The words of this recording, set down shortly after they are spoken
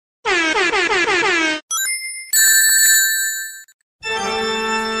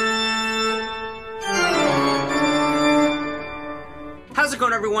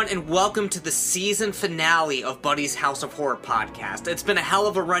going, everyone, and welcome to the season finale of Buddy's House of Horror podcast. It's been a hell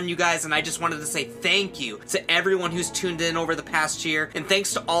of a run, you guys, and I just wanted to say thank you to everyone who's tuned in over the past year, and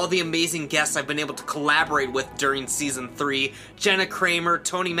thanks to all the amazing guests I've been able to collaborate with during season 3. Jenna Kramer,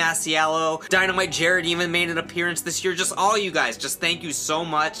 Tony Masiello, Dynamite Jared even made an appearance this year. Just all you guys, just thank you so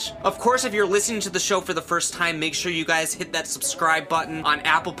much. Of course, if you're listening to the show for the first time, make sure you guys hit that subscribe button on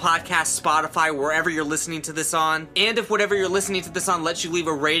Apple Podcasts, Spotify, wherever you're listening to this on. And if whatever you're listening to this on lets you leave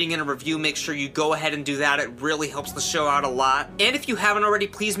a rating and a review, make sure you go ahead and do that. It really helps the show out a lot. And if you haven't already,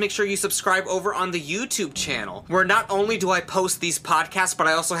 please make sure you subscribe over on the YouTube channel, where not only do I post these podcasts, but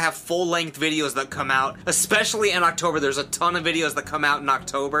I also have full-length videos that come out, especially in October. There's a ton of videos that come out in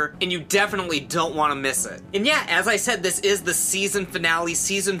October, and you definitely don't want to miss it. And yeah, as I said, this is the season finale.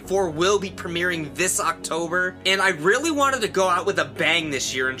 Season 4 will be premiering this October, and I really wanted to go out with a bang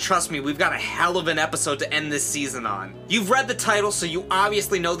this year, and trust me, we've got a hell of an episode to end this season on. You've read the title, so you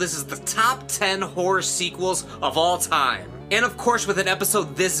obviously know this is the top 10 horror sequels of all time. And of course, with an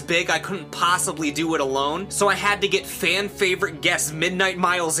episode this big, I couldn't possibly do it alone, so I had to get fan favorite guest Midnight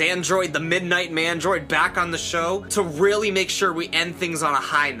Miles Android, the Midnight Mandroid, back on the show to really make sure we end things on a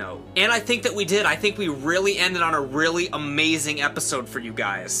high note. And I think that we did. I think we really ended on a really amazing episode for you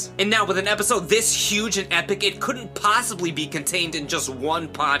guys. And now, with an episode this huge and epic, it couldn't possibly be contained in just one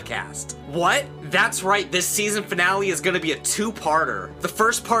podcast. What? That's right, this season finale is going to be a two-parter. The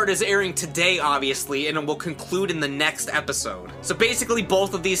first part is airing today, obviously, and it will conclude in the next episode. So basically,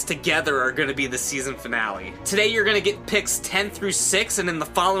 both of these together are going to be the season finale. Today, you're going to get picks 10 through 6, and in the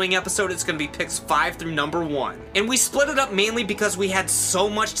following episode, it's going to be picks 5 through number 1. And we split it up mainly because we had so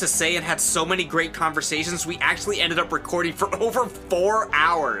much to say and had so many great conversations, we actually ended up recording for over 4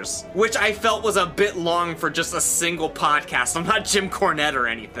 hours, which I felt was a bit long for just a single podcast. I'm not Jim Cornette or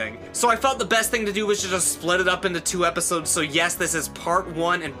anything. So I felt the best thing to do was to just split it up into 2 episodes. So yes, this is part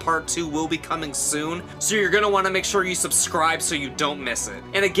 1 and part 2 will be coming soon. So you're going to want to make sure you subscribe so you don't miss it.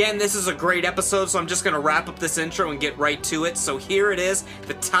 And again, this is a great episode, so I'm just going to wrap up this intro and get right to it. So here it is,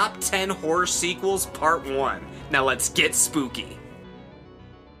 the top 10 horror sequels, part 1. Now let's get spooky.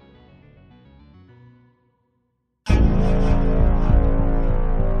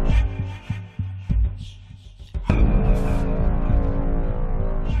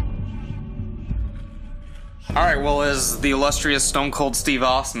 Alright, well, as the illustrious Stone Cold Steve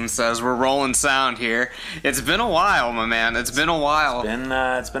Austin says, we're rolling sound here. It's been a while, my man. It's been a while.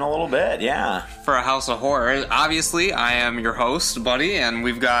 It's been a little bit, yeah. For a House of Horror. Obviously, I am your host, Buddy, and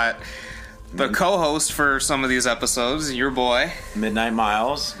we've got the co-host for some of these episodes, your boy. Midnight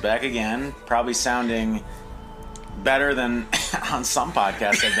Miles, back again. Probably sounding better than on some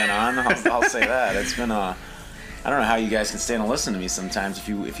podcasts I've been on. I'll say that. It's been I don't know how you guys can stay and listen to me sometimes if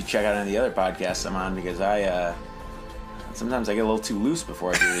you check out any of the other podcasts I'm on, because sometimes I get a little too loose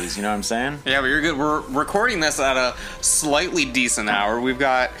before I do these, you know what I'm saying? Yeah, but you're good. We're recording this at a slightly decent hour. We've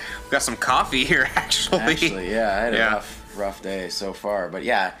got some coffee here, actually. Actually, yeah, I had a rough day so far. But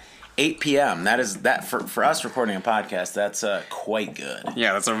yeah, 8 p.m. That for us recording a podcast, that's quite good.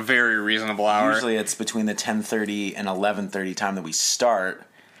 Yeah, that's a very reasonable hour. Usually it's between the 10:30 and 11:30 time that we start.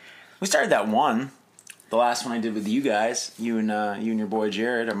 We started that one. The last one I did with you guys, you and your boy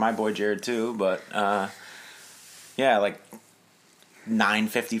Jared, or my boy Jared too, but yeah, like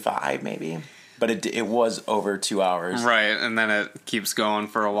 9:55 maybe. But it was over 2 hours. Right, and then it keeps going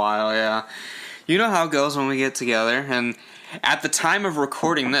for a while, yeah. You know how it goes when we get together, and at the time of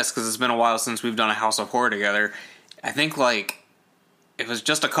recording this, because it's been a while since we've done a House of Horror together, I think like it was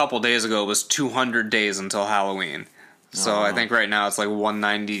just a couple days ago, it was 200 days until Halloween. So I think right now it's like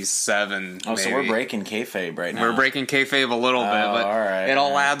 197. Oh, maybe. So we're breaking kayfabe right now. We're breaking kayfabe a little bit, but all right, it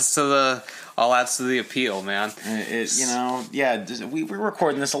all adds to the appeal, man. We're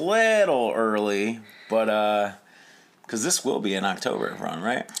recording this a little early, but because this will be in October, Ron,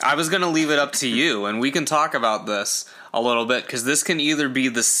 right? I was gonna leave it up to you, and we can talk about this a little bit, because this can either be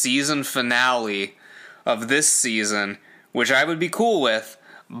the season finale of this season, which I would be cool with,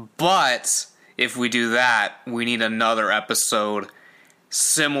 but if we do that, we need another episode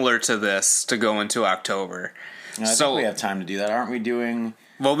similar to this to go into October. I think we have time to do that, aren't we? Doing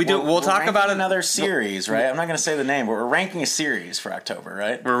well, we'll talk about another series, right? I'm not going to say the name, but we're ranking a series for October,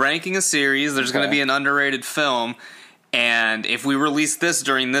 right? We're ranking a series. There's going to be an underrated film, and if we release this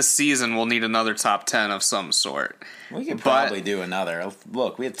during this season, we'll need another top 10 of some sort. We could probably do another.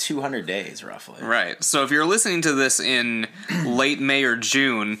 Look, we have 200 days roughly. Right. So if you're listening to this in late May or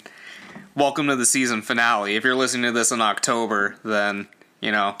June, welcome to the season finale. If you're listening to this in October, then,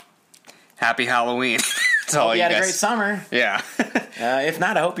 happy Halloween. Hope you had a great summer. Yeah. If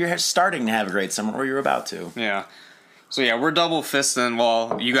not, I hope you're starting to have a great summer, or you're about to. Yeah. So yeah, we're double fisting.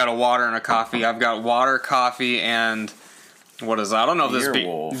 Well, you got a water and a coffee. I've got water, coffee, and what is that? I don't know if this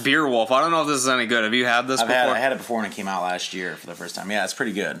is Beer Wolf. I don't know if this is any good. Have you had this before? I had it before when it came out last year for the first time. Yeah, it's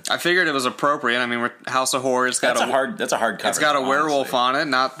pretty good. I figured it was appropriate. I mean, we're House of Horror. That's a hard cover. It's got a werewolf on it.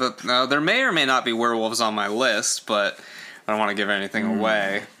 Not that there may or may not be werewolves on my list, but I don't want to give anything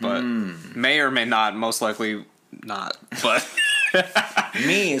away. But may or may not. Most likely not. But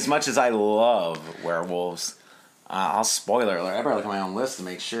me, as much as I love werewolves. I'll spoiler alert. I better look at my own list to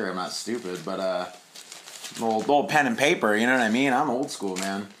make sure I'm not stupid. But old pen and paper, you know what I mean? I'm old school,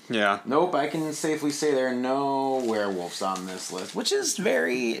 man. Yeah. Nope, I can safely say there are no werewolves on this list, which is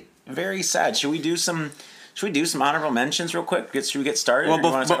very, very sad. Should we do some honorable mentions real quick? Should we get started? Well, you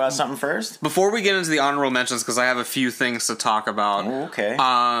want to talk about something first? Before we get into the honorable mentions, because I have a few things to talk about. Oh, okay.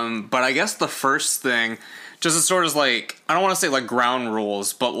 But I guess the first thing, just as sort of like, I don't want to say like ground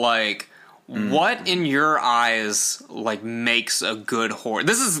rules, but like, what in your eyes like makes a good horror?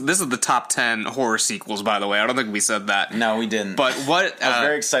 This is the top 10 horror sequels, by the way. I don't think we said that. No, we didn't. But what? I was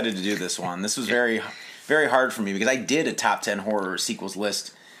very excited to do this one. This was very, very hard for me because I did a top 10 horror sequels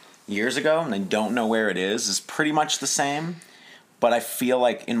list years ago, and I don't know where it is. It's pretty much the same, but I feel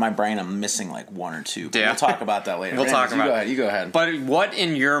like in my brain I'm missing like one or two. But we'll talk about that later. We'll talk about it. You go ahead. But what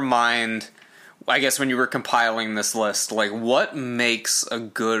in your mind, I guess when you were compiling this list, like what makes a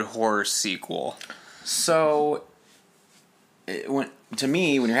good horror sequel? So, to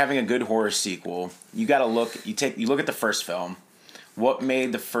me, when you're having a good horror sequel, you got to look at the first film. What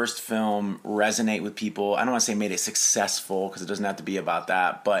made the first film resonate with people? I don't want to say made it successful because it doesn't have to be about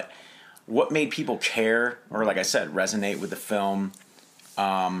that, but what made people care or, like I said, resonate with the film?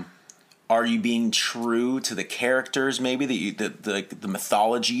 Are you being true to the characters, maybe the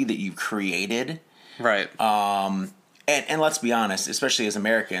mythology that you created? Right. And let's be honest, especially as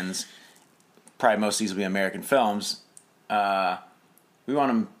Americans, probably most of these will be American films. We want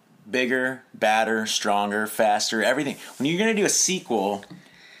them bigger, badder, stronger, faster, everything. When you're going to do a sequel,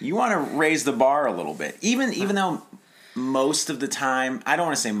 you want to raise the bar a little bit. Even though most of the time, I don't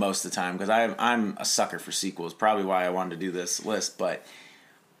want to say most of the time because I'm a sucker for sequels, probably why I wanted to do this list, but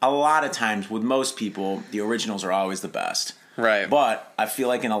a lot of times with most people, the originals are always the best. Right. But I feel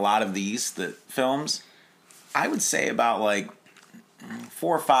like in a lot of the films, I would say about like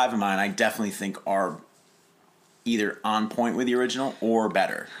 4 or 5 of mine I definitely think are either on point with the original or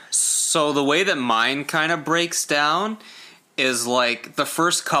better. So the way that mine kind of breaks down is like the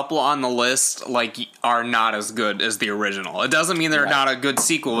first couple on the list like are not as good as the original. It doesn't mean they're not a good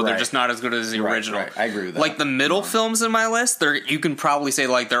sequel, but they're just not as good as the original. Right. I agree with that. Like the middle films in my list, you can probably say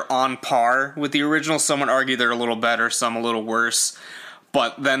like they're on par with the original. Some would argue they're a little better, some a little worse.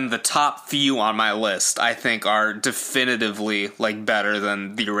 But then the top few on my list, I think, are definitively like better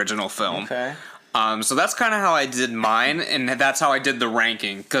than the original film. Okay. So that's kind of how I did mine, and that's how I did the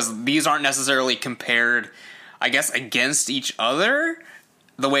ranking, because these aren't necessarily compared, I guess, against each other.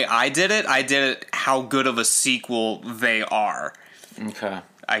 The way I did it how good of a sequel they are. Okay.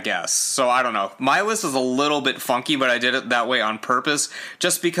 I guess. So I don't know. My list is a little bit funky, but I did it that way on purpose.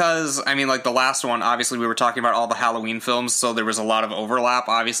 Just because, I mean, like the last one, obviously we were talking about all the Halloween films, so there was a lot of overlap,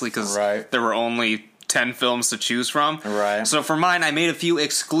 obviously, because there were only 10 films to choose from. Right. So for mine, I made a few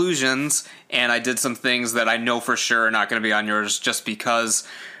exclusions, and I did some things that I know for sure are not going to be on yours just because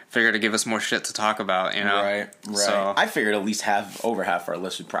I figured to give us more shit to talk about, you know? Right. So, I figured at least over half our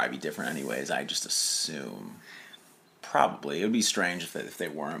list would probably be different anyways. I just assume. Probably. It would be strange if they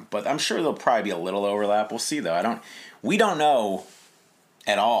weren't. But I'm sure there'll probably be a little overlap. We'll see, though. We don't know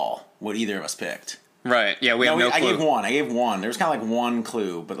at all what either of us picked. Right. Yeah, we have no clue. I gave one. There was kind of like one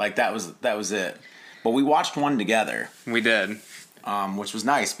clue, but like that was it. But we watched one together. We did. Which was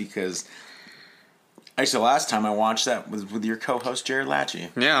nice because actually the last time I watched that was with your co-host Jared Latchy.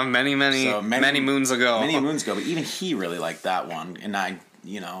 Yeah, many moons ago. Many moons ago, but even he really liked that one. And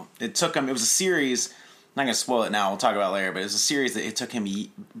it took him, it was a series, I'm not going to spoil it now, we'll talk about it later, but it was a series that it took him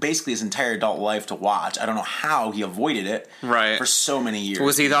basically his entire adult life to watch. I don't know how he avoided it for so many years.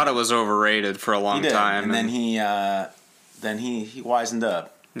 Because he thought it was overrated for a long time. And then he wisened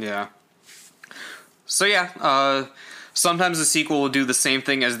up. Yeah. So yeah, sometimes the sequel will do the same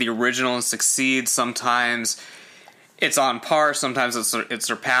thing as the original and succeed. Sometimes it's on par. Sometimes it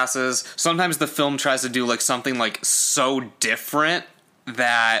surpasses. Sometimes the film tries to do like something like so different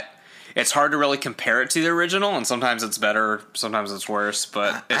that it's hard to really compare it to the original. And sometimes it's better. Sometimes it's worse.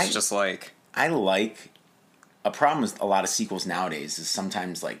 But it's just like a problem with a lot of sequels nowadays is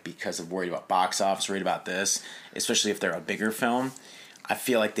sometimes like because of worried about box office, worried about this, especially if they're a bigger film. I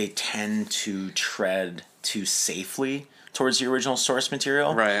feel like they tend to tread too safely towards the original source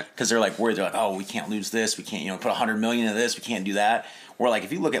material. Right. Because they're like, oh, we can't lose this. We can't, put 100 million of this. We can't do that. Or like,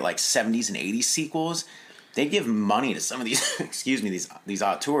 if you look at like 70s and 80s sequels, they give money to some of these, excuse me, these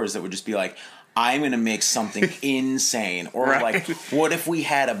auteurs that would just be like, I'm going to make something insane. Or like, what if we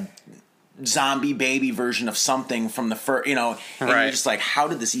had a zombie baby version of something from the first, and you're just like, how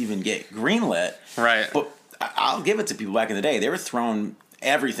did this even get greenlit? Right. But I'll give it to people back in the day. They were throwing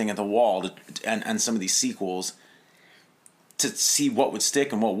everything at the wall and some of these sequels to see what would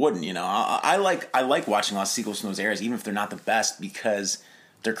stick and what wouldn't. I like watching a lot of sequels from those eras, even if they're not the best, because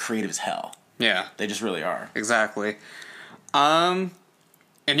they're creative as hell. Yeah, they just really are. Exactly. And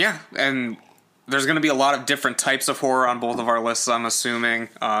there's going to be a lot of different types of horror on both of our lists, I'm assuming,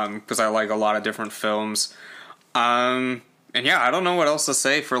 because I like a lot of different films. I don't know what else to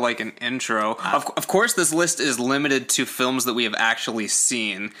say for like an intro. Of course, this list is limited to films that we have actually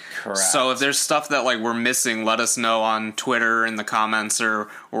seen. Correct. So if there's stuff that like we're missing, let us know on Twitter in the comments or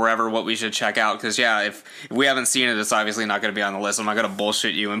wherever what we should check out. Because if we haven't seen it, it's obviously not going to be on the list. I'm not going to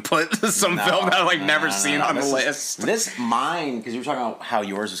bullshit you and put some film that I've never seen on the list. This mine, because you were talking about how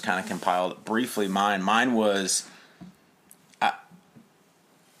yours was kind of compiled. Briefly, mine was.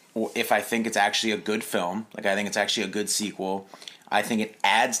 If I think it's actually a good film, like I think it's actually a good sequel, I think it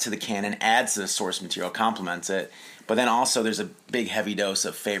adds to the canon, adds to the source material, complements it. But then also there's a big heavy dose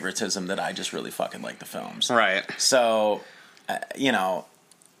of favoritism that I just really fucking like the films. Right. So,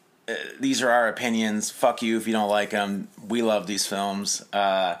 these are our opinions. Fuck you if you don't like them. We love these films.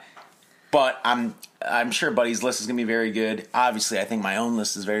 But I'm sure Buddy's list is going to be very good. Obviously, I think my own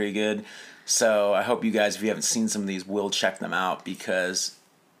list is very good. So I hope you guys, if you haven't seen some of these, will check them out because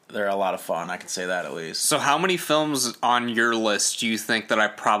they're a lot of fun. I can say that at least. So how many films on your list do you think that I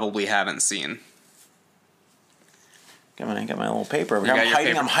probably haven't seen? Got my little paper over here.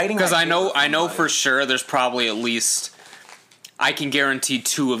 I'm hiding because I know for sure there's probably at least, I can guarantee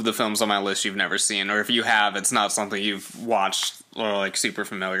 2 of the films on my list you've never seen, or if you have, it's not something you've watched or like super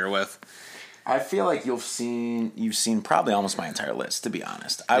familiar with. I feel like you've seen probably almost my entire list, to be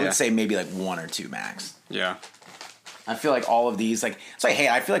honest. I would say maybe like 1 or 2 max. Yeah. I feel like all of these, I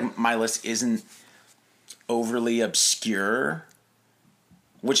feel like my list isn't overly obscure,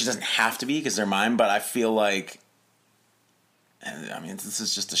 which it doesn't have to be because they're mine, but I feel like, this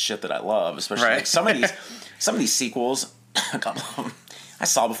is just the shit that I love, especially like some of these sequels, a couple of them, I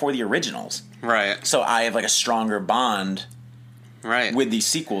saw before the originals. Right. So I have like a stronger bond with these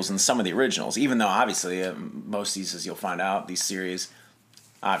sequels than some of the originals, even though obviously most of these, as you'll find out, these series,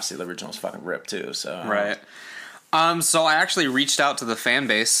 obviously the originals fucking rip too, so. Right. So I actually reached out to the fan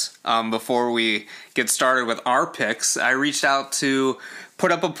base before we get started with our picks. I reached out to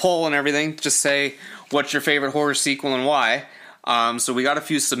put up a poll and everything, just say what's your favorite horror sequel and why. So we got a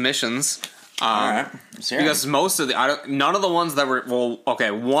few submissions. All right. Because most of none of the ones that were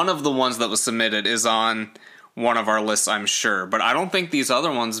one of the ones that was submitted is on one of our lists, I'm sure, but I don't think these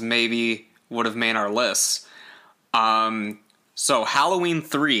other ones maybe would have made our lists. So Halloween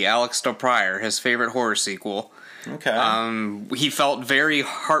 3, Alex DePryor, his favorite horror sequel. Okay. He felt very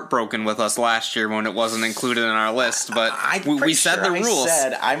heartbroken with us last year when it wasn't included in our list, but we said the rules.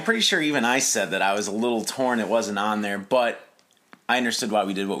 I'm pretty sure even I said that I was a little torn it wasn't on there, but I understood why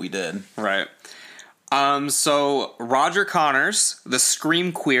we did what we did. Right. So Roger Connors, the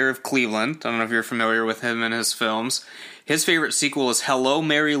Scream Queer of Cleveland, I don't know if you're familiar with him and his films. His favorite sequel is Hello,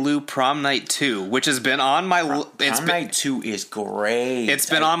 Mary Lou, Prom Night 2, which has been on my... Prom Night 2 is great. It's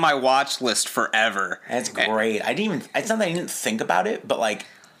been on my watch list forever. That's great. It's not that I didn't think about it, but like...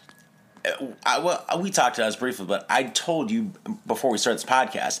 we talked about this briefly, but I told you before we started this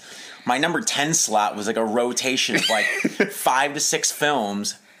podcast, my number 10 slot was like a rotation of like 5 to 6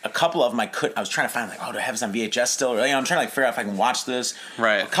 films. A couple of them I was trying to find do I have this on VHS still? Or, I'm trying to figure out if I can watch this.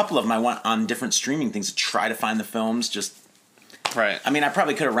 Right. A couple of them I went on different streaming things to try to find the films. Right. I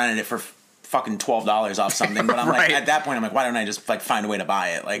probably could have rented it for fucking $12 off something, but I'm like, at that point, I'm like, why don't I just like find a way to buy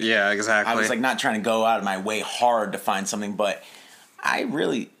it? Like, yeah, exactly. I was like not trying to go out of my way hard to find something, but I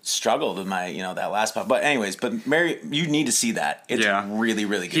really struggled with my, that last part. But anyways, Mary, you need to see that. It's really,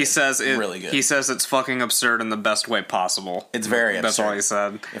 really good. He says really good. He says it's fucking absurd in the best way possible. It's very absurd. That's all he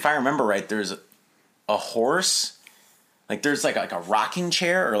said. If I remember right, there's a horse, like there's like a rocking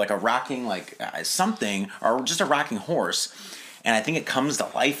chair or like a rocking something, or just a rocking horse. And I think it comes to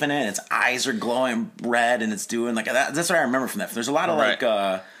life in it, and its eyes are glowing red, and it's doing like that. That's what I remember from that. There's a lot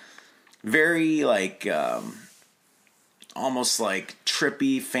of very almost like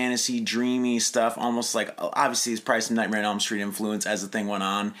trippy, fantasy, dreamy stuff. Almost like, obviously, it's probably some Nightmare on Elm Street influence as the thing went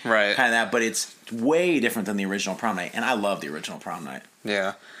on. Right. Kind of that, but it's way different than the original Prom Night. And I love the original Prom Night.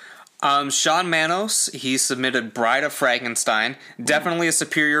 Yeah. Sean Manos, he submitted Bride of Frankenstein. Definitely a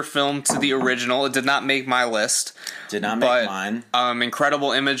superior film to the original. It did not make my list. Did not make mine.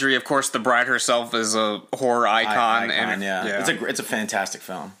 Incredible imagery. Of course, the bride herself is a horror icon. Yeah. It's a fantastic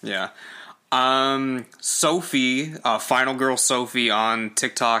film. Yeah. Sophie, Final Girl Sophie on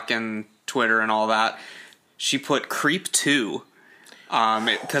TikTok and Twitter and all that, she put Creep 2.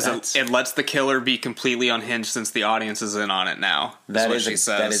 Because it lets the killer be completely unhinged since the audience is in on it now. That is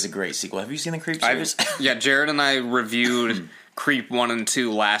a great sequel. Have you seen the Creep series? Yeah, Jared and I reviewed Creep 1 and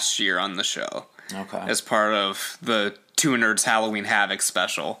 2 last year on the show. Okay. As part of the Two Nerds Halloween Havoc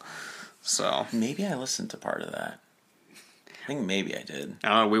special. So maybe I listened to part of that. I think maybe I did.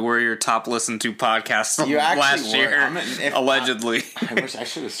 We were your top listened to podcast last year, allegedly. I wish I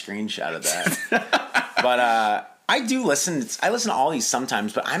should have screenshotted that. But I do listen. I listen to all these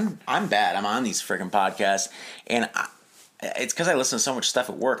sometimes, but I'm bad. I'm on these freaking podcasts, and it's because I listen to so much stuff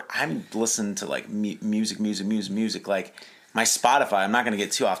at work. I'm listening to like music. Like my Spotify. I'm not going to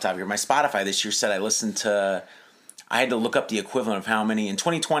get too off topic here. My Spotify this year said I had to look up the equivalent of how many in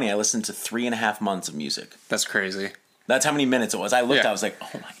 2020. I listened to 3.5 months of music. That's crazy. That's how many minutes it was. I looked. I was like, oh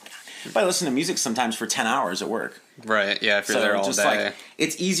my god. But I listen to music sometimes for 10 hours at work. Right. Yeah. If you're there all just day, like,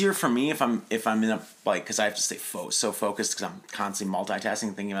 it's easier for me if I'm in a because I have to stay so focused because I'm constantly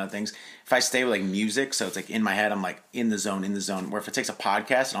multitasking, thinking about things. If I stay with like music, so it's like in my head, I'm like in the zone. Where if it takes a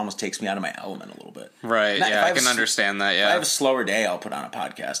podcast, it almost takes me out of my element a little bit. Right. Yeah, I can understand that. Yeah. If I have a slower day, I'll put on a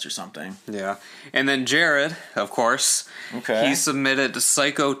podcast or something. Yeah. And then Jared, of course, he submitted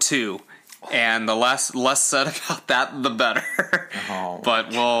Psycho 2. And the less said about that, the better.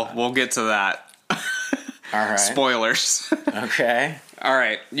 But we'll get to that. All right. Spoilers. Okay. All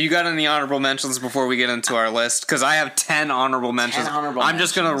right. You got any honorable mentions before we get into our list? Because I have 10 honorable mentions. I'm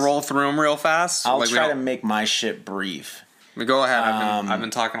just going to roll through them real fast. I'll try to make my shit brief. Go ahead. I've been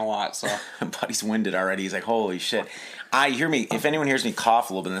talking a lot. So Buddy's winded already. He's like, holy shit. If anyone hears me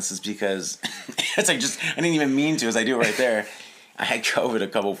cough a little bit, this is because it's like I didn't even mean to as I do it right there. I had COVID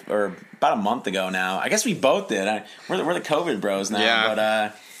about a month ago now. I guess we both did. We're the COVID bros now.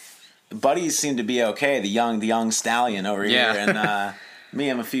 Yeah. But buddies seem to be okay. The young stallion over here, and me,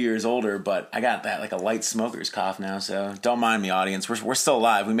 I'm a few years older, but I got that like a light smoker's cough now. So don't mind me, audience. We're still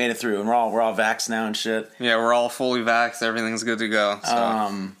alive. We made it through, and we're all vaxxed now and shit. Yeah, we're all fully vaxxed. Everything's good to go.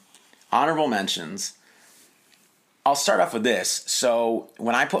 So. Honorable mentions. I'll start off with this. So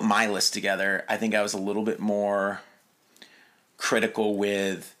when I put my list together, I think I was a little bit more critical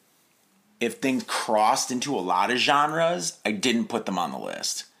with if things crossed into a lot of genres, I didn't put them on the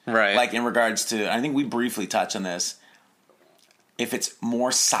list. Right. Like in regards to, I think we briefly touched on this. If it's more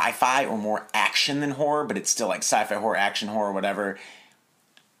sci-fi or more action than horror, but it's still like sci-fi, horror, action, horror, whatever,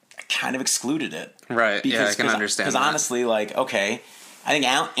 I kind of excluded it. Right. I can understand that. Because honestly, like, okay, I think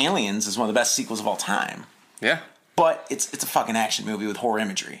Aliens is one of the best sequels of all time. Yeah. But it's a fucking action movie with horror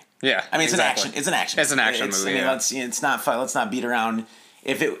imagery. Yeah, I mean, it's exactly. an action. It's an action movie. I mean, it's not fun. Let's not beat around.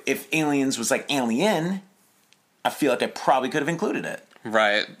 If Aliens was like Alien, I feel like I probably could have included it.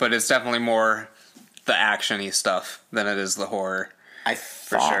 Right, but it's definitely more the action-y stuff than it is the horror.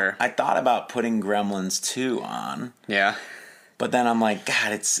 For sure. I thought about putting Gremlins 2 on. Yeah. But then I'm like,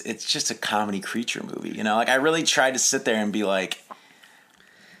 God, it's just a comedy creature movie. You know, like I really tried to sit there and be like.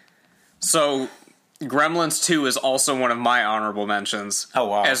 So. Gremlins 2 is also one of my honorable mentions. Oh,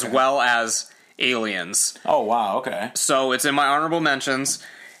 wow. As well as Aliens. Oh, wow, okay. So it's in my honorable mentions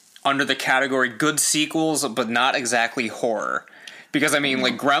under the category good sequels, but not exactly horror. Because, I mean,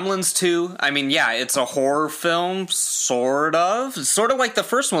 like, Gremlins 2, I mean, yeah, it's a horror film, sort of. It's sort of like the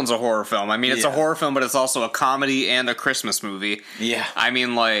first one's a horror film. I mean, it's a horror film, but it's also a comedy and a Christmas movie. Yeah. I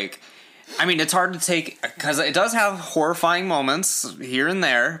mean, it's hard to take, because it does have horrifying moments here and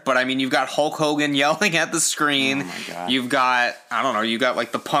there, but I mean, you've got Hulk Hogan yelling at the screen. Oh my God. You've got,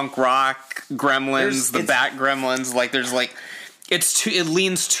 like the punk rock gremlins, the bat gremlins. Like, there's like, it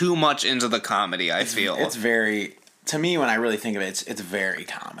leans too much into the comedy, I feel. It's very, to me, when I really think of it, it's very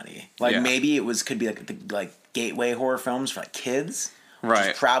comedy. Like, maybe could be like the gateway horror films for like kids. Right.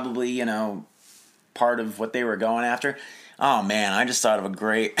 Which is probably, part of what they were going after. Oh, man, I just thought of a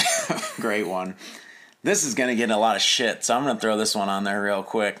great one. This is going to get a lot of shit, so I'm going to throw this one on there real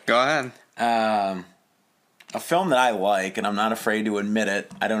quick. Go ahead. A film that I like, and I'm not afraid to admit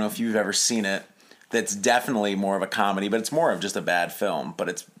it, I don't know if you've ever seen it, that's definitely more of a comedy, but it's more of just a bad film, but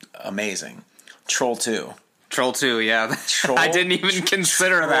it's amazing. Troll 2. Troll 2, yeah. I didn't even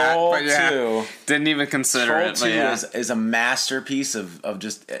consider that. But yeah, 2. Didn't even consider it. Troll 2 is a masterpiece of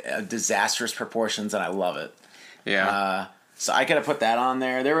just disastrous proportions, and I love it. Yeah. So I could have put that on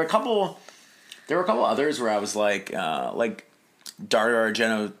there. There were a couple others where I was like Dario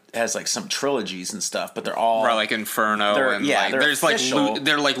Argento has like some trilogies and stuff, but they're all Right, like Inferno, and like there's official. Like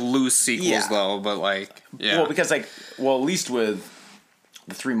they're like loose sequels though, but like Well, because at least with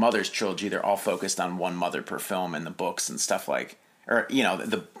the Three Mothers trilogy, they're all focused on one mother per film in the books and stuff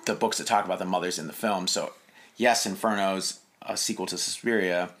the books that talk about the mothers in the film. So yes, Inferno's a sequel to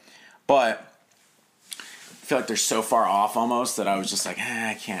Suspiria, but I feel like they're so far off almost that I was just like,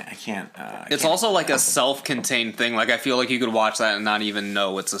 I can't. It's also like a self-contained thing. Like I feel like you could watch that and not even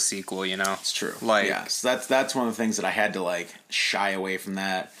know it's a sequel. You know, it's true. Like yes, that's one of the things that I had to like shy away from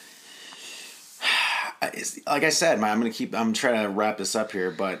that. Like I said, I'm trying to wrap this up here,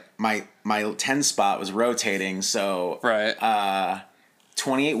 but my 10 spot was rotating. So right.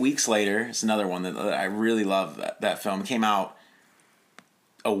 28 Weeks Later is another one that I really love. That film came out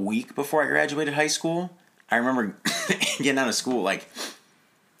a week before I graduated high school. I remember getting out of school like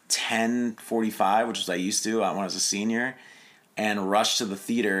 10:45, which was I used to when I was a senior, and rushed to the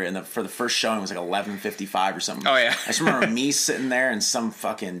theater. And for the first showing, it was like 11:55 or something. Oh yeah, I just remember me sitting there and some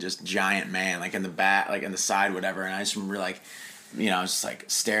fucking just giant man like in the back, like in the side, whatever. And I just remember like, I was just like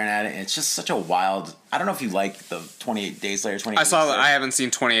staring at it, and it's just such a wild. I don't know if you like the 28 Days Later. 28 I saw that. Later. I haven't seen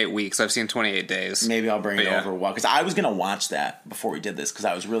 28 Weeks. I've seen 28 Days. Maybe I'll bring it over because I was gonna watch that before we did this because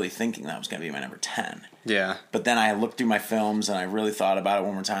I was really thinking that was gonna be my number 10. Yeah. But then I looked through my films and I really thought about it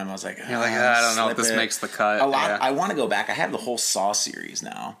one more time. I was like, you're like, I don't know if this makes the cut. I want to go back. I have the whole Saw series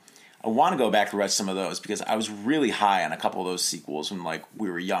now. I want to go back to watch some of those because I was really high on a couple of those sequels when like we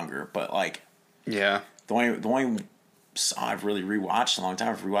were younger. But like, yeah, the only Saw I've really rewatched in a long time.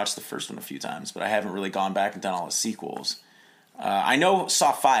 I've rewatched the first one a few times, but I haven't really gone back and done all the sequels. I know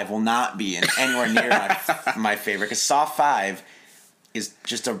Saw 5 will not be anywhere near my favorite because Saw 5 is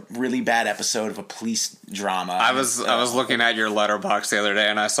just a really bad episode of a police drama. I was looking at your letterbox the other day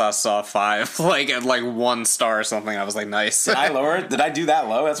and I saw Saw 5 like at like 1 star or something. I was like, nice. Did I lower it? Did I do that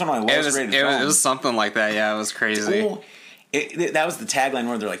low? That's one of my lowest rated films. It was something like that. Yeah, it was crazy. Cool. That was the tagline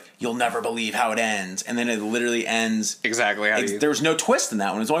where they're like, "You'll never believe how it ends," and then it literally ends exactly how there was no twist in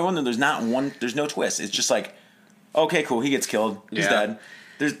that one. It's the only one that there's no twist. It's just like, okay, cool, he gets killed, he's dead.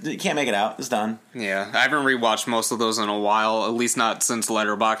 You can't make it out. It's done. Yeah, I haven't rewatched most of those in a while. At least not since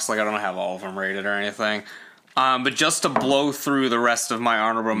Letterboxd. Like I don't have all of them rated or anything. But just to blow through the rest of my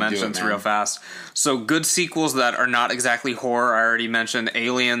honorable mentions real fast. So good sequels that are not exactly horror. I already mentioned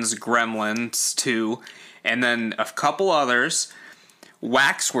Aliens, Gremlins 2. And then a couple others.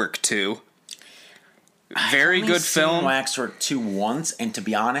 Waxwork 2. Very good film. Waxwork 2 once, and to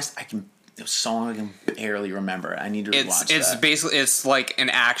be honest, the song I can barely remember. I need to rewatch that. It's basically like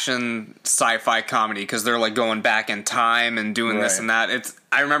an action sci-fi comedy because they're like going back in time and doing this and that.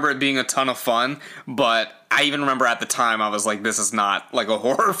 I remember it being a ton of fun, but I even remember at the time I was like, this is not like a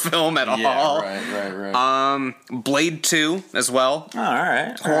horror film at all. Right. Blade 2 as well. Oh, all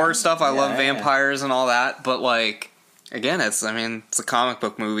right. Horror stuff. I love vampires and all that, but like again, it's a comic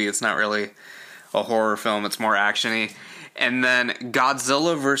book movie. It's not really a horror film. It's more actiony. And then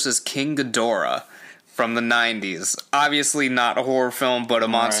Godzilla vs. King Ghidorah from the 90s. Obviously not a horror film, but a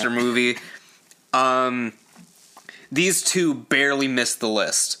monster movie. These two barely missed the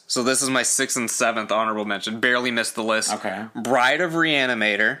list. So this is my 6th and 7th honorable mention. Barely missed the list. Okay. Bride of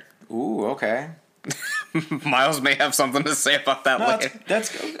Reanimator. Ooh, okay. Miles may have something to say about that later.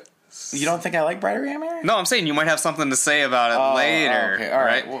 That's good. You don't think I like Bride of Reanimator? No, I'm saying you might have something to say about it later. Okay, all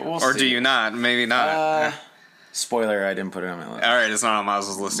right. We'll or see. do you not? Maybe not. Spoiler, I didn't put it on my list. All right, it's not on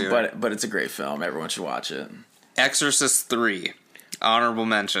Miles' list either. But it's a great film. Everyone should watch it. Exorcist 3. Honorable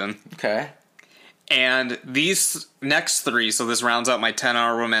mention. Okay. And these next 3, so this rounds out my 10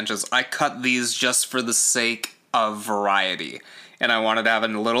 honorable mentions, I cut these just for the sake of variety. And I wanted to have a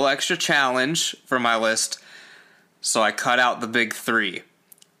little extra challenge for my list, so I cut out the big 3.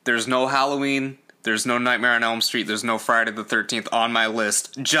 There's no Halloween, there's no Nightmare on Elm Street, there's no Friday the 13th on my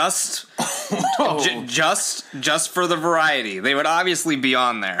list. Just for the variety. They would obviously be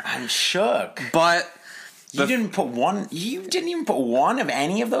on there. I'm shook. But you didn't even put one of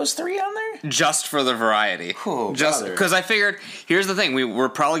any of those 3 on there? Just for the variety. Oh, just because I figured, here's the thing, we're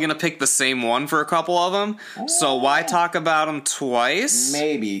probably going to pick the same one for a couple of them, so why talk about them twice?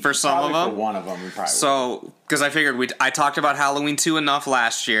 Maybe. For some of them. For one of them, we probably So, because I figured, I talked about Halloween 2 enough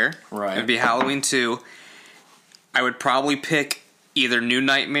last year. Right. It'd be Halloween 2. I would probably pick either New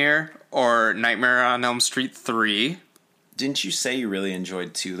Nightmare or Nightmare on Elm Street 3. Didn't you say you really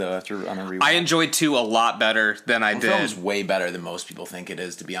enjoyed 2 though on a rewatch? I enjoyed 2 a lot better than I did. The film's way better than most people think it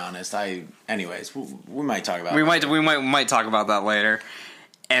is, to be honest. Anyways, we might talk about it. We might talk about that later.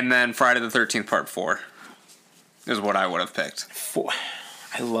 And then Friday the 13th Part 4 is what I would have picked.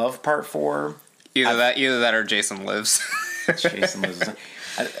 I love Part 4. Either that or Jason Lives. Chasing lizards.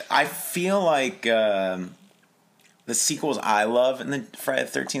 I feel like the sequels I love in the Friday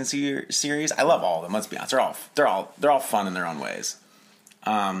the 13th series, I love all of them. Let's be honest, they're all fun in their own ways.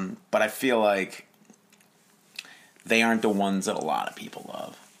 But I feel like they aren't the ones that a lot of people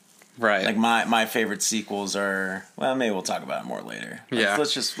love. Right. Like my favorite sequels are, well, maybe we'll talk about it more later. Yeah.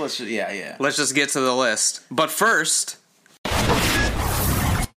 Let's just yeah. Let's just get to the list. But first,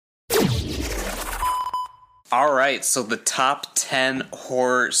 all right, so the top 10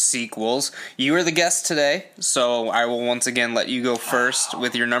 horror sequels. You are the guest today, so I will once again let you go first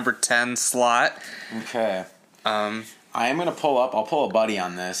with your number 10 slot. Okay. I am going to I'll pull a buddy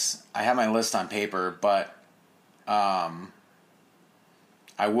on this. I have my list on paper, but I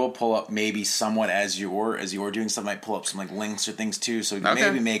will pull up maybe somewhat as you're doing something. I might pull up some like links or things too, so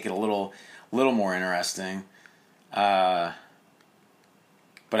maybe make it a little more interesting. But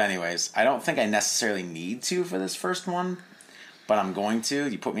anyways, I don't think I necessarily need to for this first one, but I'm going to.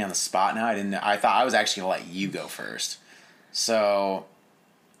 You put me on the spot now. I thought I was actually gonna let you go first, so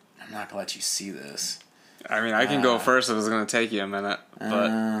I'm not gonna let you see this. I mean, I can go first if it's going to take you a minute,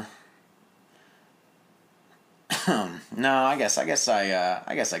 but no, I guess I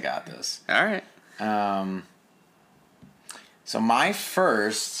got this. All right. So my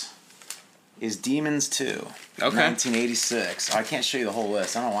first is Demons 2. Okay. 1986. I can't show you the whole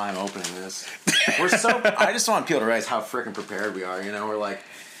list. I don't know why I'm opening this. I just want people to realize how freaking prepared we are. You know, we're like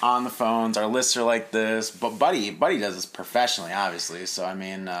on the phones. Our lists are like this. But Buddy does this professionally, obviously. So, I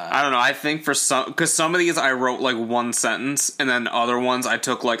mean... I don't know. I think for because some of these I wrote like one sentence, and then other ones I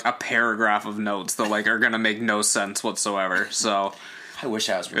took like a paragraph of notes that like are going to make no sense whatsoever. So... I wish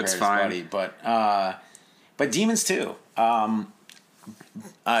I was prepared as Buddy. But Demons 2.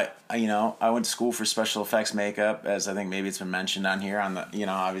 I went to school for special effects makeup, as I think maybe it's been mentioned on here on the,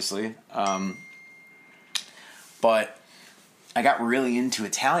 obviously. But I got really into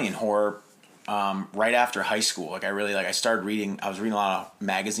Italian horror right after high school. Like I started reading. I was reading a lot of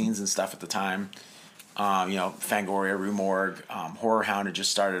magazines and stuff at the time. Fangoria, Rue Morgue, Horror Hound had just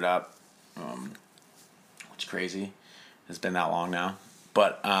started up, which is crazy. It's been that long now,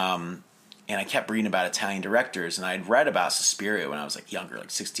 but. And I kept reading about Italian directors, and I'd read about Suspiria when I was like younger,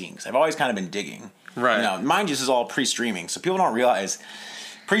 like 16, because I've always kind of been digging. Right. Mind you, this is all pre-streaming, so people don't realize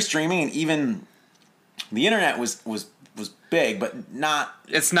pre-streaming and even the internet was big, but not.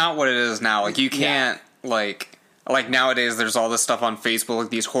 It's not what it is now. Like you can't like nowadays. There's all this stuff on Facebook, like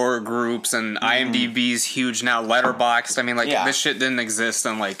these horror groups, and IMDb's huge now. Letterboxd. I mean, this shit didn't exist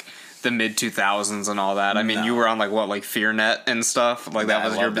in like the mid 2000s and all that. I mean, you were on like FearNet and stuff. Like that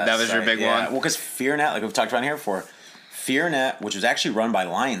was your big one. Well, because FearNet, like we've talked about here before, FearNet, which was actually run by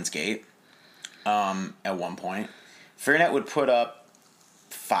Lionsgate, at one point, FearNet would put up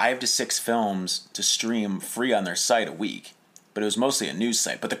 5 to 6 films to stream free on their site a week. But it was mostly a news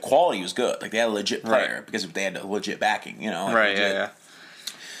site. But the quality was good. Like they had a legit player because they had a legit backing. Right. Yeah.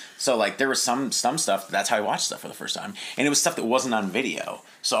 So, like, there was some stuff, that's how I watched stuff for the first time. And it was stuff that wasn't on video.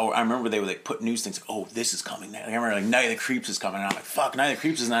 So, I remember they would, like, put news things like, oh, this is coming. Like, I remember, like, Night of the Creeps is coming. And I'm like, fuck, Night of the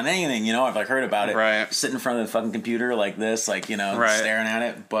Creeps is not anything, I've, like, heard about it. Right. Sitting in front of the fucking computer like this, like, staring at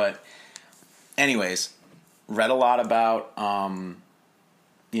it. But, anyways, read a lot about, I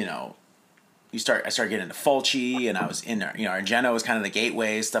started getting into Fulci, and I was in there. Argento was kind of the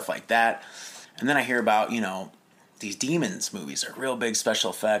gateway, stuff like that. And then I hear about, these Demons movies are real big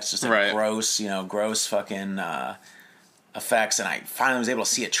special effects, just like gross fucking effects. And I finally was able to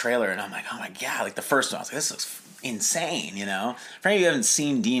see a trailer, and I'm like, oh my god! Like the first one, I was like, this looks insane. For any of you who haven't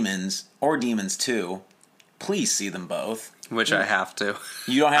seen Demons or Demons 2, please see them both. Which I have to.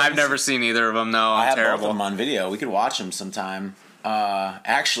 You don't have? I've never seen either of them. No, I have terrible. both of them on video. We could watch them sometime.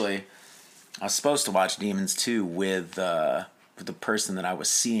 Actually, I was supposed to watch Demons 2 with the person that I was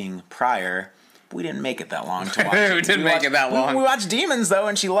seeing prior. We didn't make it that long to watch it. We didn't make it that long. We watched Demons, though,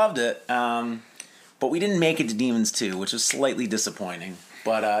 and she loved it. But we didn't make it to Demons 2, which was slightly disappointing.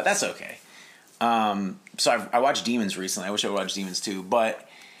 But that's okay. So I watched Demons recently. I wish I would watch Demons 2. But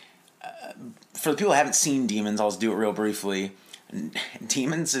for the people who haven't seen Demons, I'll just do it real briefly.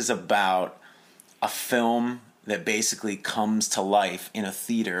 Demons is about a film that basically comes to life in a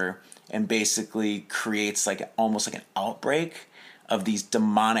theater and basically creates almost like an outbreak of these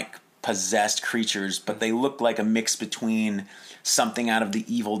demonic possessed creatures, but they look like a mix between something out of the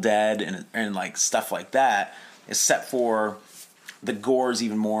Evil Dead and like stuff like that, except for the gore's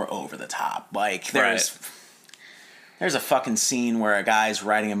even more over the top. Like there's a fucking scene where a guy's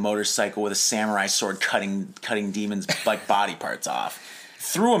riding a motorcycle with a samurai sword cutting demons like body parts off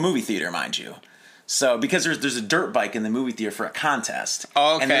through a movie theater, mind you. So, because there's a dirt bike in the movie theater for a contest.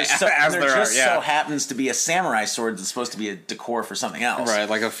 Oh, okay. And there just yeah. so happens to be a samurai sword that's supposed to be a decor for something else. Right,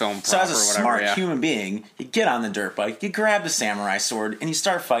 like a film prop So, as a or whatever, smart yeah. human being, you get on the dirt bike, you grab the samurai sword, and you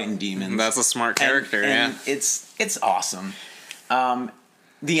start fighting demons. That's a smart character, and yeah. It's awesome.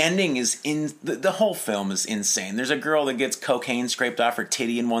 The ending is the whole film is insane. There's a girl that gets cocaine scraped off her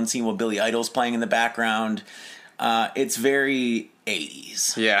titty in one scene while Billy Idol's playing in the background. It's very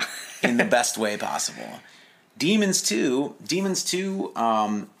 80s. Yeah. In the best way possible. Demons 2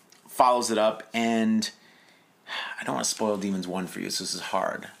 follows it up, and I don't want to spoil Demons 1 for you, so this is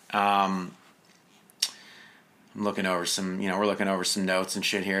hard. I'm looking over we're looking over some notes and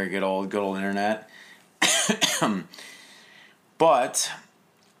shit here, good old internet. But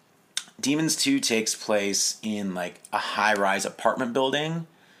Demons 2 takes place in like a high-rise apartment building,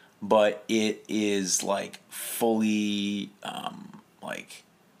 but it is like fully like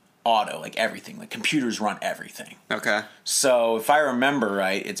auto, like everything, like computers run everything. Okay. So if I remember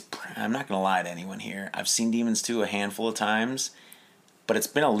right, I'm not gonna lie to anyone here, I've seen Demons 2 a handful of times, but it's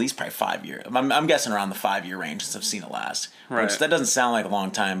been at least probably 5 years. I'm guessing around the 5-year range since I've seen it last. Right. Which that doesn't sound like a long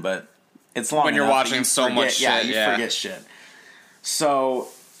time, but it's long when you're enough that watching you so forget, much shit. you forget shit. So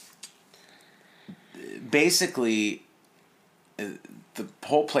basically, the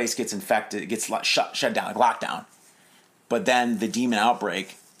whole place gets infected, gets shut down, like lockdown. But then the demon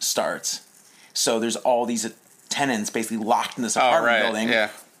outbreak starts. So there's all these tenants basically locked in this apartment building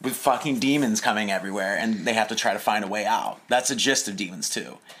with fucking demons coming everywhere, and they have to try to find a way out. That's the gist of Demons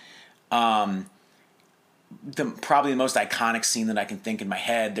 2. Probably the most iconic scene that I can think in my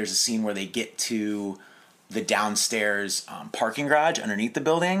head, there's a scene where they get to the downstairs parking garage underneath the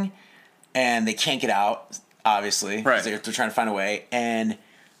building, and they can't get out, obviously, because they're trying to find a way, and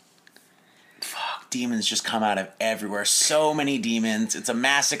demons just come out of everywhere. So many demons. It's a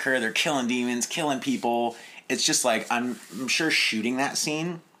massacre. They're killing demons, killing people. It's just like, I'm sure shooting that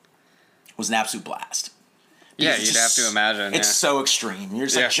scene was an absolute blast. Yeah, you'd have to imagine. It's so extreme. You're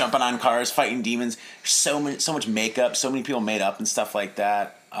just like jumping on cars, fighting demons. There's so much makeup, so many people made up and stuff like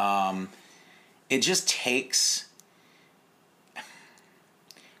that. It just takes...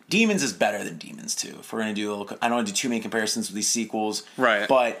 Demons is better than Demons 2. If we're going to do I don't want to do too many comparisons with these sequels. Right.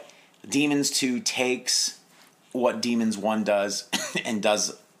 But Demons 2 takes what Demons 1 does and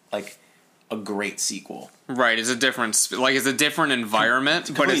does like a great sequel. Right, it's a different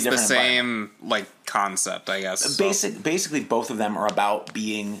environment, but it's the same like concept, I guess. Basically, both of them are about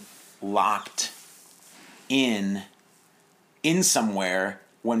being locked in somewhere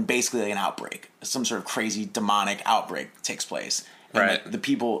when basically like an outbreak, some sort of crazy demonic outbreak takes place. And the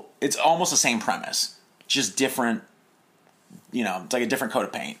people, it's almost the same premise, just different. It's like a different coat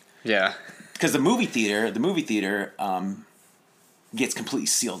of paint. Yeah. Because the movie theater gets completely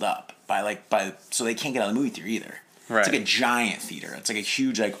sealed up so they can't get out of the movie theater either. Right. It's like a giant theater. It's like a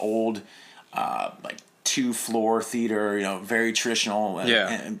huge old 2-floor theater. Very traditional.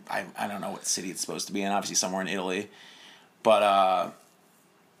 And I don't know what city it's supposed to be in. Obviously somewhere in Italy, but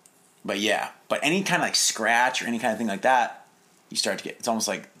yeah. But any kind of scratch or any kind of thing like that, you start to get. It's almost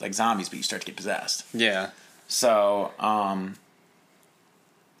like zombies, but you start to get possessed. Yeah. So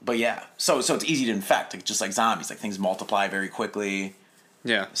but yeah, so it's easy to infect, just like zombies. Things multiply very quickly.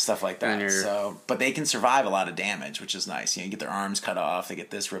 Yeah, stuff like that. So, but they can survive a lot of damage, which is nice. You get their arms cut off, they get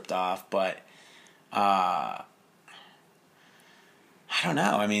this ripped off. But I don't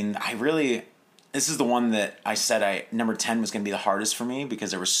know. I mean, this is the one that I said number 10 was going to be the hardest for me because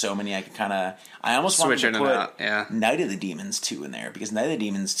there were so many I could kind of. I almost wanted to put Night of the Demons 2 in there because Night of the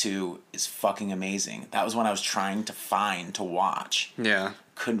Demons 2 is fucking amazing. That was one I was trying to find to watch. Yeah.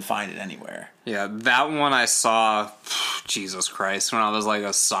 Couldn't find it anywhere. Yeah, that one I saw, Jesus Christ, when I was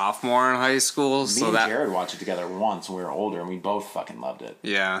a sophomore in high school. Me and Jared watched it together once when we were older, and we both fucking loved it.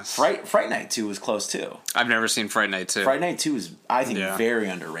 Yeah. Fright Night 2 was close, too. I've never seen Fright Night 2. Fright Night 2 is, I think, very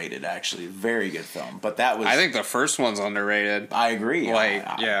underrated, actually. Very good film. But that was... I think the first one's underrated. I agree.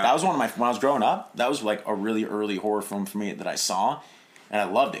 That was one of my... When I was growing up, that was, a really early horror film for me that I saw. And I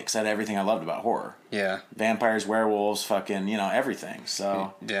loved it because it had everything I loved about horror. Yeah. Vampires, werewolves, fucking, everything.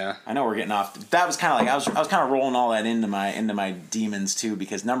 So yeah. I know we're getting off. That was kind of I was kind of rolling all that into my Demons too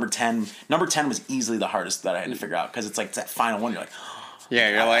because number 10 was easily the hardest that I had to figure out because it's that final one. You're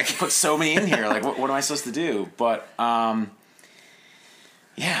yeah, you're put so many in here. What am I supposed to do? But yeah,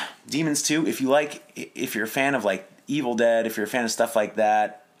 Demons 2. If you're a fan of Evil Dead, if you're a fan of stuff like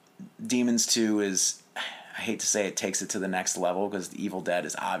that, Demons 2 is. I hate to say it takes it to the next level because the Evil Dead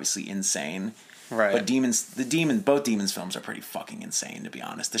is obviously insane. Right. But both Demons films are pretty fucking insane, to be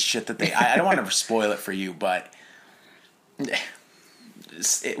honest. The shit that I don't want to spoil it for you, but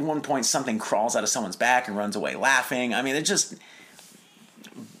at one point something crawls out of someone's back and runs away laughing. I mean, it's just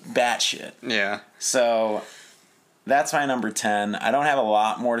batshit. Yeah. So that's my number 10. I don't have a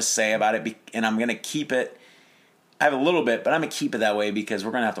lot more to say about it, and I'm going to keep it. I have a little bit, but I'm going to keep it that way because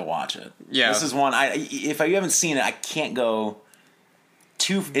we're going to have to watch it. Yeah. This is one, if you haven't seen it, I can't go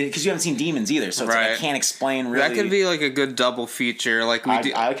too, because you haven't seen Demons either, so it's like I can't explain really. That could be like a good double feature. Like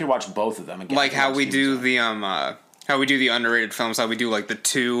I could watch both of them again. Like how we do the underrated films, how we do like the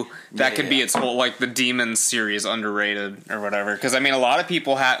 2. That could be its whole, like the Demons series underrated or whatever. Because I mean, a lot of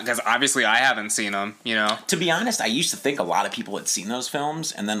people have, because obviously I haven't seen them, you know. To be honest, I used to think a lot of people had seen those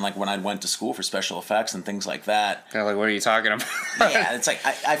films, and then like when I went to school for special effects and things like that, they're like, what are you talking about? Yeah, it's like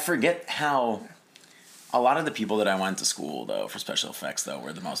I forget how a lot of the people that I went to school though for special effects though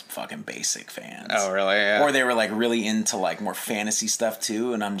were the most fucking basic fans. Oh really? Yeah. Or they were like really into like more fantasy stuff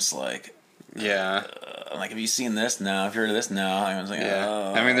too, and I'm just like, yeah. Like, have you seen this? No. Have you heard of this? No. I was like,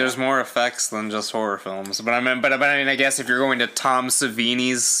 yeah. I mean, there's more effects than just horror films. But I mean, I guess if you're going to Tom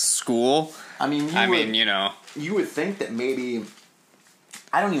Savini's school, you know, you would think that maybe.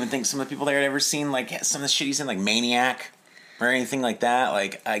 I don't even think some of the people there had ever seen like some of the shit he's in, like Maniac or anything like that.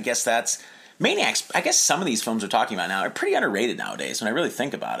 Like, I guess that's Maniac's. I guess some of these films we're talking about now are pretty underrated nowadays. When I really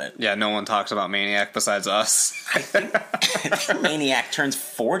think about it. Yeah, no one talks about Maniac besides us. I think Maniac turns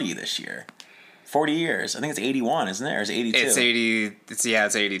 40 this year. 40 years. I think it's 81, isn't it? Or is it 82? It's 80. It's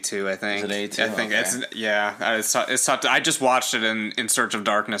 82. I think. Is it 82? I think okay. It's tough. I just watched it in Search of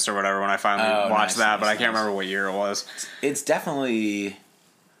Darkness or whatever when I finally watched that, but I can't remember what year it was. It's definitely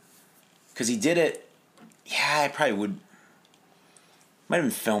because he did it. Yeah, I probably would. Might have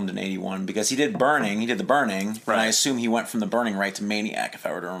been filmed in 81 because he did Burning. He did The Burning, right. And I assume he went from The Burning right to Maniac, if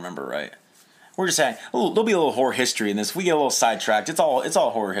I were to remember right. We're just saying there'll be a little horror history in this. If we get a little sidetracked, it's all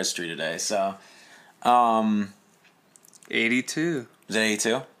horror history today. So. 82. Was it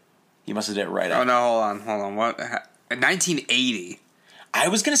 82? You must have did it right. Oh, no, hold on. What? 1980. I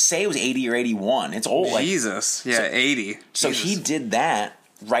was going to say it was 80 or 81. It's old. Jesus. Yeah, 80. So Jesus. he did that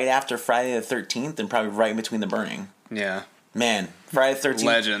right after Friday the 13th and probably right in between The Burning. Yeah. Man, Friday the 13th.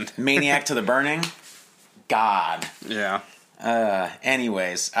 Legend. Maniac to The Burning. God. Yeah.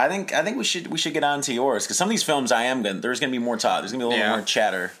 Anyways, I think we should get on to yours because some of these films there's gonna be more talk. There's gonna be a little more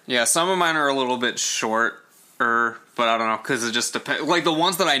chatter. Yeah, some of mine are a little bit shorter, but I don't know because it just depends. Like the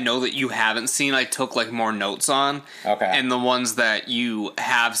ones that I know that you haven't seen, I took like more notes on. Okay. And the ones that you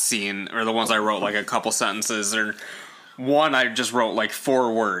have seen, or the ones I wrote like a couple sentences, or one I just wrote like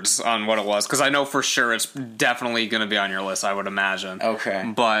 4 words on what it was because I know for sure it's definitely gonna be on your list. I would imagine.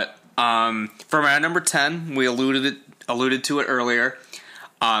 Okay. But for my number 10, we alluded to it earlier.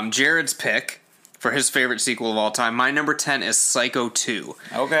 Jared's pick for his favorite sequel of all time. My number 10 is Psycho 2.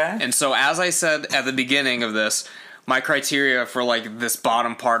 Okay. And so, as I said at the beginning of this, my criteria for like this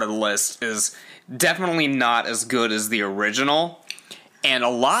bottom part of the list is definitely not as good as the original. And a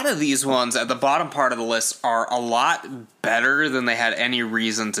lot of these ones at the bottom part of the list are a lot better than they had any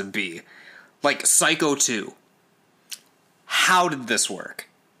reason to be. Like Psycho 2. How did this work?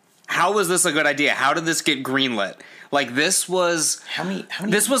 How was this a good idea? How did this get greenlit? Like this was how many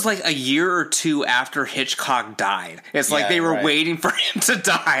This was like a year or 2 after Hitchcock died. It's like they were waiting for him to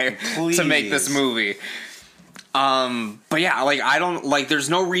die to make this movie. But yeah, like I don't like. There's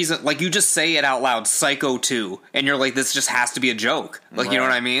no reason. Like you just say it out loud, Psycho 2, and you're like, this just has to be a joke. Like you know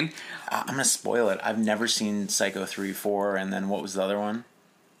what I mean? I'm gonna spoil it. I've never seen Psycho 3, 4, and then what was the other one?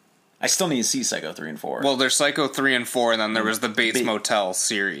 I still need to see Psycho 3 and 4. Well, there's Psycho 3 and 4, and then there was the Bates Motel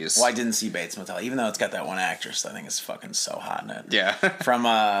series. Well, I didn't see Bates Motel, even though it's got that one actress. I think it's fucking so hot in it. Yeah. From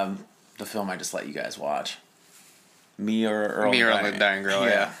the film I just let you guys watch. Me or Earl the Dying Girl,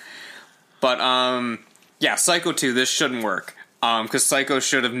 yeah. But, yeah, Psycho 2, this shouldn't work. Because Psycho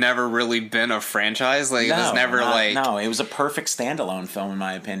should have never really been a franchise. Like, it was never No, it was a perfect standalone film, in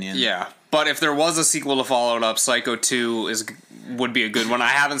my opinion. Yeah. But if there was a sequel to follow it up, Psycho 2 would be a good one. I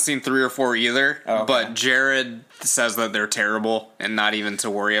haven't seen 3 or 4 either, but Jared says that they're terrible and not even to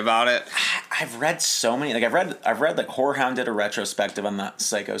worry about it. I've read so many. Like I've read like Horror Hound did a retrospective on the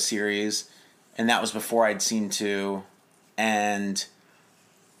Psycho series, and that was before I'd seen 2. And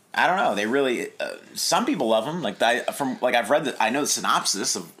I don't know. They really some people love them. Like I've read I know the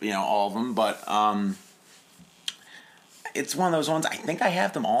synopsis of all of them, but it's one of those ones. I think I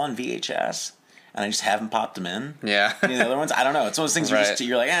have them all on VHS. And I just haven't popped them in. Yeah. The other ones, I don't know. It's one of those things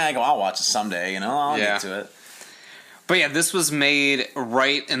you're like, I'll watch it someday. I'll get to it. But yeah, this was made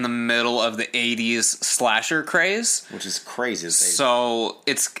right in the middle of the 80s slasher craze. Which is crazy. So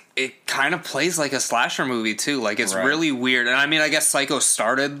it's it kind of plays like a slasher movie too. Like it's Right. really weird. And I mean, I guess Psycho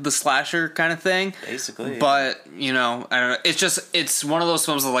started the slasher kind of thing, Basically. But you know, I don't know. It's one of those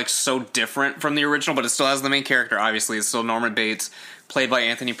films that like so different from the original, but it still has the main character. Obviously, it's still Norman Bates, played by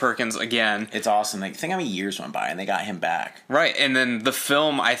Anthony Perkins again. It's awesome. Like, think how many years went by and they got him back. Right, and then the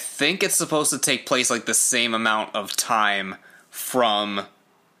film, I think it's supposed to take place like the same amount of time from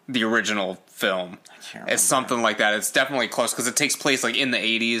the original film. It's something like that. It's definitely close because it takes place like in the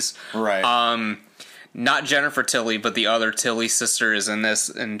 80s. Right. Not Jennifer Tilly, but the other Tilly sister is in this,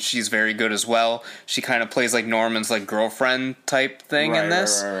 and she's very good as well. She kind of plays like Norman's like girlfriend type thing in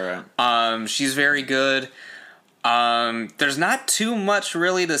this. Right. She's very good. There's not too much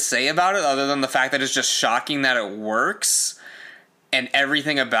really to say about it other than the fact that it's just shocking that it works. And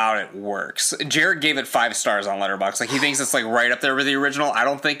everything about it works. Jared gave it 5 stars on Letterboxd. Like, he thinks it's, like, right up there with the original. I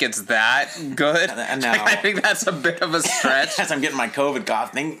don't think it's that good. No. Like, I think that's a bit of a stretch. As I'm getting my COVID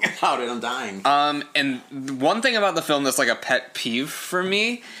cough, thinking about it, I'm dying. And one thing about the film that's, like, a pet peeve for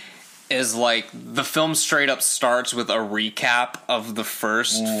me is, like, the film straight up starts with a recap of the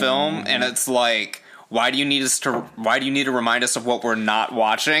first film. And it's, like... Why do you need to remind us of what we're not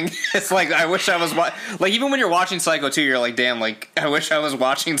watching? It's like, I wish I was like, even when you're watching Psycho 2, you're like, damn, like, I wish I was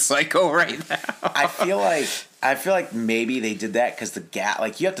watching Psycho right now. I feel like maybe they did that because the gap,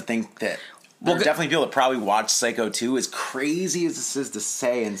 like, you have to think that there are definitely people that probably watched Psycho 2, as crazy as this is to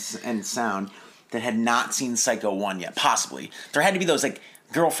say and sound, that had not seen Psycho 1 yet, possibly. There had to be those, like,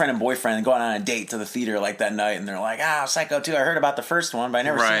 girlfriend and boyfriend going on a date to the theater like that night, and they're like, Psycho 2, I heard about the first one, but I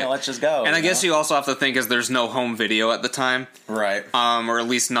never seen it, let's just go. And I guess you also have to think is there's no home video at the time. Right. Or at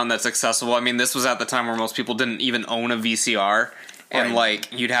least none that's accessible. I mean, this was at the time where most people didn't even own a VCR. And,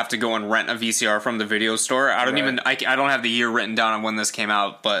 like, you'd have to go and rent a VCR from the video store. I don't have the year written down on when this came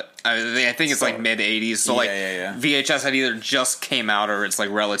out, but I think it's, like, mid-'80s. So, VHS had either just came out or it's, like,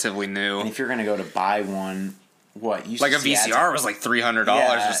 relatively new. And if you're going to go to buy one... What you like a VCR was like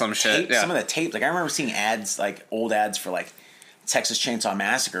 $300 or some shit. Some of the tapes, like I remember seeing ads, like old ads for like Texas Chainsaw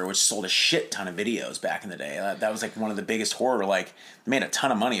Massacre, which sold a shit ton of videos back in the day. That was like one of the biggest horror. Like made a ton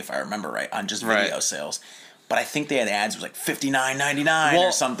of money if I remember right on just video sales. But I think they had ads was like $59.99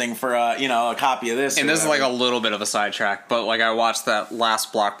 or something for a copy of this. And this is like a little bit of a sidetrack, but like I watched that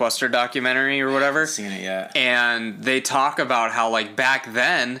last Blockbuster documentary or whatever. I haven't seen it yet. And they talk about how like back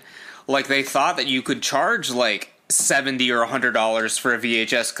then. Like, they thought that you could charge, like, $70 or $100 for a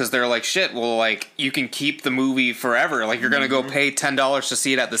VHS because they're like, shit, well, like, you can keep the movie forever. Like, you're going to go pay $10 to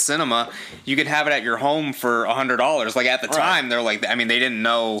see it at the cinema. You can have it at your home for $100. Like, at the time, they're like, I mean, they didn't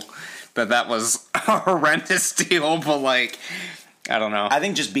know that was a horrendous deal, but, like, I don't know. I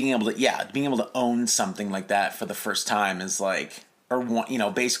think just being able to own something like that for the first time is, like,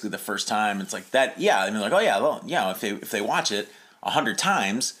 basically the first time. It's like that, I mean, like, if they watch it 100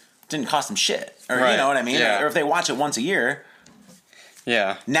 times... didn't cost them shit, or you know what I mean, or if they watch it once a year.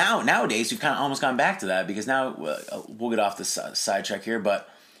 Yeah. Nowadays, we've kind of almost gone back to that because now we'll get off this sidetrack here, but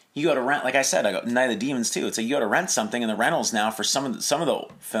you go to rent. Like I said, I go Night of the Demons too. It's like you go to rent something, and the rentals now for some of the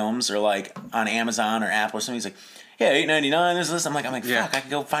films are like on Amazon or Apple or something. He's like, yeah, $8.99. There's this. I'm like, fuck, I can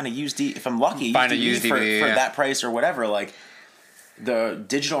go find a used if I'm lucky, find a used DVD for that price or whatever. Like. The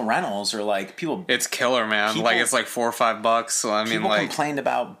digital rentals are like people. It's killer, man. Like it's like $4 or $5. So I mean, people like complained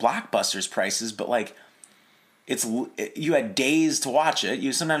about Blockbuster's prices, but like you had days to watch it.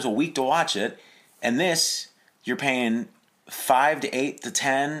 You sometimes a week to watch it, and this you're paying $5 to $8 to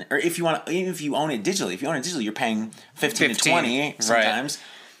 $10, or if you want, even if you own it digitally. If you own it digitally, you're paying 15 to 20 sometimes. Right.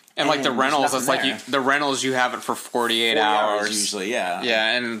 And like the rentals, it's like the rentals you have it for 48 hours usually. Yeah,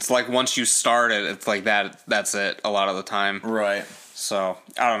 and it's like once you start it, it's like that's it a lot of the time. Right. So,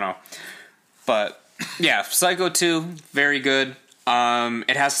 I don't know. But, yeah, Psycho 2, very good.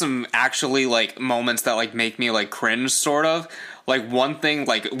 It has some actually, like, moments that, like, make me, like, cringe, sort of. Like, one thing,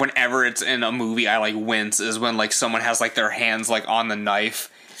 like, whenever it's in a movie, I, like, wince is when, like, someone has, like, their hands, like, on the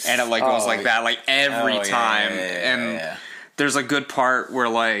knife. And it, like, goes like that, like, every time. And there's a good part where,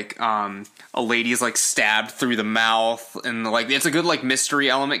 like, a lady's like stabbed through the mouth, and like it's a good like mystery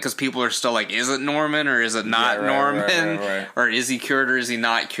element because people are still like, is it Norman or is it not Norman, or is he cured or is he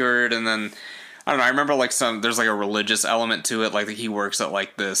not cured? And then I don't know. I remember like there's like a religious element to it, like he works at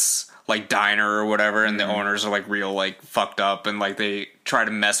like this like diner or whatever, and the owners are like real like fucked up, and like they try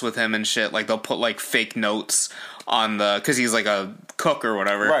to mess with him and shit. Like they'll put like fake notes on because he's like a cook or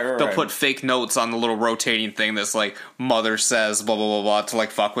whatever. They'll put fake notes on the little rotating thing that's like mother says blah blah blah blah to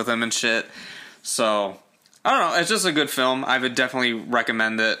like fuck with him and shit. So I don't know. It's just a good film. I would definitely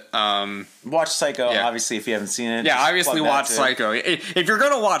recommend it. Watch Psycho, obviously, if you haven't seen it. Yeah, obviously watch Psycho. If you're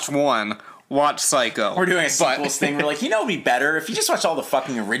gonna watch one, watch Psycho. We're doing a sequels thing. We're like, it'd be better if you just watch all the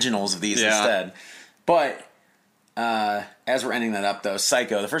fucking originals of these instead. But as we're ending that up, though,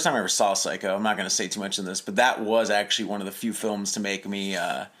 Psycho, the first time I ever saw Psycho, I'm not going to say too much in this, but that was actually one of the few films to make me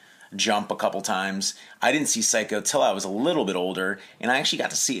jump a couple times. I didn't see Psycho till I was a little bit older, and I actually got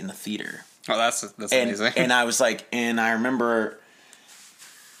to see it in the theater. Oh, that's amazing. And I was like, and I remember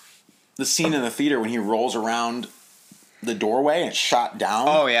the scene in the theater when he rolls around the doorway and it's shot down.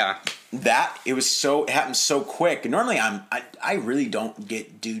 Oh, yeah. It happened so quick. And normally I really don't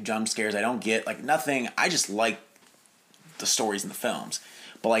do jump scares. I don't get like nothing. I just like the stories in the films.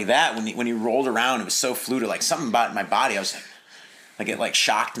 But like that, when he rolled around, it was so fluid. Like something about my body, I was like it like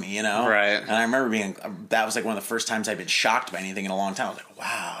shocked me, Right. And I remember that was like one of the first times I'd been shocked by anything in a long time. I was like,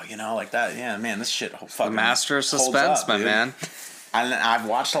 wow, like that. Yeah, man, this shit fucking the master of suspense, my man. And I've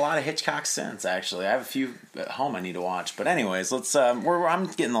watched a lot of Hitchcock since. Actually, I have a few at home I need to watch. But anyways, let's. I'm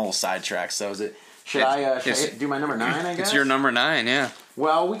getting a little sidetracked. So should I do my number 9? I guess it's your number 9. Yeah.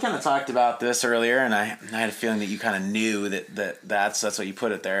 Well, we kind of talked about this earlier, and I had a feeling that you kind of knew that's what you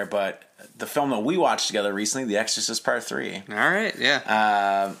put it there. But the film that we watched together recently, The Exorcist Part 3. All right.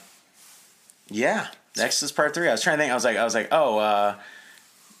 Yeah. Yeah, The Exorcist Part 3. I was trying to think. I was like, oh.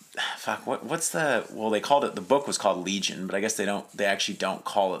 Fuck, what's the... Well, they called it... The book was called Legion, but I guess they actually don't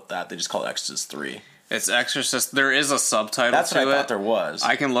call it that. They just call it Exorcist 3. It's Exorcist... There is a subtitle That's to it. That's what I thought there was.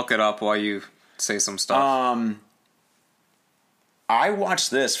 I can look it up while you say some stuff. I watched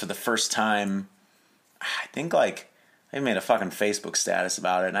this for the first time... I think, like... They made a fucking Facebook status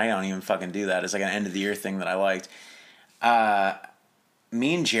about it, and I don't even fucking do that. It's like an end-of-the-year thing that I liked.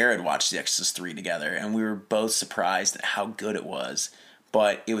 Me and Jared watched The Exorcist 3 together, and we were both surprised at how good it was.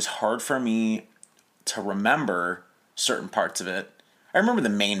 But it was hard for me to remember certain parts of it. I remember the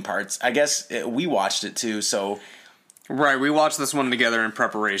main parts. I guess we watched it too, so... Right, we watched this one together in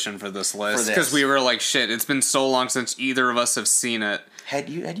preparation for this list. Because we were like, shit, it's been so long since either of us have seen it. Had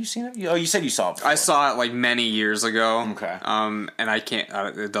you seen it? Oh, you said you saw it before. I saw it like many years ago. Okay. And I can't...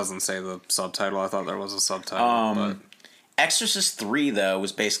 it doesn't say the subtitle. I thought there was a subtitle, but... Exorcist 3, though,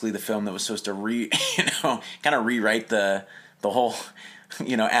 was basically the film that was supposed to kind of rewrite the whole...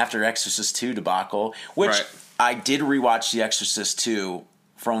 after Exorcist 2 debacle, which right. I did rewatch The Exorcist 2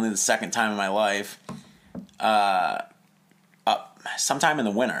 for only the second time in my life, sometime in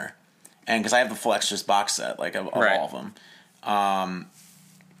the winter, and because I have the full Exorcist box set, like of right. all of them,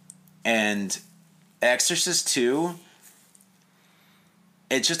 and Exorcist 2,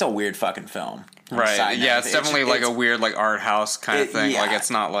 it's just a weird fucking film. Right, yeah, it's definitely like a weird like art house kind of thing. Yeah. Like it's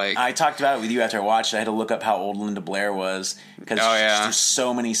not like... I talked about it with you after I watched it. I had to look up how old Linda Blair was because there's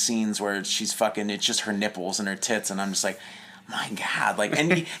so many scenes where she's fucking... It's just her nipples and her tits, and I'm just like, my God, like,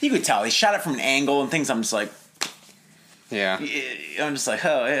 and you could tell they shot it from an angle and things. I'm just like, yeah, I'm just like,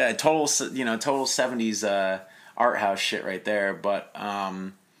 oh yeah, total 70s art house shit right there. But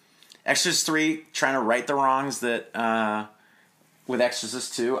Exorcist 3, trying to right the wrongs that. With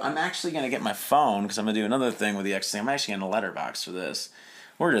Exorcist 2, I'm actually going to get my phone because I'm going to do another thing with the Exorcist. I'm actually getting a letterbox for this.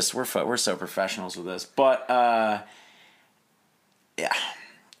 We're so professionals with this. But, yeah.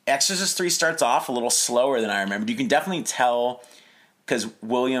 Exorcist 3 starts off a little slower than I remembered. You can definitely tell because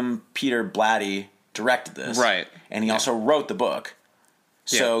William Peter Blatty directed this. Right. And he also wrote the book.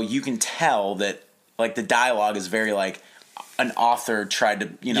 So you can tell that, like, the dialogue is very, like, an author tried to,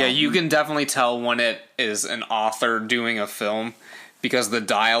 Yeah, you can definitely tell when it is an author doing a film. Because the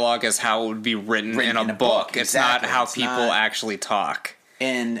dialogue is how it would be written in a book. It's not how people actually talk.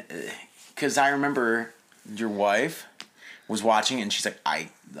 And because I remember your wife was watching it and she's like, I'm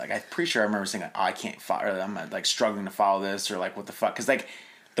pretty sure I remember saying, I can't follow, I'm like struggling to follow this, or like, what the fuck? Because like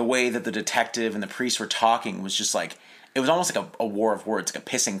the way that the detective and the priest were talking was just like, it was almost like a war of words, like a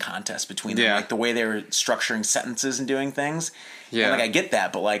pissing contest between them. Like the way they were structuring sentences and doing things. Yeah. And like I get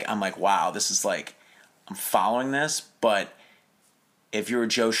that, but like I'm like, wow, this is like, I'm following this, but if you were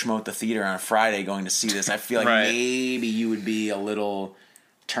Joe Schmo at the theater on a Friday going to see this, I feel like maybe you would be a little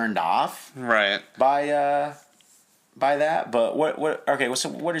turned off, by that. But what? Okay, so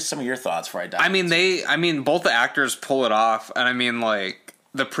what are some of your thoughts before I dive? I mean, both the actors pull it off, and I mean, like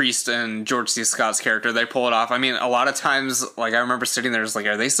the priest and George C. Scott's character, they pull it off. I mean, a lot of times, like I remember sitting there, just like,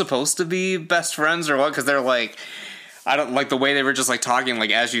 are they supposed to be best friends or what? Because they're like. I don't like the way they were just like talking, like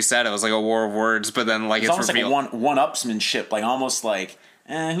as you said, it was like a war of words, but then like it's almost revealed. Like a one-upsmanship, like almost like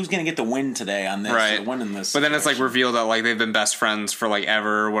who's gonna get the win today on this, or win in this. But then it's like revealed that like they've been best friends for like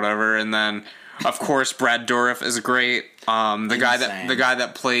ever or whatever, and then of course Brad Dourif is great. The guy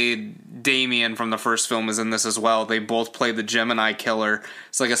that played Damien from the first film is in this as well. They both play the Gemini killer.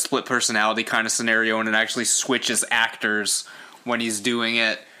 It's like a split personality kind of scenario, and it actually switches actors when he's doing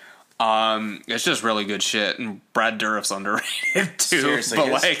it. It's just really good shit, and Brad Dourif's underrated too. Seriously,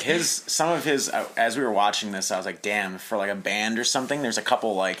 but some of his as we were watching this, I was like, damn, for like a band or something. There's a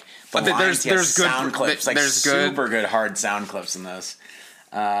couple like but there's good sound clips, like there's super good hard sound clips in this.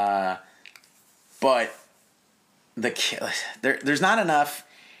 But there's not enough.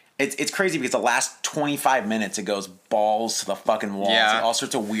 It's crazy because the last 25 minutes it goes balls to the fucking wall. Yeah. Like all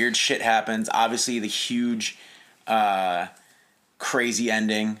sorts of weird shit happens. Obviously, the huge, crazy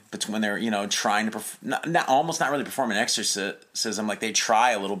ending between when they're trying to almost not really perform an exorcism. Like they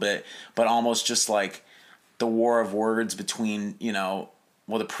try a little bit, but almost just like the war of words between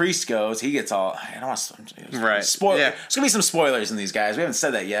Well, the priest goes. He gets all. I don't want to right. Spoil. Yeah. There's gonna be some spoilers in these guys. We haven't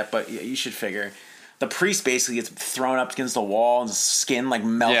said that yet, but you should figure. The priest basically gets thrown up against the wall and his skin like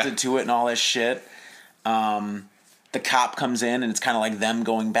melted to it and all this shit. The cop comes in and it's kind of like them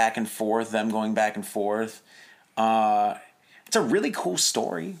going back and forth. It's a really cool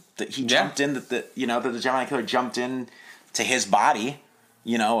story that he jumped in. That the Gemini killer jumped in to his body.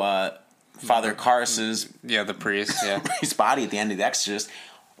 Father Karras's the priest, priest's body at the end of The Exorcist.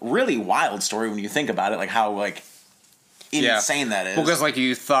 Really wild story when you think about it, like how like insane that is. Well, because like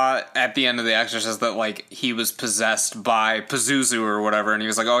you thought at the end of The Exorcist that like he was possessed by Pazuzu or whatever, and he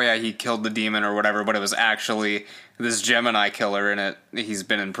was like, oh yeah, he killed the demon or whatever, but it was actually this Gemini killer, and he's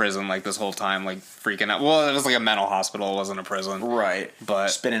been in prison like this whole time, like freaking out. Well, it was like a mental hospital, it wasn't a prison, right? But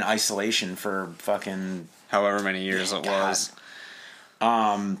it's been in isolation for fucking however many years it was.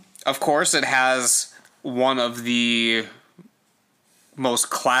 Of course, it has one of the most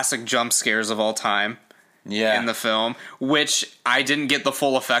classic jump scares of all time. Yeah. In the film, which I didn't get the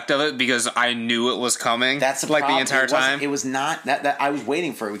full effect of it because I knew it was coming. That's the the entire time. It was not that I was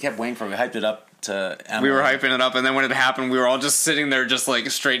waiting for it. We kept waiting for it. We hyped it up to Emily. We were hyping it up, and then when it happened, we were all just sitting there, just like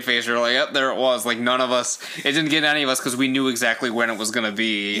straight faced. We were like, "Yep, there it was." Like none of us. It didn't get any of us because we knew exactly when it was going to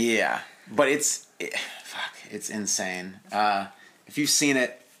be. Yeah, but it's insane. If you've seen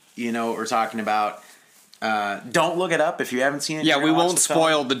it, you know what we're talking about. Don't look it up if you haven't seen it. Yeah, we won't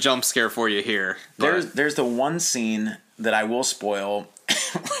spoil the jump scare for you here. There's the one scene that I will spoil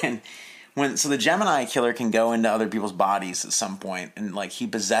when so the Gemini killer can go into other people's bodies at some point, and like he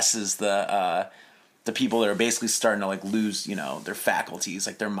possesses the people that are basically starting to like lose their faculties,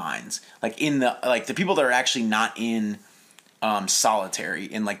 like their minds, like the people that are actually not in solitary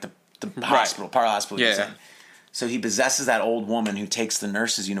in like the hospital, part of the hospital. Yeah. So he possesses that old woman who takes the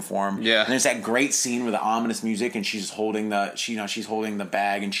nurse's uniform. Yeah. And there's that great scene with the ominous music, and she's holding she's holding the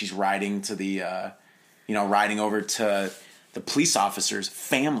bag, and she's riding to the, riding over to the police officer's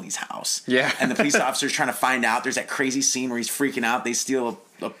family's house. Yeah. And the police officer's trying to find out. There's that crazy scene where he's freaking out. They steal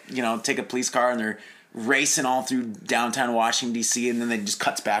take a police car, and they're racing all through downtown Washington, D.C., and then they just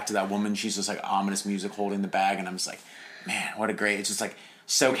cuts back to that woman. She's just like ominous music holding the bag, and I'm just like, man, what a great, it's just like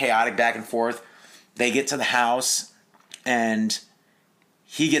so chaotic back and forth. They get to the house, and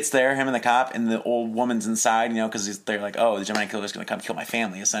he gets there, him and the cop, and the old woman's inside, because they're like, oh, the Gemini killer's going to come kill my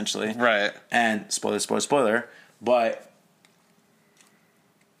family, essentially. Right. And spoiler, but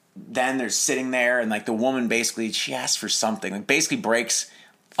then they're sitting there, and like the woman basically, she asks for something, like basically breaks,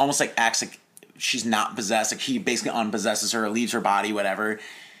 almost like acts like she's not possessed, like he basically unpossesses her, leaves her body, whatever.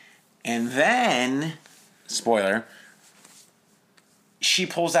 And then, spoiler, she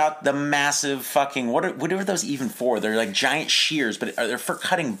pulls out the massive fucking what are those even for? They're like giant shears, but they're for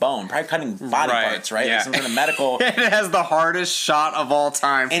cutting bone, probably cutting body parts, right? Yeah. Like some kind of medical. It has the hardest shot of all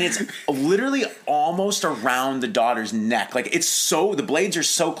time, and it's literally almost around the daughter's neck. Like the blades are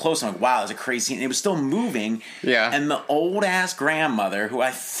so close. I'm like, wow, that's a crazy. And it was still moving. Yeah. And the old ass grandmother, who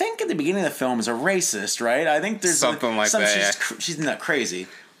I think at the beginning of the film is a racist, right? I think there's something like that. She's not crazy.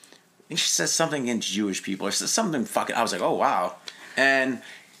 I think she says something against Jewish people. Or says something fucking. I was like, oh wow. And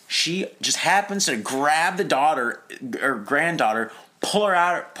she just happens to grab the daughter or granddaughter, pull her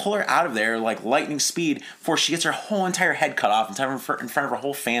out of there like lightning speed before she gets her whole entire head cut off in front of her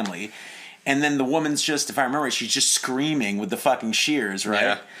whole family. And then the woman's just, if I remember, she's just screaming with the fucking shears, right?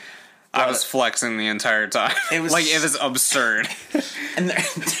 Yeah. I was flexing the entire time. It was absurd. And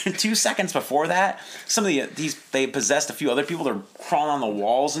 2 seconds before that, some of they possessed a few other people. They're crawling on the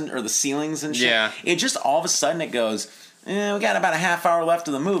walls or the ceilings and shit. Yeah. It just all of a sudden it goes, we got about a half hour left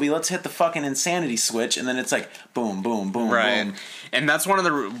of the movie. Let's hit the fucking insanity switch, and then it's like boom, boom, boom, right. boom. And that's one of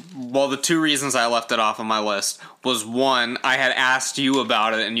the two reasons I left it off of my list was one, I had asked you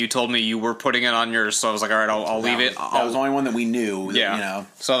about it, and you told me you were putting it on yours, so I was like, all right, I'll leave it. That was the only one that we knew. Yeah.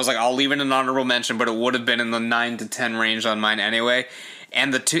 So I was like, I'll leave it an honorable mention, but it would have been in the 9 to 10 range on mine anyway.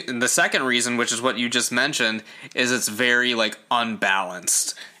 And the second reason, which is what you just mentioned, is it's very like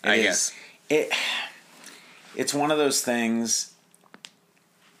unbalanced. I guess it's one of those things.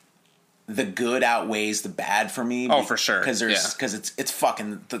 the good outweighs the bad for me. Oh, for sure. Because it's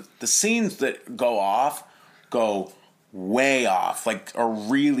fucking the scenes that go way off, like, are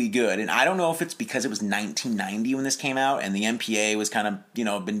really good. And I don't know if it's because it was 1990 when this came out and the MPA was kind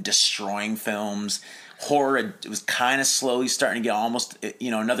of, been destroying films. Horror, it was kind of slowly starting to get almost,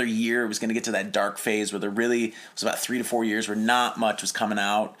 another year it was going to get to that dark phase where there really was about 3 to 4 years where not much was coming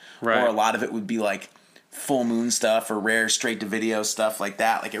out. Right. Or a lot of it would be like full moon stuff or rare straight to video stuff like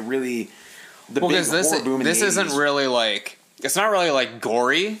that. Like, it really, the big horror boom in this the 80s. isn't really like, it's not really like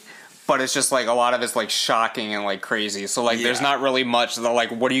gory, but it's just like a lot of it's like shocking and like crazy. So like there's not really much that, like,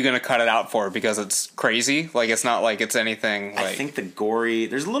 what are you going to cut it out for because it's crazy? Like, it's not like it's anything like, I think the gory,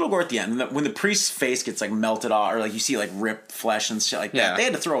 there's a little gore at the end when the priest's face gets like melted off, or like you see like ripped flesh and shit like that. They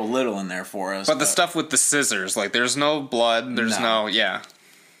had to throw a little in there for us. But the stuff with the scissors, like, there's no blood, there's no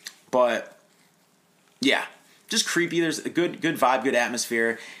But yeah, just creepy. There's a good vibe, good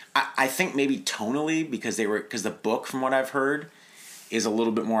atmosphere. I think maybe tonally because the book, from what I've heard, is a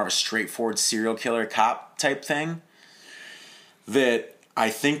little bit more of a straightforward serial killer cop type thing. That I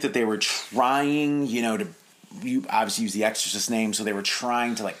think that they were trying, you obviously use the Exorcist name, so they were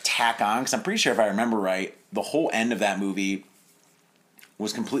trying to like tack on, because I'm pretty sure if I remember right, the whole end of that movie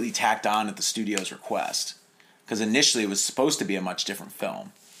was completely tacked on at the studio's request. Because initially it was supposed to be a much different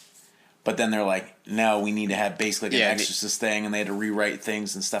film. But then they're like, no, we need to have basically an Exorcist thing, and they had to rewrite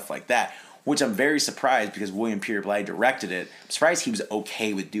things and stuff like that. Which I'm very surprised, because William Peter Blatty directed it. I'm surprised he was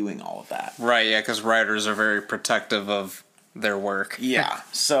okay with doing all of that. Right, yeah, because writers are very protective of their work. Yeah,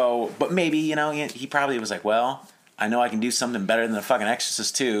 so, but maybe, he probably was like, well, I know I can do something better than the fucking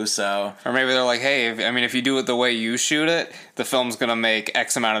Exorcist too, so. Or maybe they're like, hey, if you do it the way you shoot it, the film's going to make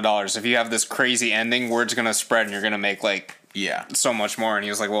X amount of dollars. If you have this crazy ending, word's going to spread and you're going to make, like, so much more. And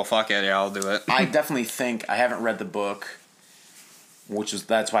he was like, well, fuck it, I'll do it. I definitely think, I haven't read the book,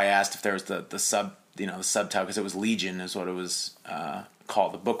 that's why I asked if there was the subtitle, because it was Legion is what it was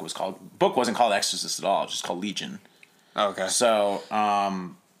called. The book was called. The book wasn't called Exorcist at all. It was just called Legion. Okay. So,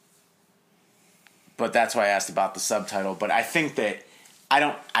 but that's why I asked about the subtitle. But I think that I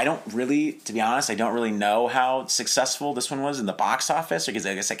don't really, to be honest, I don't really know how successful this one was in the box office, because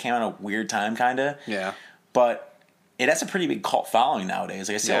I guess it came out a weird time, kind of. Yeah. But it has a pretty big cult following nowadays.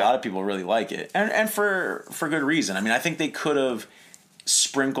 Like, I see a lot of people really like it, and for good reason. I mean, I think they could have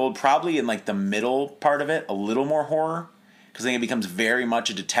sprinkled probably in like the middle part of it a little more horror, because I think it becomes very much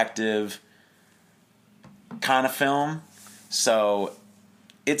a detective kind of film. So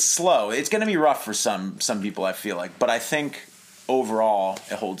it's slow. It's going to be rough for some people, I feel like, but I think overall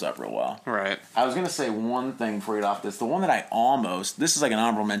it holds up real well. Right. I was going to say one thing before we get off this. The one that this is like an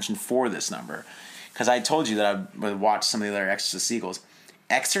honorable mention for this number, because I told you that I would watch some of the other Exorcist sequels.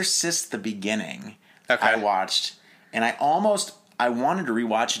 Exorcist the Beginning, I watched, and I wanted to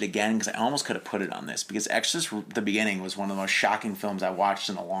rewatch it again, because I almost could have put it on this, because Exorcist the Beginning was one of the most shocking films I watched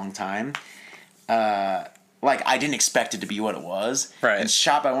in a long time. Like, I didn't expect it to be what it was. Right. It's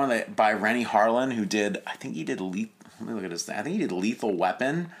shot by Rennie Harlan, who did, let me look at his thing. I think he did Lethal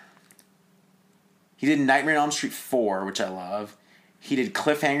Weapon. He did Nightmare on Elm Street 4, which I love. He did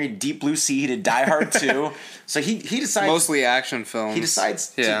Cliffhanger, Deep Blue Sea. He did Die Hard 2. So he decides... Mostly action films. He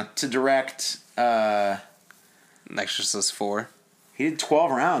decides to direct... Exorcist 4. He did 12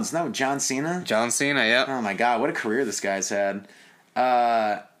 Rounds. Isn't that with John Cena? John Cena, yep. Oh my god, what a career this guy's had.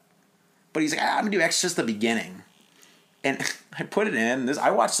 But he's like, I'm going to do Exorcist the Beginning. And I put it in.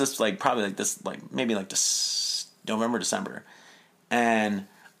 I watched this maybe this November, December. And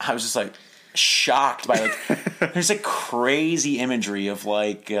I was just like shocked by there's like crazy imagery of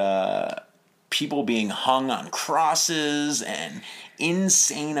like people being hung on crosses and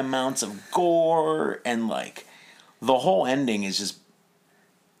insane amounts of gore, and like the whole ending is just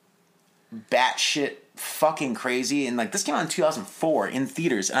batshit fucking crazy. And like, this came out in 2004 in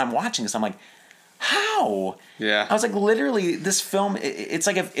theaters, and I'm watching this, I'm like, how? Yeah. I was like, literally, this film, it's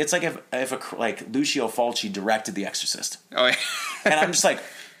like if Lucio Fulci directed The Exorcist. Oh yeah. And I'm just like,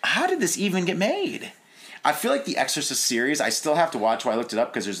 how did this even get made? I feel like the Exorcist series, I still have to watch. I looked it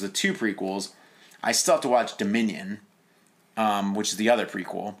up because there's the 2 prequels. I still have to watch Dominion, which is the other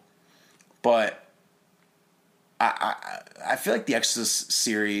prequel. But I feel like the Exorcist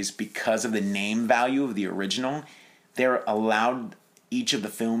series, because of the name value of the original, they're allowed each of the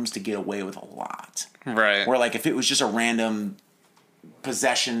films to get away with a lot. Right. Where like if it was just a random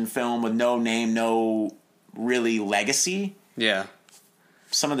possession film with no name, no really legacy,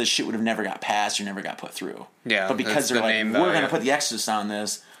 some of this shit would have never got passed or never got put through. Yeah. But because they're like, we're going to put The Exorcist on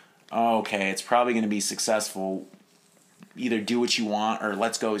this, okay, it's probably going to be successful. Either do what you want or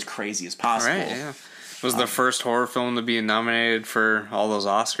let's go as crazy as possible. Right, yeah. was the first horror film to be nominated for all those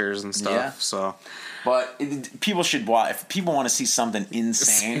Oscars and stuff. Yeah. So, but people should watch. If people want to see something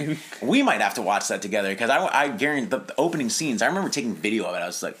insane, we might have to watch that together because I guarantee the opening scenes. I remember taking video of it. I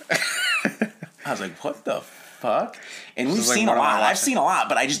was like, what the fuck? And we've seen a lot. I've seen a lot,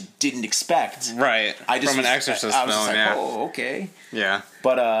 but I just didn't expect. Right. From an Exorcist film. Yeah. Oh, okay. Yeah.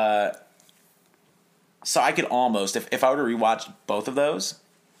 But so I could almost, if I were to rewatch both of those,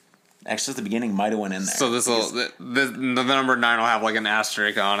 Exorcist the beginning might have went in there. So this will the number 9 will have like an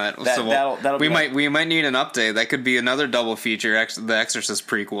asterisk on it. So that'll we might need an update. That could be another double feature. The Exorcist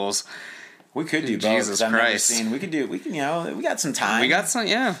prequels. We could do both. Jesus Christ. We got some time. We got some,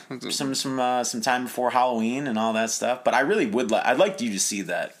 yeah. Some time before Halloween and all that stuff. But I really would I'd like you to see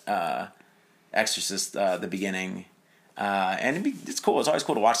that Exorcist the beginning. And it's cool. It's always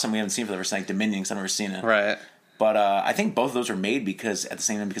cool to watch something we haven't seen for the first time, like Dominion, because I've never seen it. Right. But I think both of those were made because at the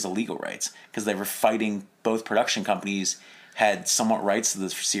same time because of legal rights, because they were fighting. Both production companies had somewhat rights to the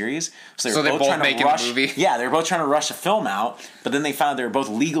series, so they were both trying to rush. The movie. Yeah, they were both trying to rush a film out, but then they found they were both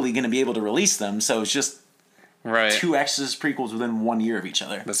legally going to be able to release them. So it's just two Exorcist prequels within 1 year of each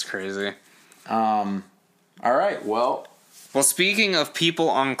other. That's crazy. All right. Well, speaking of people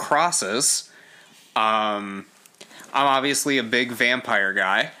on crosses, I'm obviously a big vampire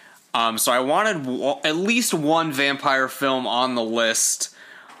guy. So I wanted at least one vampire film on the list.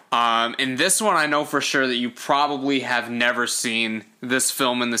 And this one I know for sure that you probably have never seen this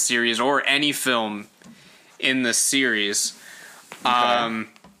film in the series or any film in the series. Okay.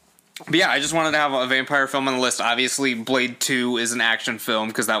 But yeah, I just wanted to have a vampire film on the list. Obviously, Blade 2 is an action film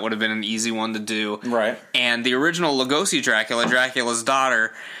because that would have been an easy one to do. Right. And the original Lugosi Dracula, Dracula's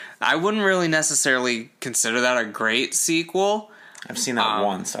daughter, I wouldn't really necessarily consider that a great sequel. I've seen that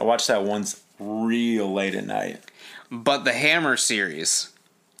once. I watched that once real late at night. But the Hammer series...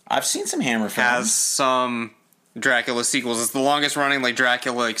 I've seen some Hammer films. Has some Dracula sequels. It's the longest running like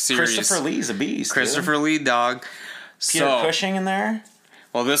Dracula series. Christopher Lee's a beast. Christopher Lee, dog. Peter Cushing in there?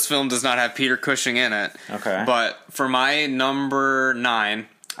 Well, this film does not have Peter Cushing in it. Okay. But for my number 9,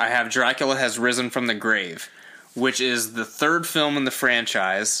 I have Dracula Has Risen from the Grave, which is the third film in the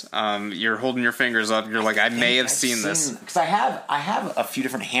franchise. You're holding your fingers up. You're like, I may have seen this. Because I have a few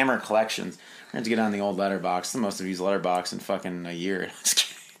different Hammer collections. I have to get on the old letterbox. The most of these letterbox in fucking a year.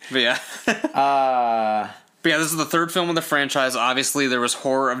 But yeah. But yeah, this is the third film in the franchise. Obviously, there was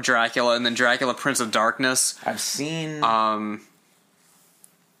Horror of Dracula and then Dracula Prince of Darkness. I've seen...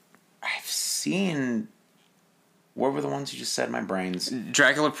 What were the ones you just said? My brain's...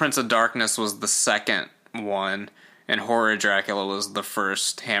 Dracula Prince of Darkness was the second one, and Horror of Dracula was the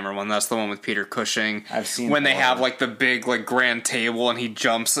first Hammer one. That's the one with Peter Cushing. I've seen when they have like the big like grand table and he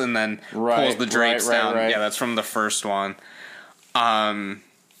jumps and then pulls the drapes down. Right. Yeah, that's from the first one.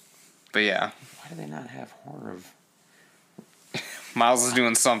 But yeah. Why do they not have Horror of... Miles is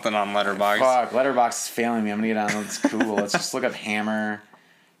doing something on Letterboxd. Fuck, Letterboxd is failing me. I'm gonna get on. That's cool. Let's just look up Hammer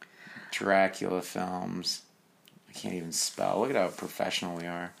Dracula films. I can't even spell. Look at how professional we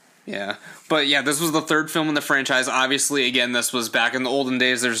are. Yeah. But yeah, this was the third film in the franchise. Obviously, again, this was back in the olden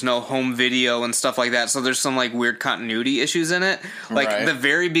days. There's no home video and stuff like that, so there's some like weird continuity issues in it. Like the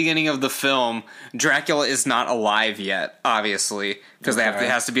very beginning of the film, Dracula is not alive yet, obviously, because it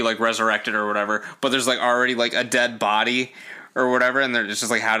has to be like resurrected or whatever. But there's like already like a dead body or whatever, and it's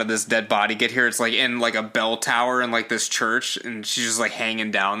just like, how did this dead body get here? It's like in like a bell tower in like this church, and she's just like hanging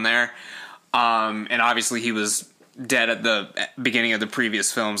down there. And obviously he was dead at the beginning of the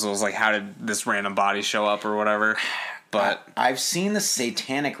previous films. So it was like, how did this random body show up or whatever? But I've seen the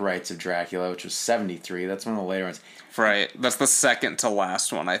Satanic Rites of Dracula, which was 73. That's one of the later ones. Right. That's the second to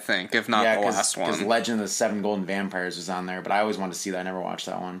last one, I think, if not the last one. Because Legend of the Seven Golden Vampires was on there, but I always wanted to see that. I never watched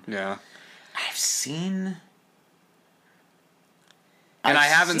that one. Yeah. I've seen... And I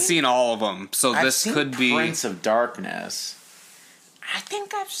haven't seen all of them, so this could be... Prince of Darkness. I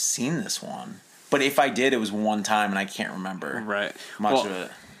think I've seen this one. But if I did, it was one time, and I can't remember much of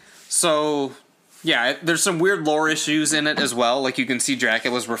it. So, yeah, there's some weird lore issues in it as well. Like, you can see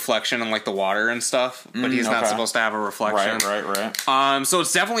Dracula's reflection in, like, the water and stuff, but he's not supposed to have a reflection. Right. So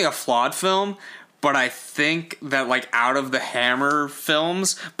it's definitely a flawed film, but I think that, like, out of the Hammer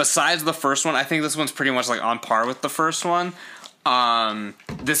films, besides the first one, I think this one's pretty much, like, on par with the first one.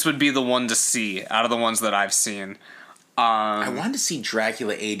 This would be the one to see out of the ones that I've seen. I wanted to see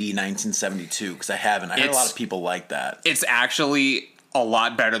Dracula AD 1972 because I haven't. I heard a lot of people like that. It's actually a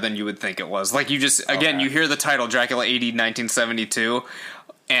lot better than you would think it was. Like, you just, again, you hear the title Dracula AD 1972,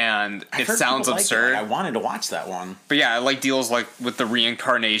 and I've it heard sounds people like it. absurd. I wanted to watch that one. But yeah, it like deals like with the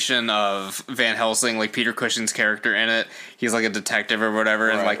reincarnation of Van Helsing, like Peter Cushing's character in it. He's like a detective or whatever,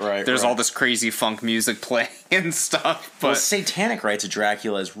 and like there's all this crazy funk music playing and stuff. But Satanic Rites of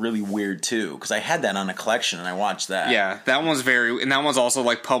Dracula is really weird too, because I had that on a collection and I watched that. yeah, that one's and that one's also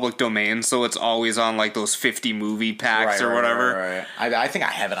like public domain, so it's always on like those 50 movie packs or whatever. Right. I think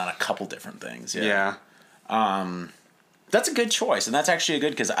I have it on a couple different things. Yeah. That's a good choice, and that's actually a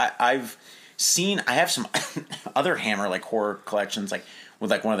good, because I have some other Hammer like horror collections, like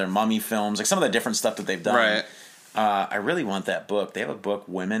with like one of their Mummy films, like some of the different stuff that they've done. Right. I really want that book. They have a book,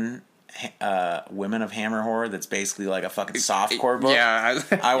 Women of Hammer Horror, that's basically like a fucking softcore book. Yeah,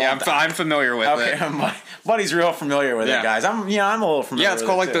 I'm familiar with it. Okay, my buddy's real familiar with it, guys. I'm a little familiar. Yeah, it's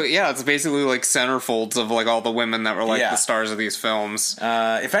called like it's basically like centerfolds of like all the women that were like the stars of these films.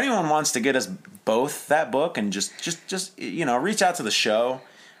 If anyone wants to get us both that book and just reach out to the show,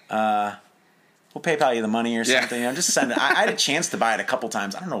 we'll PayPal you the money or something. Just send it. I had a chance to buy it a couple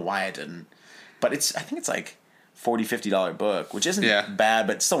times. I don't know why I didn't, but I think it's like $40-$50 book, which isn't bad,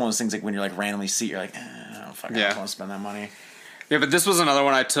 but it's still one of those things like when you're like randomly see, you're like, I don't want to spend that money. Yeah, but this was another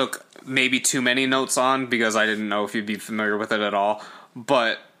one I took maybe too many notes on because I didn't know if you'd be familiar with it at all.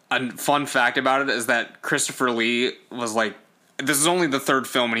 But a fun fact about it is that Christopher Lee was like, this is only the third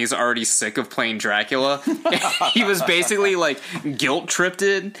film and he's already sick of playing Dracula. He was basically like guilt-tripped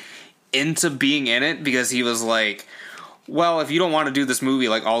into being in it because he was like, well, if you don't want to do this movie,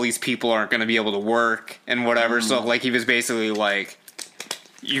 like all these people aren't going to be able to work and whatever. So like he was basically like,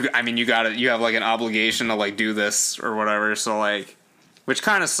 you have like an obligation to like do this or whatever. So like, which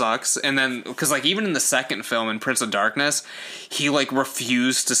kind of sucks. And then because like even in the second film in Prince of Darkness, he like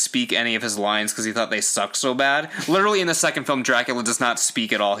refused to speak any of his lines because he thought they sucked so bad. Literally in the second film, Dracula does not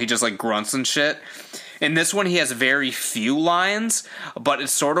speak at all. He just like grunts and shit. In this one, he has very few lines, but it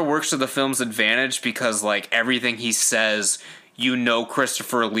sort of works to the film's advantage because, like, everything he says,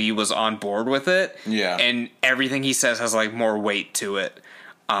 Christopher Lee was on board with it. Yeah. And everything he says has, like, more weight to it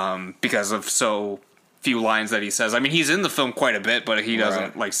because of so few lines that he says. I mean, he's in the film quite a bit, but he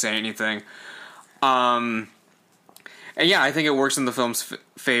doesn't, like, say anything. And, yeah, I think it works in the film's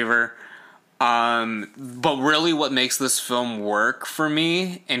favor. But really what makes this film work for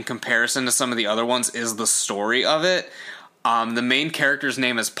me in comparison to some of the other ones is the story of it. The main character's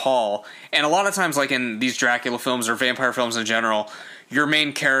name is Paul, and a lot of times like in these Dracula films or vampire films in general, your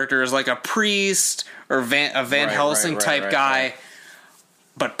main character is like a priest or a Van Helsing type guy,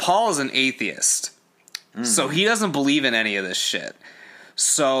 but Paul is an atheist. So he doesn't believe in any of this shit.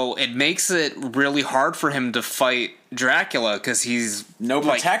 So it makes it really hard for him to fight Dracula because he's no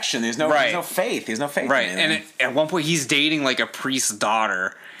protection. There's no faith. There's no faith. Right, in and at one point he's dating like a priest's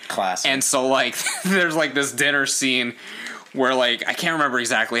daughter. Classic. And so like there's like this dinner scene where like I can't remember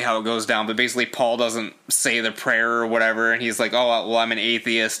exactly how it goes down, but basically Paul doesn't say the prayer or whatever, and he's like, "Oh well, I'm an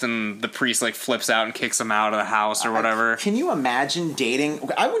atheist," and the priest like flips out and kicks him out of the house or whatever. Can you imagine dating?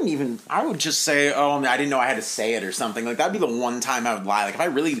 I would just say, "Oh, I didn't know I had to say it" or something. Like that'd be the one time I would lie. Like if I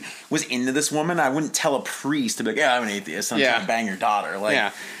really was into this woman, I wouldn't tell a priest to be like, "Yeah, I'm an atheist. I'm trying to bang your daughter."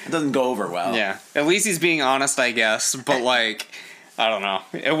 Like it doesn't go over well. Yeah, at least he's being honest, I guess. But like. I don't know.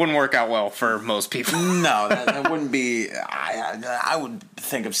 It wouldn't work out well for most people. No, that wouldn't be. I would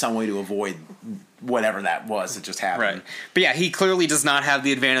think of some way to avoid whatever that was that just happened. Right. But yeah, he clearly does not have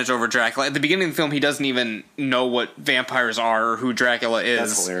the advantage over Dracula. At the beginning of the film, he doesn't even know what vampires are or who Dracula is.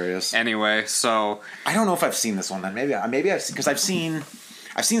 That's hilarious. Anyway, so I don't know if I've seen this one. Then maybe I've because I've seen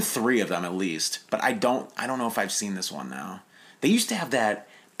 3 of them at least, but I don't know if I've seen this one now. They used to have that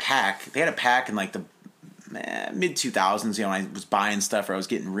pack. They had a pack in like the mid 2000s, when I was buying stuff or I was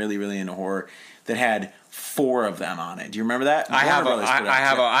getting really, really into horror, that had 4 of them on it. Do you remember that? I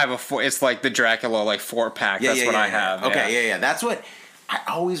have a 4. It's like the Dracula like 4-pack. That's what I have. Okay, yeah. That's what I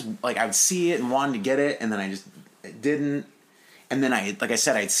always like. I would see it and wanted to get it, and then I just didn't. And then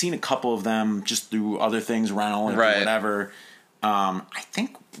I'd seen a couple of them just through other things around or whatever. I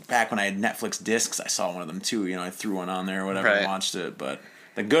think back when I had Netflix discs, I saw one of them too. I threw one on there or whatever and watched it, but.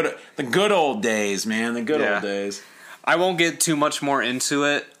 The good old days, man. The good old days. I won't get too much more into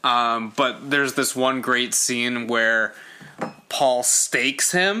it, but there's this one great scene where Paul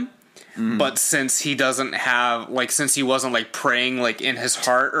stakes him, but since he doesn't have, like, since he wasn't, like, praying, like, in his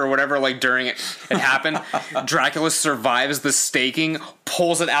heart or whatever, like, during it happened, Dracula survives the staking,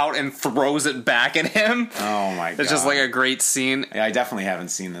 pulls it out, and throws it back at him. Oh, my God. It's just, like, a great scene. Yeah, I definitely haven't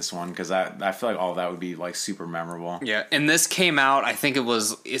seen this one, because I feel like all of that would be, like, super memorable. Yeah, and this came out, I think it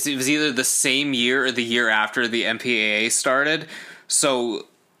was either the same year or the year after the MPAA started, so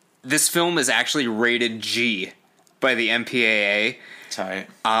this film is actually rated G by the MPAA. Tight.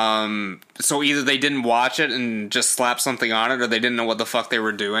 So either they didn't watch it and just slapped something on it, or they didn't know what the fuck they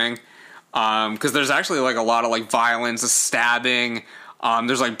were doing. Because there's actually like a lot of like violence, stabbing.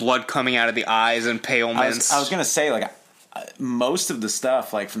 There's like blood coming out of the eyes and palements. I was gonna say, like, most of the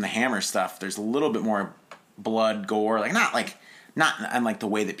stuff, like from the Hammer stuff, there's a little bit more blood, gore, like not in like the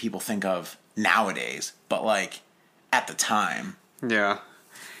way that people think of nowadays, but like at the time. Yeah.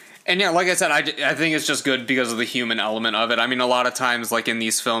 And yeah, like I said, I think it's just good because of the human element of it. I mean, a lot of times, like in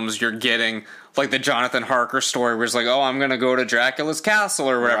these films, you're getting like the Jonathan Harker story where it's like, oh, I'm going to go to Dracula's castle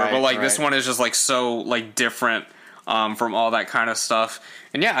or whatever. Right, but like this one is just like so like different from all that kind of stuff.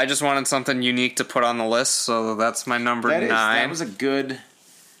 And yeah, I just wanted something unique to put on the list. So that's my number 9. That was a good,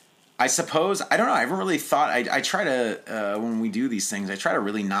 I suppose, I don't know. I haven't really thought, I try to, when we do these things, I try to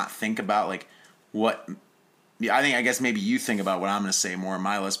really not think about like what, I guess maybe you think about what I'm going to say more on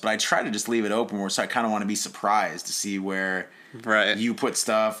my list, but I try to just leave it open so I kind of want to be surprised to see where you put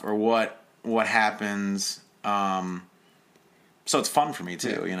stuff or what happens. So it's fun for me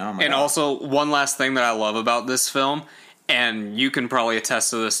too, you know? And also, one last thing that I love about this film, and you can probably attest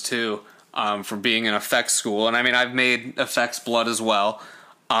to this too, from being in effects school, and I mean, I've made effects blood as well.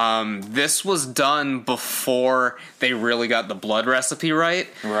 This was done before they really got the blood recipe right.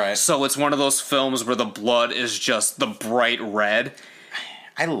 Right. So it's one of those films where the blood is just the bright red.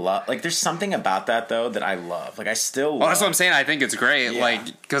 I love, like, there's something about that though that I love. Like, I still love. Well, that's what I'm saying. I think it's great. Yeah.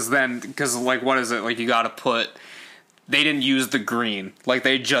 Like, because like, what is it? Like, you got to put. They didn't use the green. Like,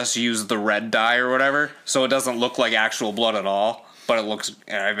 they just used the red dye or whatever, so it doesn't look like actual blood at all. But it looks.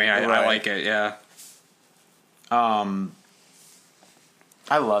 I mean, I like it. Yeah.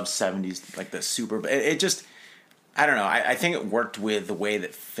 I love 70s, like the super. It just, I don't know. I think it worked with the way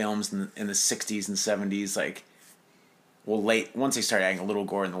that films in the 60s and 70s, like, well, once they started adding a little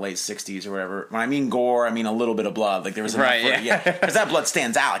gore in the late 60s or whatever. When I mean gore, I mean a little bit of blood. Like, there was enough because that blood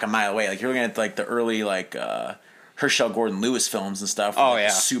stands out like a mile away. Like, you're looking at like the early like Herschel Gordon Lewis films and stuff. Oh, like, yeah.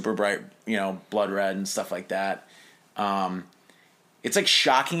 super bright, blood red and stuff like that. It's like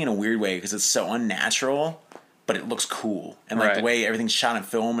shocking in a weird way because it's so unnatural. But it looks cool, and like the way everything's shot in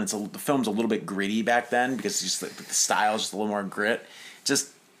film, and the film's a little bit gritty back then because it's just like, the style's just a little more grit. Just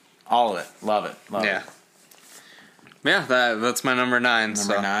all of it, love it. Yeah, that's my number 9.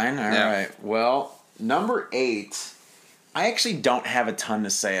 Number 9, all right. Well, number 8, I actually don't have a ton to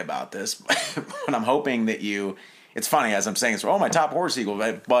say about this, but I'm hoping that you. It's funny as I'm saying this. Oh, my top horror sequel,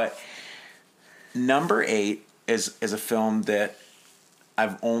 but number 8 is a film that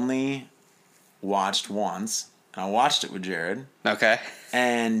I've only watched once. And I watched it with Jared. Okay.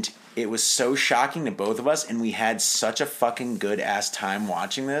 And it was so shocking to both of us, and we had such a fucking good-ass time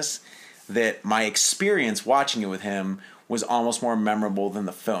watching this that my experience watching it with him was almost more memorable than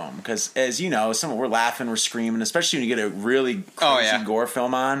the film. Because, as you know, we're laughing, we're screaming, especially when you get a really crazy gore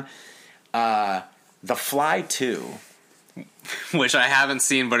film on. The Fly 2. Which I haven't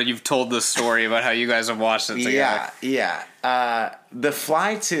seen, but you've told the story about how you guys have watched it together. Yeah. The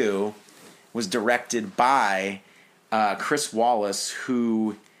Fly 2... was directed by Chris Wallace,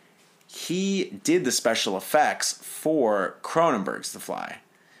 who he did the special effects for Cronenberg's The Fly.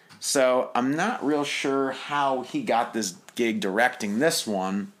 So I'm not real sure how he got this gig directing this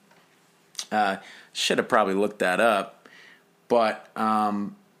one. Should have probably looked that up. But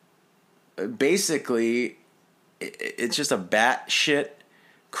basically, it's just a batshit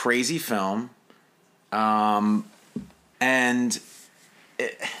crazy film. And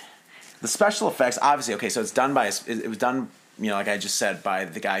the special effects, obviously, okay, so it's done by, it was done, like I just said, by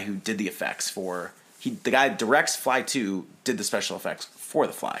the guy who did the effects for, the guy who directs Fly 2 did the special effects for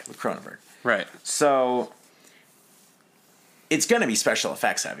The Fly with Cronenberg. Right. So, it's going to be special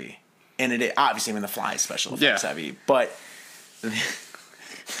effects heavy. And it obviously, The Fly is special effects heavy. But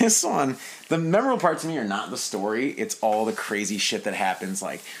this one, the memorable part to me are not the story, it's all the crazy shit that happens,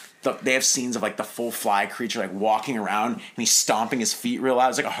 like, they have scenes of like the full fly creature like walking around and he's stomping his feet real loud.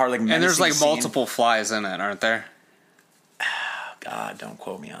 It's like a hard like menacing and there's like scene. multiple flies in it, aren't there? God, don't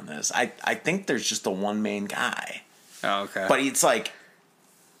quote me on this. I think there's just the one main guy. Oh, okay. But it's like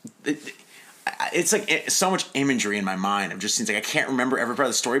so much imagery in my mind. I'm just seems like I can't remember every part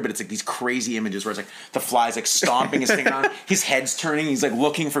of the story, but it's like these crazy images where it's like the fly's like stomping his thing around, his head's turning, he's like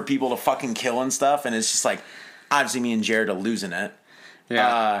looking for people to fucking kill and stuff, and it's just like obviously me and Jared are losing it.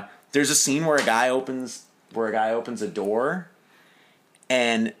 Yeah. There's a scene where a guy opens a door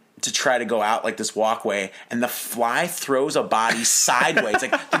and to try to go out like this walkway, and the fly throws a body sideways.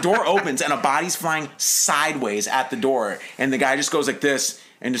 Like the door opens and a body's flying sideways at the door, and the guy just goes like this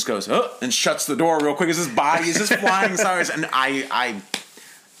and just goes and shuts the door real quick as his body is just flying sideways. And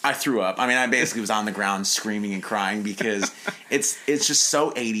I threw up. I mean, I basically was on the ground screaming and crying because it's just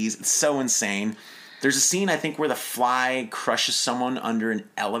so 80s. It's so insane. There's a scene, I think, where the fly crushes someone under an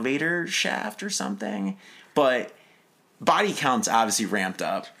elevator shaft or something. But body count's obviously ramped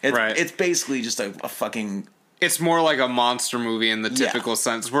up. It's basically just a fucking... It's more like a monster movie in the typical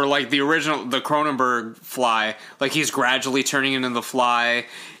sense, where like the Cronenberg fly, like he's gradually turning into the fly,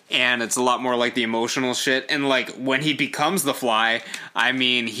 and it's a lot more like the emotional shit. And like when he becomes the fly, I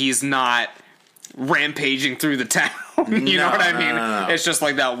mean, he's not rampaging through the town. You know what I mean? No. It's just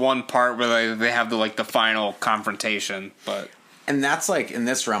like that one part where they have the final confrontation. But and that's like in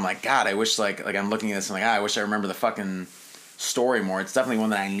this realm, like God, I wish like I'm looking at this and like I wish I remember the fucking story more. It's definitely one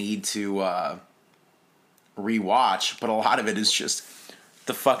that I need to rewatch, but a lot of it is just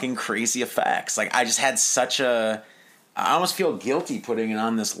the fucking crazy effects. Like I just had I almost feel guilty putting it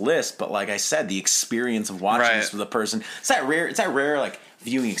on this list, but like I said, the experience of watching this with a person, it's that rare like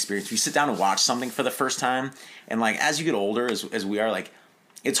viewing experience. You sit down and watch something for the first time, and like as you get older, as we are, like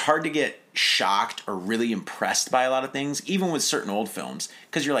it's hard to get shocked or really impressed by a lot of things, even with certain old films,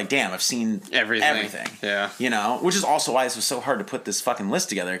 because you're like, damn, I've seen everything. Yeah, you know, which is also why this was so hard to put this fucking list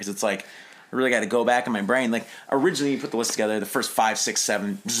together, because it's like I really got to go back in my brain. Like originally, you put the list together, the first 5, 6,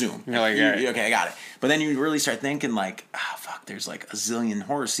 7, zoom. You're like, okay, I got it. But then you really start thinking like, oh fuck, there's like a zillion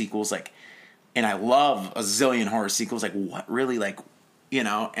horror sequels, like, and I love a zillion horror sequels. Like, what really, like, you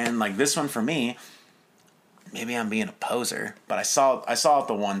know? And like this one for me, maybe I'm being a poser, but I saw it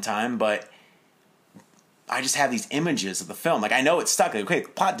the one time, but I just have these images of the film. Like I know it stuck. Okay, the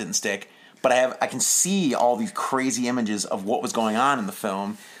plot didn't stick, but I can see all these crazy images of what was going on in the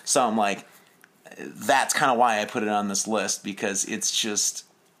film. So I'm like, that's kind of why I put it on this list, because it's just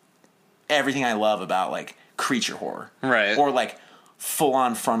everything I love about like creature horror, right? Or like full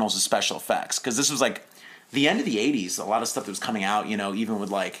on frontals of special effects. Because this was like the end of the '80s. A lot of stuff that was coming out, you know, even with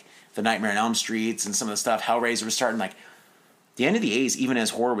like the Nightmare on Elm Streets and some of the stuff, Hellraiser was starting. Like the end of the '80s, even as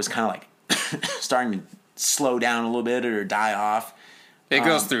horror was kind of like starting to slow down a little bit or die off. It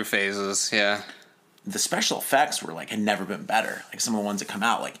goes through phases, yeah. The special effects were like had never been better. Like some of the ones that come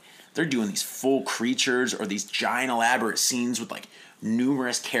out, like they're doing these full creatures or these giant elaborate scenes with like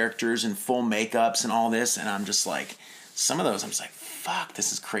numerous characters and full makeups and all this, and I'm just like, some of those I'm just like, fuck,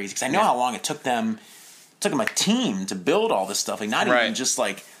 this is crazy, because I know how long it took them a team to build all this stuff, like not even just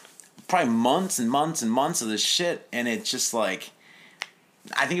like probably months and months and months of this shit, and it's just like,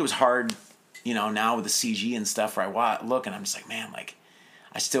 I think it was hard, you know, now with the CG and stuff where I look and I'm just like, man, like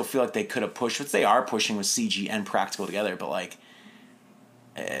I still feel like they could have pushed, which they are pushing with CG and practical together, but like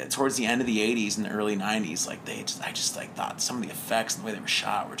towards the end of the 80s and the early 90s, like I just like thought some of the effects and the way they were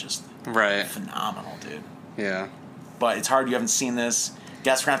shot were just phenomenal, dude. Yeah. But it's hard. You haven't seen this.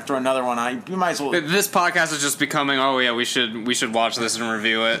 Guess we're gonna have to throw another one on. You might as well. This podcast is just becoming. Oh yeah, we should watch this and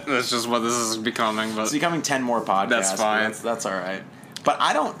review it. That's just what this is becoming. But it's becoming 10 more podcasts. That's fine. That's all right. But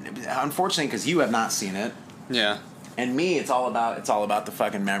I don't. Unfortunately, because you have not seen it. Yeah. And me, it's all about the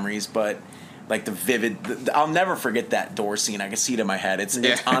fucking memories. But like the vivid, I'll never forget that door scene. I can see it in my head. It's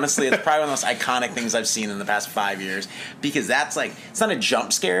honestly, it's probably one of the most iconic things I've seen in the past 5 years, because that's like, it's not a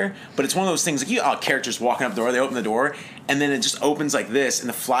jump scare, but it's one of those things like characters walking up the door, they open the door, and then it just opens like this, and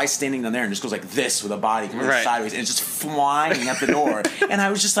the fly's standing down there and just goes like this with a body sideways, and it's just flying at the door, and I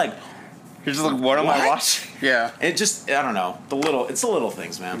was just like, you're just like, what am I watching? Yeah. It just, I don't know, it's the little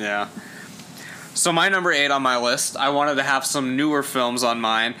things, man. Yeah. So my number 8 on my list, I wanted to have some newer films on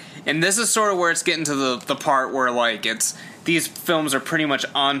mine. And this is sort of where it's getting to the part where, like, these films are pretty much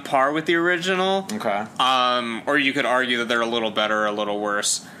on par with the original. Okay. Or you could argue that they're a little better or a little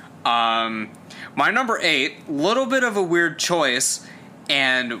worse. My number 8, little bit of a weird choice.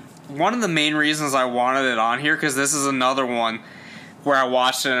 And one of the main reasons I wanted it on here, because this is another one where I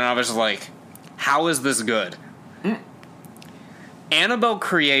watched it and I was just like, how is this good? Annabelle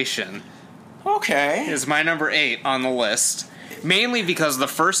Creation. Okay. Is my number 8 on the list. Mainly because the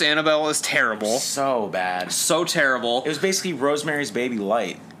first Annabelle is terrible. So bad. So terrible. It was basically Rosemary's Baby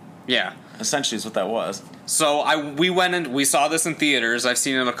Light. Yeah. Essentially is what that was. So we saw this in theaters. I've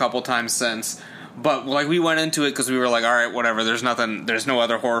seen it a couple times since. But like we went into it because we were like, all right, whatever. There's no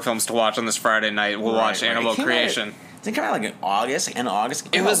other horror films to watch on this Friday night. We'll watch Annabelle Creation. Did it come out like in August? End of August?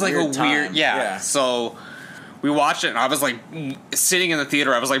 It was like a weird, yeah. So we watched it, and I was like, sitting in the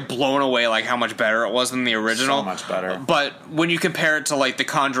theater, I was like blown away, like how much better it was than the original. So much better. But when you compare it to like The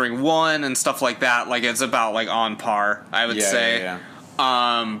Conjuring 1 and stuff like that, like it's about like on par, I would say.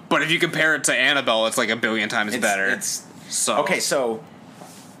 Yeah. But if you compare it to Annabelle, it's like a billion times better. Okay, so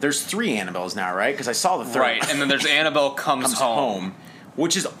there's 3 Annabelles now, right? Because I saw the third. Right, and then there's Annabelle Comes Home,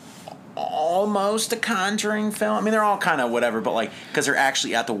 which is almost a Conjuring film. I mean, they're all kind of whatever, but like because they're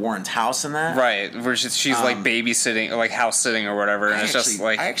actually at the Warrens' house in that, right? Where she's like babysitting, like house sitting or whatever, and it's just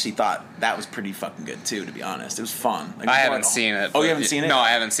like I actually thought that was pretty fucking good too. To be honest, it was fun. Like, I haven't seen it. Oh, you haven't seen it? No,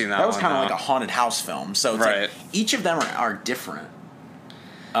 I haven't seen that. That was kind of like a haunted house film. So it's like each of them are different.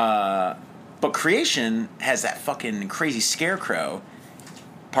 But Creation has that fucking crazy scarecrow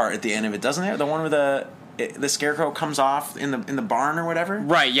part at the end of it, doesn't it? The one where the scarecrow comes off in the barn or whatever.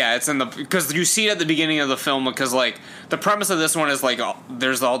 Right, yeah, it's in the because you see it at the beginning of the film because like the premise of this one is like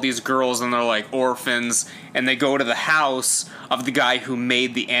there's all these girls and they're like orphans and they go to the house of the guy who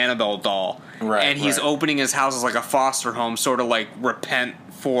made the Annabelle doll. Right, and he's opening his house as like a foster home, sort of like repent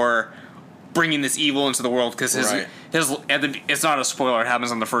for bringing this evil into the world because his it's not a spoiler, it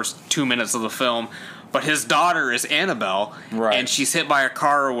happens in the first 2 minutes of the film, but his daughter is Annabelle, and she's hit by a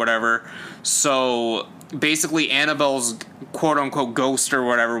car or whatever, so basically Annabelle's quote-unquote ghost or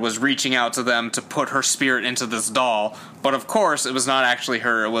whatever was reaching out to them to put her spirit into this doll, but of course it was not actually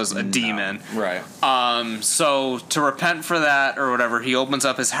her, it was a demon. Right. So to repent for that or whatever, he opens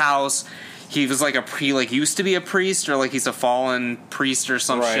up his house. He was like he used to be a priest, or like he's a fallen priest or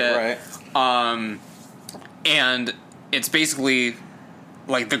some shit. Right. And it's basically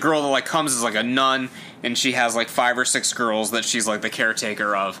like the girl that like comes is like a nun, and she has like 5 or 6 girls that she's like the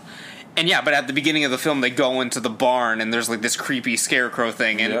caretaker of. And yeah, but at the beginning of the film, they go into the barn, and there's like this creepy scarecrow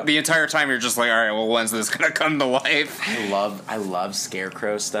thing, and the entire time you're just like, all right, well, when's this gonna come to life? I love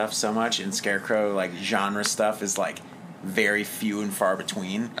scarecrow stuff so much, and scarecrow like genre stuff is like very few and far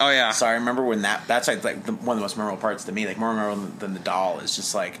between. Oh yeah. So I remember when that's like one of the most memorable parts to me, like more memorable than the doll, is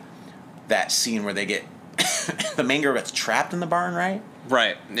just like that scene where they get the main girl gets trapped in the barn, right?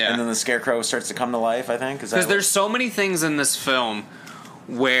 Right. Yeah. And then the scarecrow starts to come to life. I think because there's so many things in this film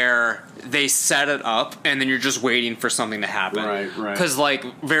where they set it up and then you're just waiting for something to happen. Right. Because, like,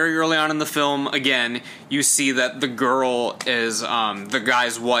 very early on in the film, again, you see that the girl is the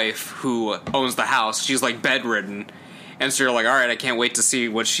guy's wife who owns the house. She's, like, bedridden. And so you're like, all right, I can't wait to see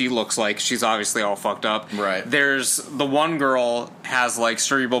what she looks like. She's obviously all fucked up. Right. There's the one girl has, like,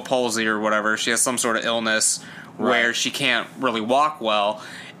 cerebral palsy or whatever. She has some sort of illness where she can't really walk well.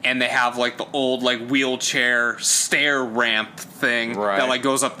 And they have, like, the old, like, wheelchair stair ramp thing that, like,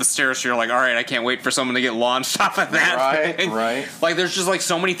 goes up the stairs. So you're like, all right, I can't wait for someone to get launched off of that thing. Right. Like, there's just, like,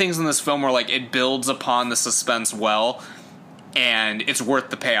 so many things in this film where, like, it builds upon the suspense well. And it's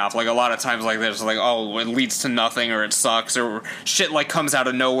worth the payoff. Like, a lot of times, like, there's, like, oh, it leads to nothing or it sucks. Or shit, like, comes out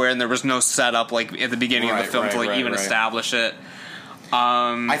of nowhere and there was no setup, like, at the beginning of the film to, like, even establish it.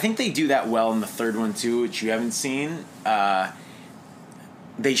 I think they do that well in the third one, too, which you haven't seen.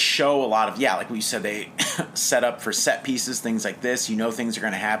 They show a lot of, like what you said, they set up for set pieces, things like this. You know things are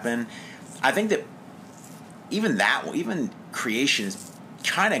going to happen. I think that even Creation is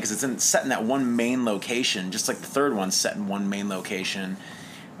kind of, because it's set in that one main location, just like the third one's set in one main location.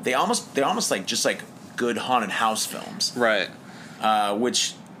 They're almost like just like good haunted house films, right?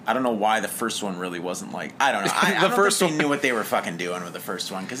 Which I don't know why the first one really wasn't like. I don't know. I don't think they knew what they were fucking doing with the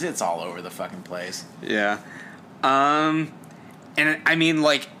first one, because it's all over the fucking place. Yeah. And I mean,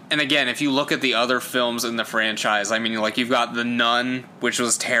 like, and again, if you look at the other films in the franchise, I mean, like, you've got The Nun, which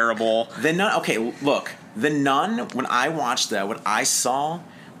was terrible. The Nun, okay, look, The Nun, when I watched that, what I saw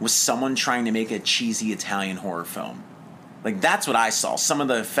was someone trying to make a cheesy Italian horror film. Like, that's what I saw. Some of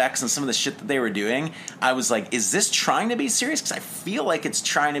the effects and some of the shit that they were doing, I was like, is this trying to be serious? Because I feel like it's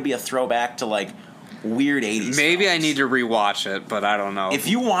trying to be a throwback to, like, weird 80s Maybe films. I need to rewatch it, but I don't know. If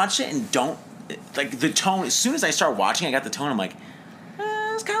you watch it and don't, like, the tone, as soon as I start watching, I got the tone, I'm like,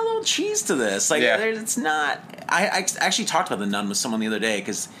 it's got a little cheese to this. Like, it's not. I actually talked about The Nun with someone the other day,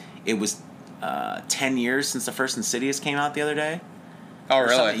 because it was 10 years since the first Insidious came out the other day. Oh,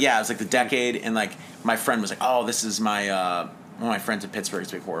 really? Yeah, it was like the decade, and like my friend was like, "Oh, this is my one of my friends in Pittsburgh is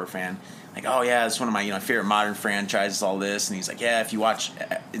a big horror fan." Like, "Oh yeah, it's one of my favorite modern franchises." All this, and he's like, "Yeah, if you watch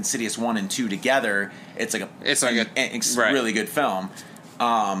Insidious 1 and 2 together, it's a really good film."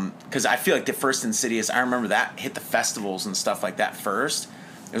 Because I feel like the first Insidious, I remember that hit the festivals and stuff like that first.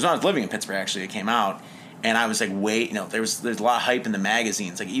 It was when I was living in Pittsburgh, actually, it came out, and I was like, wait, there's a lot of hype in the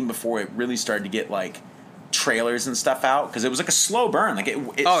magazines, like even before it really started to get like trailers and stuff out, because it was like a slow burn. Like it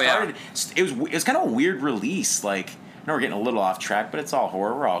was kind of a weird release. Like, I know we're getting a little off track, but it's all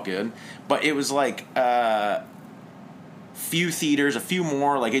horror, we're all good. But it was like few theaters, a few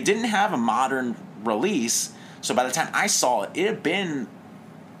more. Like, it didn't have a modern release, so by the time I saw it, it had been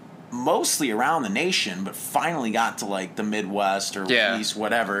mostly around the nation, but finally got to like the Midwest or East,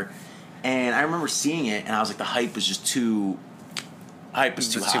 whatever. And I remember seeing it, and I was like, the hype was just too hype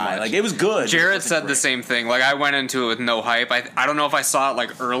was too It's too high. much. Like, it was good. Jared said the same thing. Like, I went into it with no hype. I don't know if I saw it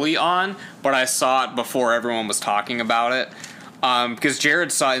like early on, but I saw it before everyone was talking about it. Because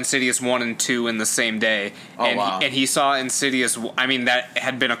Jared saw Insidious 1 and 2 in the same day. And, wow. and he saw Insidious, I mean, that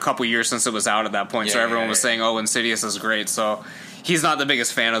had been a couple years since it was out at that point, so everyone was saying, oh, Insidious is great. So he's not the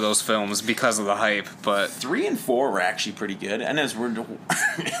biggest fan of those films because of the hype, but 3 and 4 were actually pretty good. And as we're a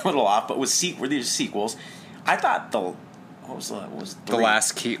little off, but were these sequels? I thought what was the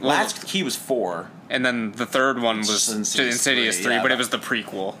Last Key. Last Key was 4. And then the third one was Insidious 3, yeah, but it was the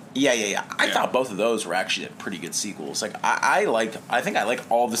prequel. Yeah. I thought both of those were actually pretty good sequels. Like, I think I like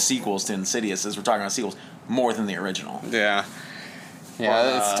all the sequels to Insidious, as we're talking about sequels, more than the original. Yeah.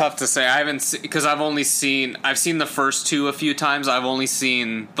 Yeah, it's tough to say. I haven't, because I've seen the first 2 a few times. I've only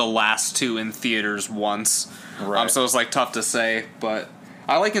seen the last 2 in theaters once. Right. So it's like tough to say, but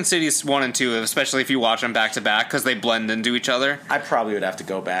I like Insidious 1 and 2, especially if you watch them back to back, because they blend into each other. I probably would have to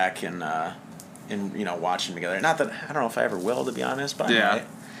go back and watch them together. Not that I don't know if I ever will, to be honest, but I might.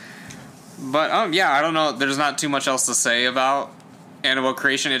 But I don't know. There's not too much else to say about Annabelle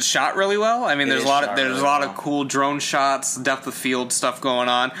Creation. It's shot really well. I mean, there's a lot of cool drone shots, depth of field stuff going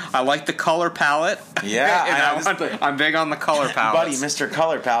on. I like the color palette. Yeah, I'm big on the color palette. Buddy, Mr.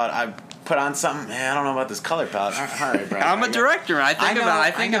 Color Palette. I put on something. Man, I don't know about this color palette. All right, bro. I'm a director. I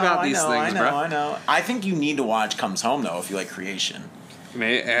think about these things, bro. I know. I think you need to watch Comes Home though if you like Creation.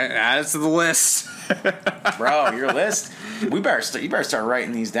 Add it to the list. Bro, your list. You better start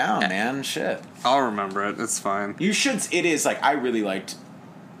writing these down, man. Shit. I'll remember it. It's fine. You should. It is like I really liked.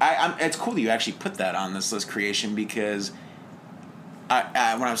 It's cool that you actually put that on this list, Creation, because when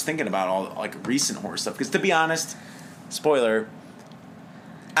I was thinking about all like recent horror stuff, because to be honest, spoiler,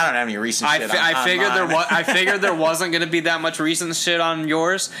 I don't have any recent shit. I figured there wasn't going to be that much recent shit on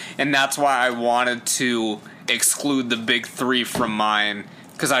yours, and that's why I wanted to exclude the big 3 from mine.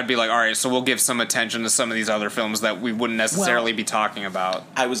 Because I'd be like, all right, so we'll give some attention to some of these other films that we wouldn't necessarily be talking about.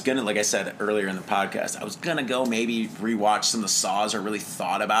 I was going to, like I said earlier in the podcast, I was going to go maybe rewatch some of the Saws. I really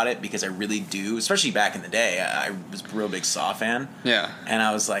thought about it because I really do, especially back in the day. I was a real big Saw fan. Yeah. And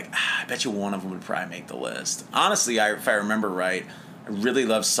I was like, I bet you one of them would probably make the list. Honestly, if I remember right, I really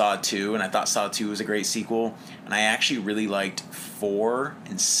loved Saw 2, and I thought Saw 2 was a great sequel. And I actually really liked 4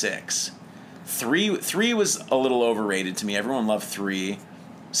 and 6. 3 was a little overrated to me. Everyone loved 3.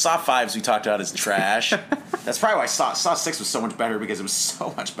 Saw 5, as we talked about, is trash. That's probably why Saw 6 was so much better, because it was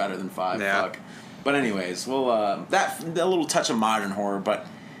so much better than 5. Yeah. Fuck. But anyways, we'll a little touch of modern horror, but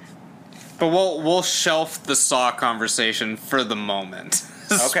we'll shelf the Saw conversation for the moment.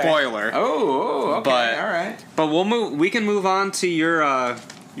 Okay. Spoiler. Oh, okay, but, all right. But we can move on to your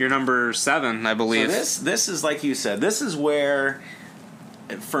number 7, I believe. So this is like you said. This is where,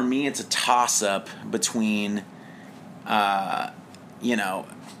 for me, it's a toss up between,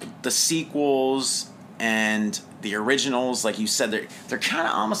 the sequels and the originals. Like you said, they're kind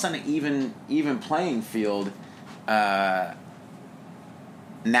of almost on an even playing field now.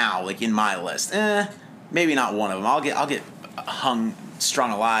 Like in my list, maybe not one of them. I'll get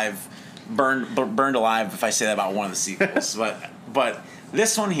strung alive, burned alive if I say that about one of the sequels. but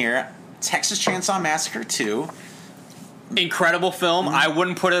this one here, Texas Chainsaw Massacre 2. Incredible film. I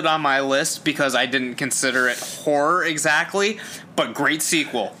wouldn't put it on my list because I didn't consider it horror exactly, but great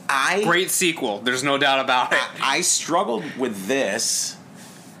sequel. Great sequel. There's no doubt about it. I struggled with this.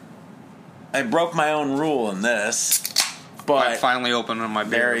 I broke my own rule in this, but I finally opened my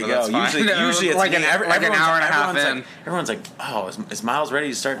beer. There you go. Usually it's like me. an hour and a half in. Everyone's like, "Oh, is Miles ready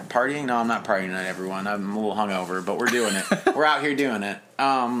to start partying?" No, I'm not partying tonight, everyone. I'm a little hungover, but we're doing it. We're out here doing it.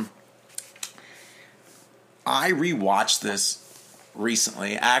 I rewatched this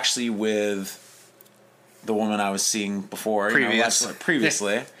recently, actually with the woman I was seeing before.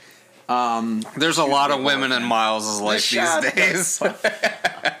 Previously. There's a lot of women in Miles' life these days.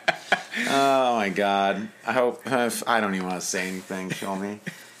 Oh my god! I hope I don't even want to say anything. Kill me.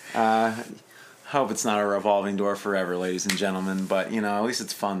 Hope it's not a revolving door forever, ladies and gentlemen. But at least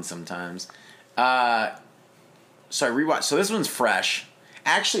it's fun sometimes. So I rewatched. So this one's fresh.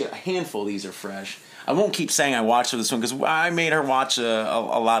 Actually, a handful of these are fresh. I won't keep saying I watched this one because I made her watch a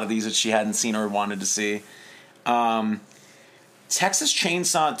lot of these that she hadn't seen or wanted to see. Texas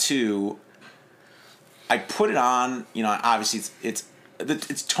Chainsaw 2, I put it on, obviously it's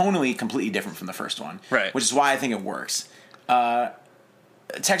tonally completely different from the first one. Right. Which is why I think it works.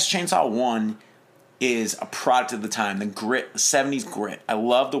 Texas Chainsaw 1 is a product of the time, the grit, the 70s grit. I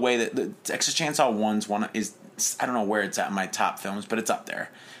love the way that the Texas Chainsaw 1's one is, I don't know where it's at in my top films, but it's up there.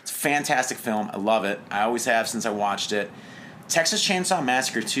 It's a fantastic film. I love it. I always have since I watched it. Texas Chainsaw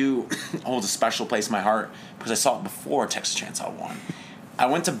Massacre 2 holds a special place in my heart because I saw it before Texas Chainsaw 1. I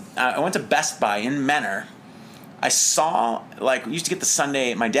went to Best Buy in Menor. I saw, like, we used to get the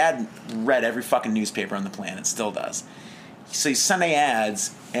Sunday. My dad read every fucking newspaper on the planet, still does. So these Sunday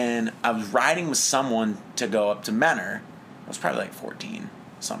ads, and I was riding with someone to go up to Menor. I was probably like 14,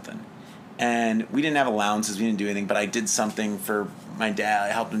 something. And we didn't have allowances, we didn't do anything, but I did something for my dad. I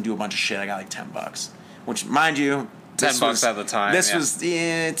helped him do a bunch of shit. I got like $10, which, mind you, $10 at the time. This was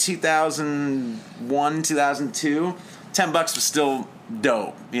 2001, 2002. $10 was still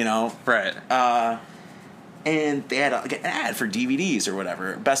dope, you know? Right. And they had an ad for DVDs or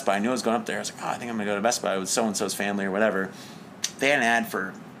whatever. Best Buy. I knew I was going up there. I was like, I think I'm going to go to Best Buy with so-and-so's family or whatever. They had an ad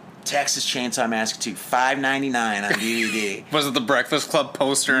for Texas Chainsaw Massacre 2, $5.99 on DVD. Was it the Breakfast Club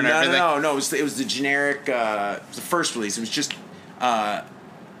poster and everything? No. It was the generic, it was the first release. It was just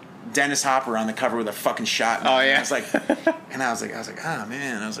Dennis Hopper on the cover with a fucking shotgun. Oh, yeah. I was like, oh,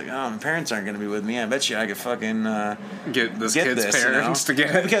 man. I was like, my parents aren't going to be with me. I bet you I could fucking get this, parents to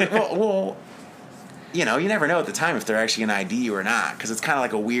get it. Because, well, you know, you never know at the time if they're actually going to ID you or not, because it's kind of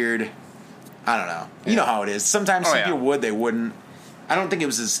like a weird, I don't know. You know how it is. Sometimes some people would, they wouldn't. I don't think it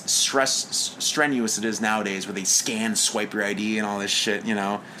was as strenuous as it is nowadays, where they scan, swipe your ID and all this shit, you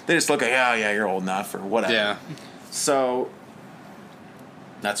know. They just look like, oh, yeah, you're old enough, or whatever. Yeah. So,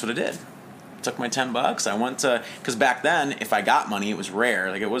 that's what I did. Took my $10. I went to, because back then, if I got money, it was rare.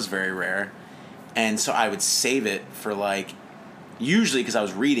 Like, it was very rare. And so I would save it for, like, usually because I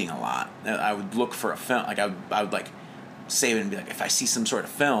was reading a lot. I would look for a film. Like, I would like, save it and be like, if I see some sort of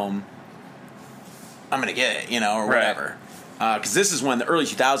film, I'm going to get it, you know, or whatever. Because this is when the early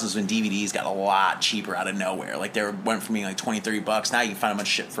 2000s, when DVDs got a lot cheaper out of nowhere. Like, they went from being like $20, $30. Now you can find a bunch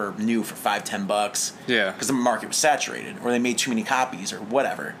of shit for new for $5, $10. Yeah. Because the market was saturated, or they made too many copies, or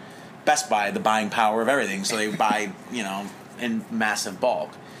whatever. Best Buy, the buying power of everything, so they buy, you know, in massive bulk.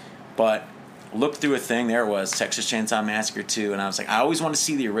 But looked through a thing, there it was, Texas Chainsaw Massacre 2, and I was like, I always want to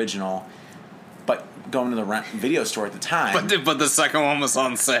see the original, but going to the video store at the time. But the second one was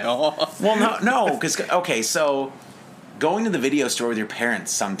on sale. Well, no, because, okay, so going to the video store with your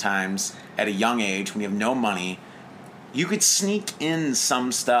parents sometimes at a young age when you have no money, you could sneak in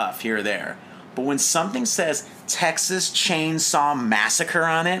some stuff here or there. But when something says Texas Chainsaw Massacre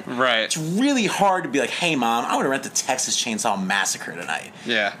on it, right, it's really hard to be like, hey, Mom, I want to rent the Texas Chainsaw Massacre tonight.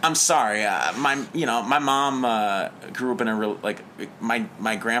 Yeah. I'm sorry. My mom grew up in a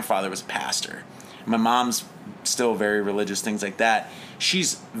my grandfather was a pastor. My mom's still very religious, things like that.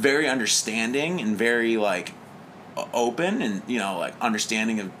 She's very understanding and very, like, open and, you know, like,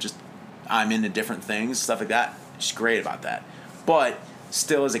 understanding of just I'm into different things, stuff like that. She's great about that. But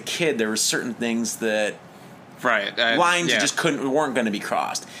still, as a kid, there were certain things that lines just weren't going to be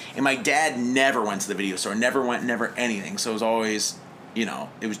crossed. And my dad never went to the video store, never anything. So it was always, you know,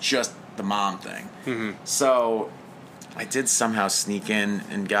 it was just the mom thing. Mm-hmm. So I did somehow sneak in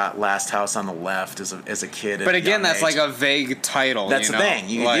and got Last House on the Left as a kid. But again, that's like a vague title. That's the thing.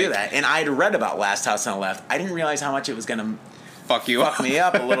 You can do that. And I'd read about Last House on the Left. I didn't realize how much it was going to fuck me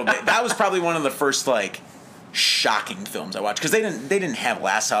up a little bit. That was probably one of the first, like, shocking films I watched, because they didn't have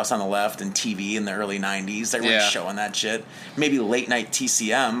Last House on the Left and TV in the early 90s. They weren't showing that shit. Maybe late night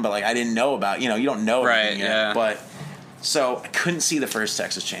TCM, but, like, I didn't know about, you know, you don't know anything yet. Yeah. But so I couldn't see the first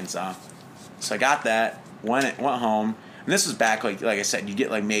Texas Chainsaw, so I got that, went home, and this was back, like I said, you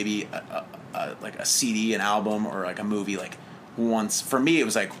get like maybe a CD, an album, or like a movie, like once. For me, it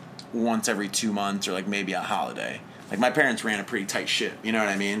was like once every 2 months, or like maybe a holiday. Like, my parents ran a pretty tight ship, you know what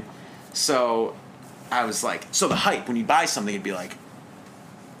I mean? So I was like, so the hype, when you buy something, it'd be like,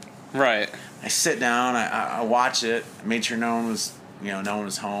 right. I sit down, I watch it, I made sure no one was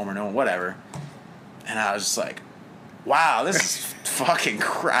home, or no one, whatever. And I was just like, wow, this is fucking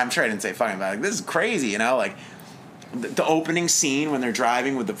I'm trying to say fucking about it. This is crazy, you know? Like, the opening scene when they're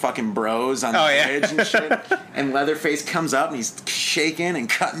driving with the fucking bros on the bridge and shit, and Leatherface comes up and he's shaking and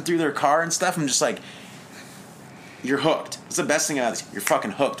cutting through their car and stuff. I'm just like, you're hooked. It's the best thing about this. You're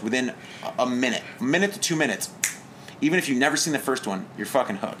fucking hooked within a minute to 2 minutes. Even if you've never seen the first one, you're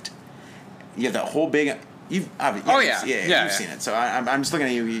fucking hooked. You have that whole big. You've seen it. So I'm just looking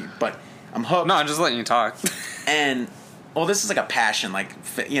at you, but I'm hooked. No, I'm just letting you talk. And this is like a passion. Like,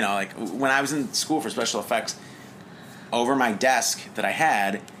 you know, like when I was in school for special effects, over my desk that I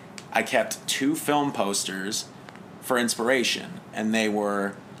had, I kept 2 film posters for inspiration, and they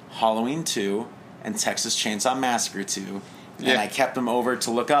were Halloween 2 and Texas Chainsaw Massacre 2, and I kept them over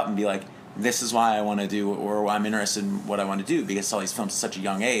to look up and be like, this is why I want to do, or I'm interested in what I want to do, because I saw these films at such a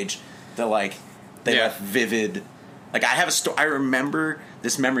young age that, like, they left vivid. Like, I have I remember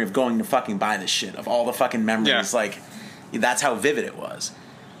this memory of going to fucking buy this shit, of all the fucking memories, like, That's how vivid it was.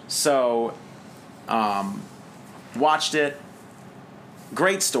 So, watched it.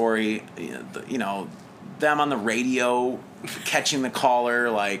 Great story. You know, them on the radio, catching the caller,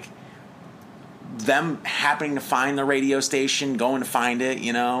 like them happening to find the radio station, going to find it,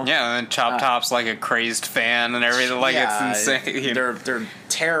 you know? Yeah, and then Chop Top's like a crazed fan and everything. Like, it's insane. They're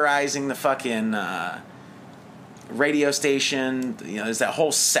terrorizing the fucking radio station. You know, there's that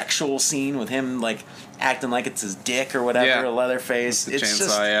whole sexual scene with him, like, acting like it's his dick or whatever, Leatherface. It's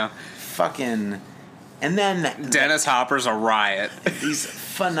chainsaw, just fucking... And then... Dennis Hopper's a riot. He's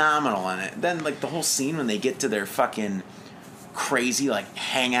phenomenal in it. Then, like, the whole scene when they get to their fucking crazy, like,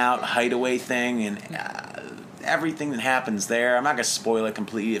 hangout, hideaway thing, and everything that happens there. I'm not going to spoil it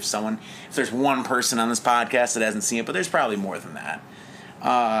completely if there's one person on this podcast that hasn't seen it, but there's probably more than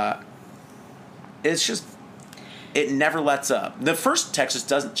that. It's just... It never lets up. The first Texas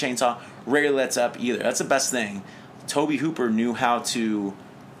Chainsaw rarely lets up either. That's the best thing. Tobe Hooper knew how to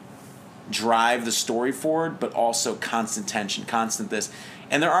drive the story forward, but also constant tension, constant this.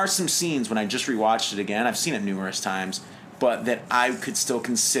 And there are some scenes when I just rewatched it again, I've seen it numerous times, but that I could still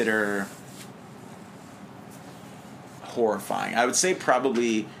consider horrifying. I would say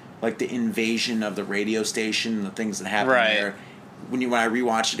probably like the invasion of the radio station, the things that happen there. When I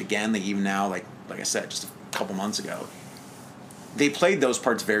rewatch it again, like even now, like I said, just a couple months ago, they played those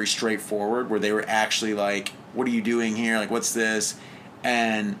parts very straightforward, where they were actually like, what are you doing here? Like, what's this?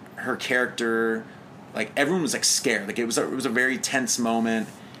 And her character, like, everyone was like scared. Like, it was a very tense moment,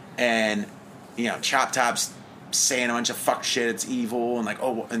 and you know, Chop Top's saying a bunch of fuck shit, it's evil, and like,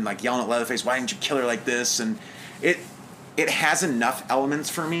 oh, and like yelling at Leatherface, why didn't you kill her like this? And it has enough elements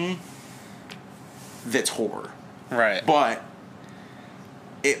for me that's horror, right? But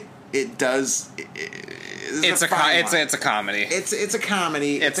it does. It's a comedy. It's a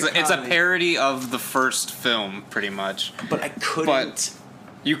comedy. It's a parody of the first film, pretty much. But I couldn't. But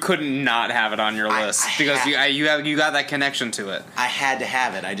you couldn't not have it on your list because you got that connection to it. I had to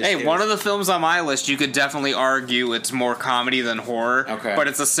have it. One of the films on my list, you could definitely argue it's more comedy than horror. Okay. But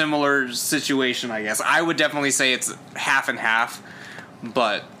it's a similar situation, I guess. I would definitely say it's half and half.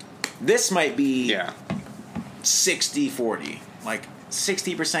 But this might be 60-40. Like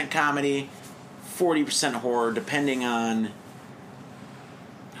 60% comedy, 40% horror, depending on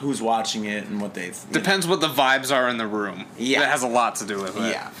who's watching it and what they've... Depends what the vibes are in the room. Yeah. That has a lot to do with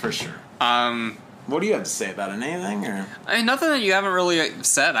it. Yeah, for sure. What do you have to say about it? Anything? Or? I mean, nothing that you haven't really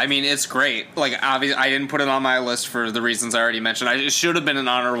said. I mean, it's great. Like, obviously, I didn't put it on my list for the reasons I already mentioned. It should have been an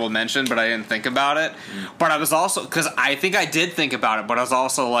honorable mention, but I didn't think about it. But I was also... Because I think I did think about it, but I was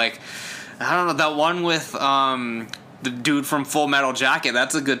also like... I don't know, that one with... the dude from Full Metal Jacket,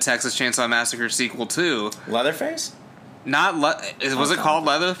 that's a good Texas Chainsaw Massacre sequel too. Leatherface? Was it called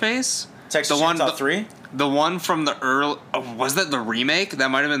Leatherface? Texas Chainsaw 3? The one from the early... was that the remake? That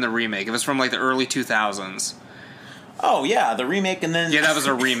might have been the remake. It was from like the early 2000s. Oh yeah, the remake, and then... Yeah, that was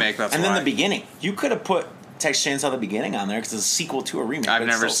a remake, that's and why. then the beginning. You could have put Texas Chainsaw the beginning on there because it's a sequel to a remake. I've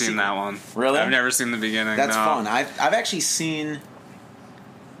never seen that one. Really? I've never seen the beginning. That's fun. I've actually seen...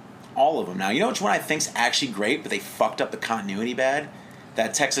 all of them now. You know which one I think's actually great, but they fucked up the continuity bad?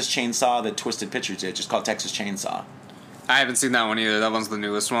 That Texas Chainsaw that Twisted Pictures did, just called Texas Chainsaw. I haven't seen that one either. That one's the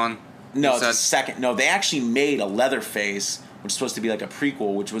newest one. No, it's the second. No, they actually made a Leatherface, which is supposed to be like a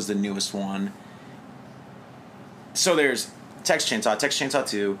prequel, which was the newest one. So there's Texas Chainsaw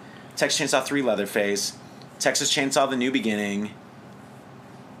 2, Texas Chainsaw 3 Leatherface, Texas Chainsaw The New Beginning,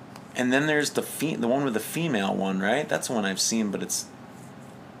 and then there's the one with the female one, right? That's the one I've seen, but it's...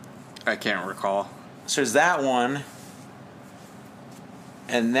 I can't recall. So there's that one.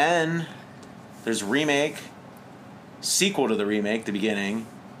 And then there's remake, sequel to the remake, the beginning,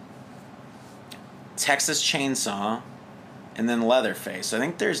 Texas Chainsaw, and then Leatherface. So I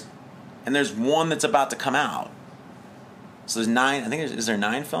think there's one that's about to come out. So there's 9. I think is there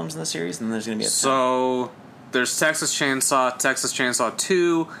 9 films in the series, and then there's going to be a 10. So there's Texas Chainsaw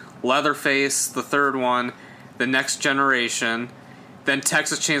 2, Leatherface, the third one, The Next Generation. Then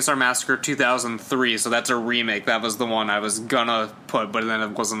Texas Chainsaw Massacre 2003, so that's a remake. That was the one I was gonna put, but then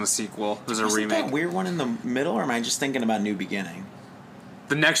it wasn't a sequel. It was a remake. Isn't that weird one in the middle, or am I just thinking about New Beginning?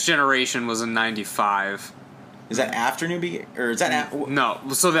 The Next Generation was in 95. Is that after New Beginning? Or is that... No.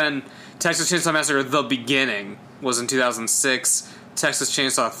 So then Texas Chainsaw Massacre The Beginning was in 2006. Texas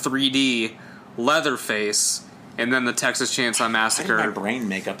Chainsaw 3D, Leatherface, and then the Texas Chainsaw Massacre... How did my brain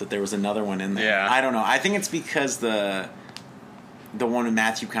make up that there was another one in there? Yeah. I don't know. I think it's because the one with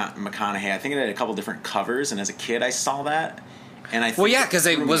Matthew McConaughey, I think it had a couple different covers, and as a kid I saw that, And I think Well, yeah, because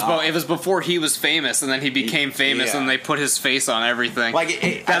it threw me was off. it was before he was famous, and then he became famous, Yeah. and they put his face on everything.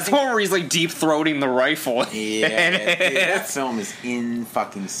 Like, that's the one where he's like deep throating the rifle. Yeah, that film is in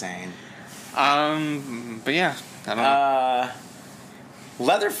fucking insane. But yeah, I don't know.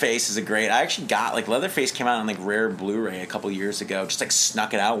 Leatherface is a great. I actually got like Leatherface came out on like rare Blu-ray a couple years ago. Just like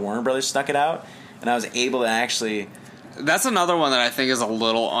snuck it out. Warner Brothers snuck it out, and I was able to actually. That's another one that I think is a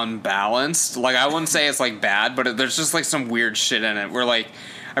little unbalanced. Like, I wouldn't say it's like bad, but there's just like some weird shit in it. Where like,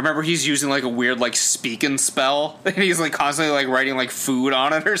 I remember he's using like a weird like speaking spell, and he's like constantly like writing like food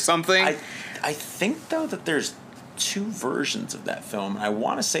on it or something. I think though that there's two versions of that film. I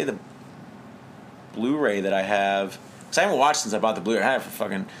want to say the Blu-ray that I have, because I haven't watched since I bought the Blu-ray. I have for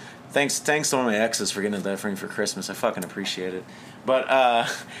fucking thanks to one of my exes for getting that for me for Christmas. I fucking appreciate it. But I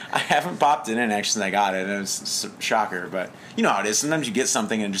haven't popped it in actually since I got it, and it's a shocker. But you know how it is. Sometimes you get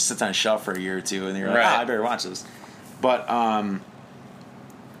something and it just sits on a shelf for a year or two, and you're like, Right. I better watch this. But I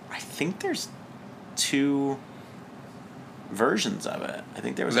think there's two versions of it. I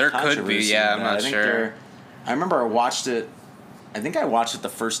think there was There a could be, controversy yeah, with I'm that. not I think sure. I remember I watched it. I think I watched it the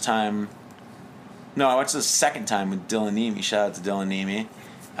first time. No, I watched it the second time with Dylan Neeme. Shout out to Dylan Neeme.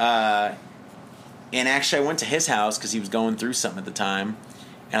 And actually, I went to his house because he was going through something at the time.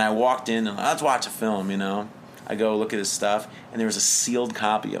 And I walked in and let's watch a film, you know. I go look at his stuff, and there was a sealed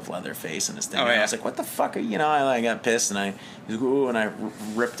copy of Leatherface in his thing. Oh, And I yeah. was like, "What the fuck?" You know, I got pissed, and I was like, "Ooh," and I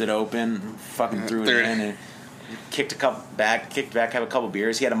ripped it open, fucking threw it Threw it in, and kicked back, have a couple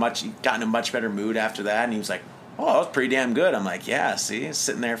beers. He got in a much better mood after that, and he was like, "Oh, that was pretty damn good." I'm like, "Yeah, see, it's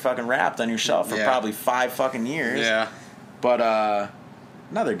sitting there fucking wrapped on your shelf for Yeah. probably 5 fucking years." Yeah. But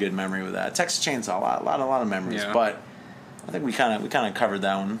another good memory with that Texas Chainsaw, a lot of memories. Yeah. But I think we kind of covered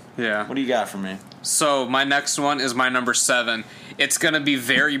that one. Yeah. What do you got for me? So my next one is my number 7. It's going to be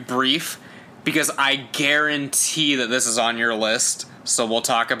very brief because I guarantee that this is on your list. So we'll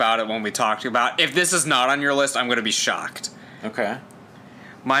talk about it when we talk about it. If this is not on your list, I'm going to be shocked. Okay.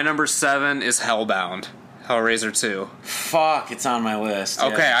 My number 7 is Hellbound. Hellraiser 2. Fuck, it's on my list. Yeah.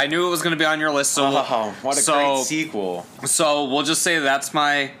 Okay, I knew it was going to be on your list. So Oh, what a great sequel. So we'll just say that's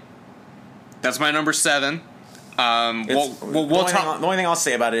my number 7. We'll talk. The only thing I'll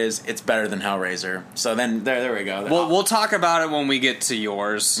say about it is it's better than Hellraiser. So then there we go. We'll talk about it when we get to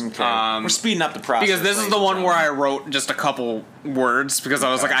yours. Okay. We're speeding up the process. Because this is ladies the and one where gentlemen. I wrote just a couple words because I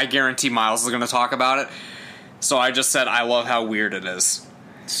was Okay. like, I guarantee Miles is going to talk about it. So I just said, I love how weird it is.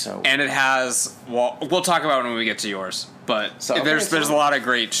 So And it has, well, we'll talk about it when we get to yours. But So, okay, there's a lot of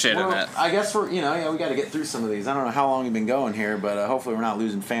great shit in it. I guess we got to get through some of these. I don't know how long you've been going here, but hopefully we're not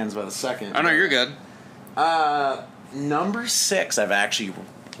losing fans by the second. I know, you're good. Number 6 I've actually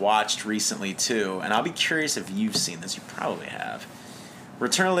watched recently too, and I'll be curious if you've seen this. You probably have.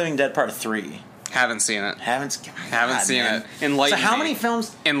 Return of the Living Dead Part 3. Haven't seen it. Haven't seen man. it. Enlighten So how me. many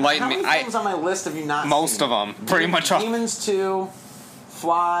films? Enlighten how me. many films on my list have you not Most seen? of them. Pretty much all. Demons 2,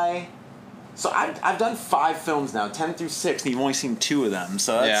 Fly. So I've done 5 films now, 10 through 6, and you've only seen 2 of them.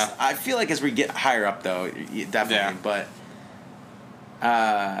 So that's, Yeah. I feel like as we get higher up, though, definitely. Yeah. But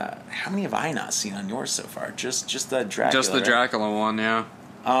how many have I not seen on yours so far? Just the Dracula. Just the right? Dracula one, yeah.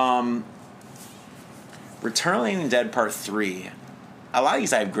 Return of the Living Dead Part 3. A lot of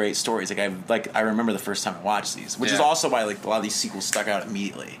these I have great stories. I remember the first time I watched these, which is Yeah. also why like a lot of these sequels stuck out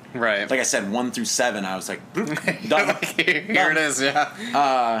immediately. Right. Like I said, 1 through 7, I was like, boop, done. Here it is,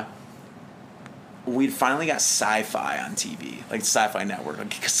 yeah. We'd finally got Sci-Fi on TV, like Sci-Fi Network,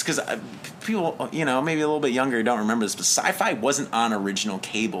 because people, maybe a little bit younger don't remember this, but Sci-Fi wasn't on original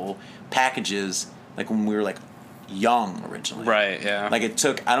cable packages like when we were like young originally. Right, yeah. Like it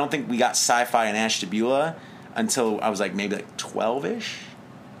took, I don't think we got Sci-Fi and Ashtabula until I was like maybe like 12-ish,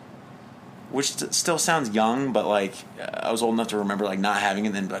 which still sounds young, but like I was old enough to remember like not having it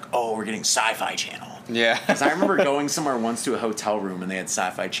and then be like, oh, we're getting Sci-Fi Channel. Yeah. Because I remember going somewhere once to a hotel room and they had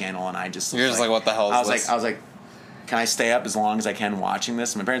Sci-Fi Channel, and I just You're just like, what the hell is this? I was like, can I stay up as long as I can watching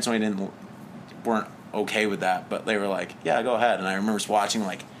this? My parents weren't okay with that, but they were like, yeah, go ahead. And I remember just watching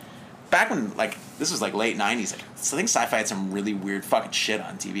like back when like this was like late 90s. Like, so I think Sci-Fi had some really weird fucking shit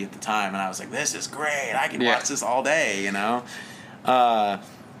on TV at the time, and I was like, this is great. I can watch this all day,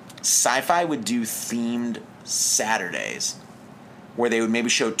 Sci-Fi would do themed Saturdays where they would maybe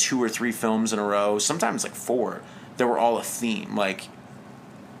show 2 or 3 films in a row, sometimes like 4, that were all a theme, like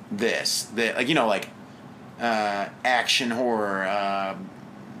action, horror,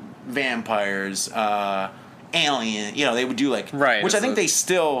 vampires, Alien. They would do like, right, which I think they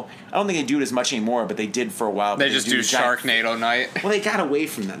still. I don't think they do it as much anymore, but they did for a while. They just do Sharknado night. Well, they got away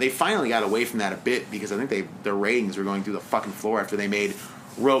from that. They finally got away from that a bit because I think their ratings were going through the fucking floor after they made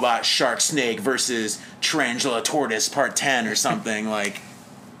Robot Shark Snake versus Tarantula Tortoise Part 10 or something. Like,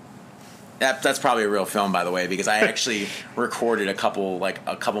 that's probably a real film, by the way, because I actually recorded a couple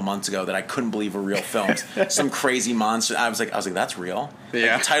months ago that I couldn't believe were real films. Some crazy monster. I was like, that's real.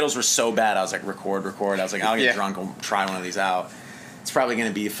 Yeah. Like, the titles were so bad. I was like, record. I was like, I'll get drunk and try one of these out. It's probably going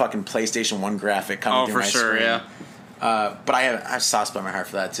to be a fucking PlayStation 1 graphic coming through my screen. Oh, for sure, yeah. But I have soft spot in my heart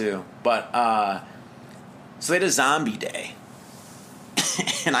for that too. But so they had a zombie day,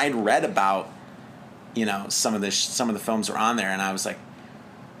 and I had read about some of the films that were on there, and I was like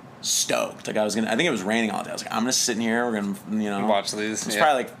stoked. Like I think it was raining all day. I was like, I'm gonna sit in here. We're gonna watch these. I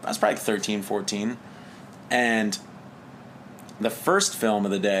was probably like 13, 14, and the first film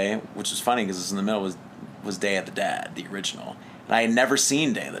of the day, which was funny because it was in the middle, was Day of the Dead, the original, and I had never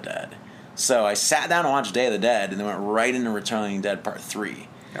seen Day of the Dead. So I sat down and watched Day of the Dead, and then went right into Returning of the Dead Part 3.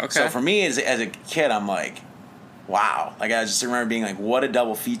 Okay. So for me, as a kid, I'm like, wow. Like, I just remember being like, what a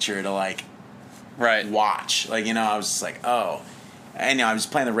double feature to, like, watch. Like, I was just like, oh. And, I was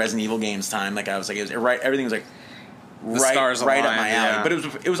playing the Resident Evil games time. Like, I was like, everything was like, right up my alley. Yeah. But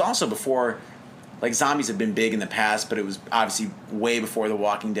it was also before, like, zombies had been big in the past, but it was obviously way before The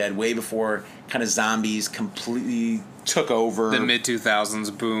Walking Dead, way before kind of zombies completely took over. The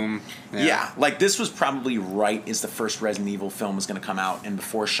mid-2000s boom. Yeah, like this was probably right as the first Resident Evil film was going to come out, and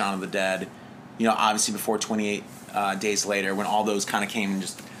before Shaun of the Dead, obviously before 28 Days Later, when all those kind of came and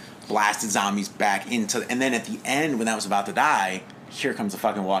just blasted zombies back into, and then at the end when that was about to die, here comes the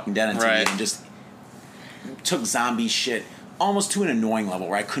fucking Walking Dead on TV and just took zombie shit almost to an annoying level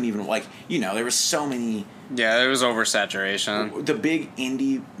where I couldn't even, like, there was so many. Yeah, there was oversaturation. The big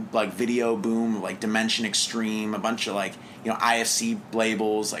indie, like, video boom, like Dimension Extreme, a bunch of, like, IFC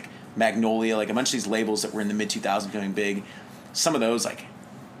labels, like Magnolia, like a bunch of these labels that were in the mid-2000s becoming big. Some of those, like,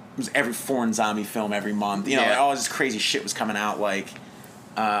 it was every foreign zombie film every month. Like, all this crazy shit was coming out, like,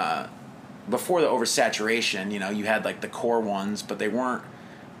 before the oversaturation, you had, like, the core ones, but they weren't,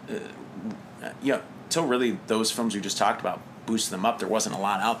 until really those films we just talked about boosted them up, there wasn't a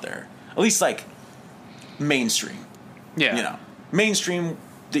lot out there. At least, like, mainstream. Yeah. Mainstream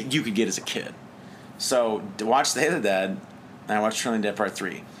that you could get as a kid. So, to watch Day of the Dead, and I watched Returning of the Dead Part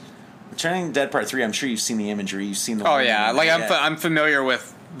 3. Returning of the Dead Part 3, I'm sure you've seen the imagery, you've seen the... Oh, yeah. Like, I'm familiar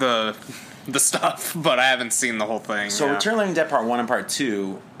with the stuff, but I haven't seen the whole thing. So, Returning of the Dead Part 1 and Part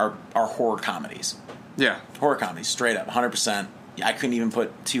 2 are horror comedies. Yeah. Horror comedies, straight up, 100%. I couldn't even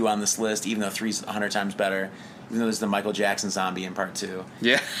put 2 on this list, even though 3's 100 times better. Even though there's the Michael Jackson zombie in Part 2.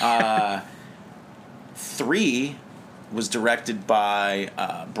 Yeah. 3 was directed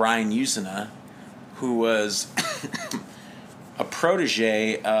by Brian Usna, who was a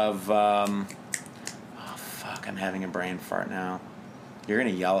protege of... I'm having a brain fart now. You're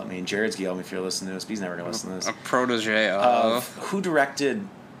going to yell at me, and Jared's going to yell at me if you're listening to this, but he's never going to listen to this. A protege of... Who directed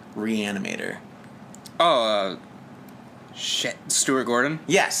Reanimator? Oh, shit. Stuart Gordon?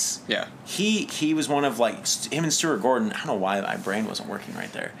 Yes. Yeah. He was one of, like, him and Stuart Gordon, I don't know why my brain wasn't working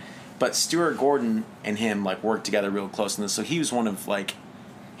right there, but Stuart Gordon and him, like, worked together real close in this, so he was one of, like,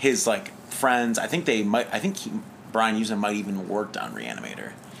 his, like, friends. Brian Usna might even worked on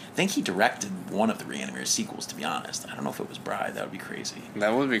Reanimator. I think he directed one of the Reanimator sequels, to be honest. I don't know if it was Bride. That would be crazy.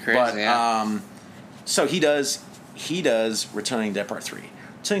 That would be crazy, but, yeah. So he does Returning of the Dead Part 3.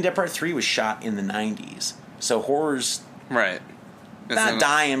 Returning of the Dead Part 3 was shot in the 90s. So horror's... Right. It's not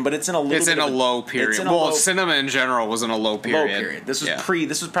dying, but it's in a little. It's in a low period. Cinema in general was in a low period. This was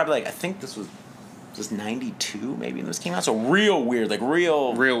This was probably like, I think this was 92 maybe when this came out. So real weird, like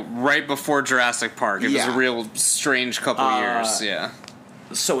real right before Jurassic Park. It was a real strange couple years. Yeah.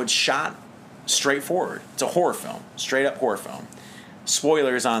 So it's shot straightforward. It's a horror film, straight up horror film.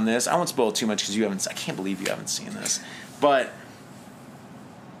 Spoilers on this. I won't spoil too much because I can't believe you haven't seen this, but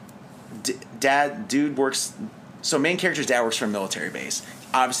dude works. So main character's dad works for a military base.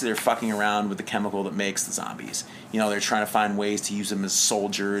 Obviously, they're fucking around with the chemical that makes the zombies. They're trying to find ways to use them as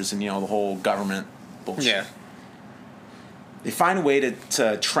soldiers and, the whole government bullshit. Yeah. They find a way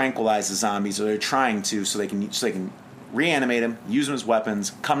to tranquilize the zombies, or they're trying to, so they can reanimate them, use them as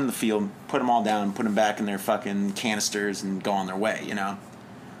weapons, come in the field, put them all down, put them back in their fucking canisters, and go on their way,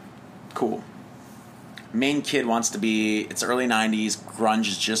 Cool. Main kid wants to be, it's early 90s, grunge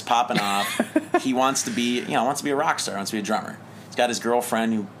is just popping off. He wants to be, wants to be a rock star, wants to be a drummer. He's got his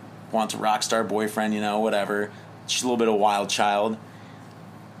girlfriend who wants a rock star boyfriend, whatever. She's a little bit of a wild child.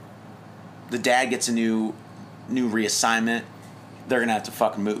 The dad gets a new reassignment. They're going to have to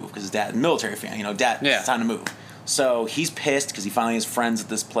fucking move because his dad's a military fan, it's time to move. So he's pissed because he finally has friends at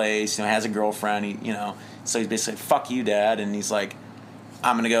this place, has a girlfriend, so he's basically like, fuck you, Dad, and he's like,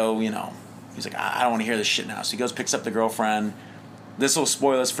 I'm going to go, he's like, I don't want to hear this shit now. So he goes, picks up the girlfriend. this will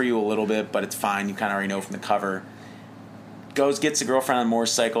spoil this for you a little bit, but it's fine. You kind of already know from the cover. Gets a girlfriend on a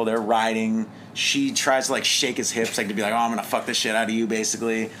motorcycle. They're riding. She tries to like shake his hips, like to be like, "Oh, I'm gonna fuck the shit out of you,"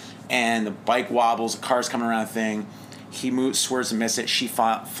 basically. And the bike wobbles. The car's coming around the thing. He swerves to miss it. She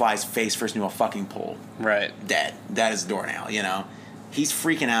flies face first into a fucking pole. Right. Dead. That is a doornail. You know. He's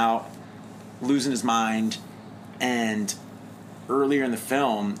freaking out, losing his mind, and earlier in the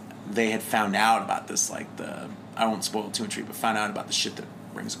film, they had found out about this. Like I won't spoil it too much, but found out about the shit that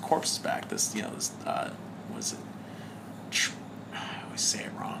brings corpses back. This, you know, this what is it? I always say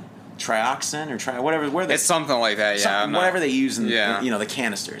it wrong. Trioxin or whatever. It's something like that. Yeah. Whatever they use in the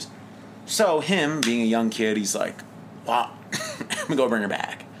canisters. So him being a young kid, he's like, "Wow, I'm gonna go bring her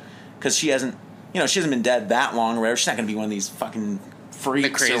back," because she hasn't been dead that long or whatever. She's not gonna be one of these fucking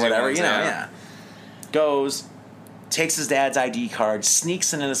freaks or whatever. Ones, yeah. Goes, takes his dad's ID card,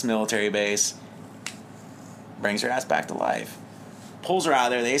 sneaks into this military base, brings her ass back to life, pulls her out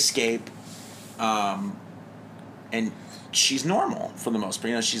of there. They escape, and she's normal for the most part.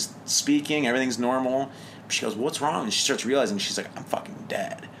 You know, she's speaking, everything's normal. She goes, "What's wrong?" And she starts realizing she's like, "I'm fucking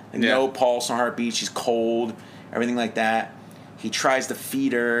dead." Like, no pulse, no heartbeat. She's cold, everything like that. He tries to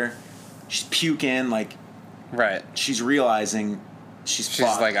feed her. She's puking, like, right. She's realizing she's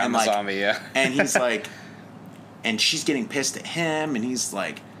like, "I'm a zombie," yeah. And he's like, and she's getting pissed at him, and he's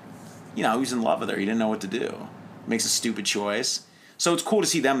like, you know, he's in love with her. He didn't know what to do. Makes a stupid choice. So it's cool to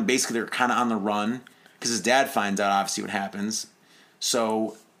see them. Basically, they're kind of on the run because his dad finds out, obviously, what happens.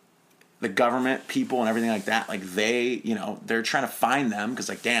 So the government people and everything like that, like they, you know, they're trying to find them because,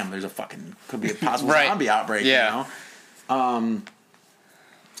 like, damn, there's could be a possible zombie outbreak, you know?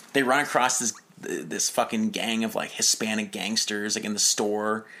 They run across this fucking gang of, like, Hispanic gangsters, like, in the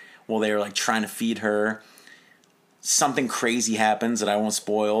store while they were, like, trying to feed her. Something crazy happens that I won't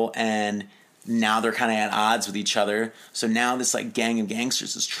spoil, and now they're kind of at odds with each other. So now this, like, gang of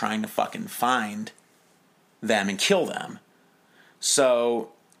gangsters is trying to fucking find them and kill them.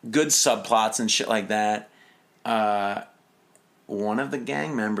 So good subplots and shit like that. One of the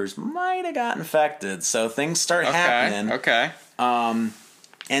gang members might have got infected, so things start happening. Okay.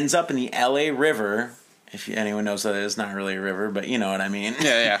 Ends up in the LA River. If anyone knows what that is, not really a river, but you know what I mean.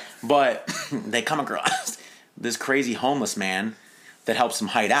 Yeah. But they come across this crazy homeless man that helps him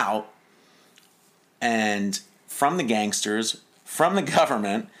hide out, and from the gangsters, from the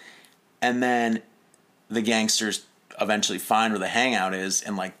government, and then the gangsters eventually find where the hangout is,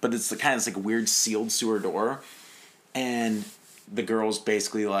 and like, but it's the kind of like a weird sealed sewer door, and the girl's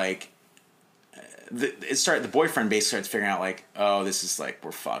basically like, the boyfriend basically starts figuring out like, oh, this is like,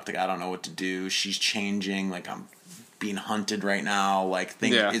 we're fucked. Like, I don't know what to do. She's changing. Like, I'm being hunted right now. Like,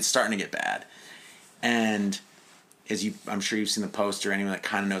 it's starting to get bad. And I'm sure you've seen the poster. Anyone that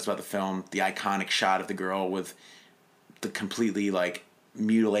kind of knows about the film, the iconic shot of the girl with the completely like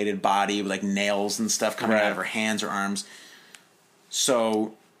mutilated body with like nails and stuff coming out of her hands or arms.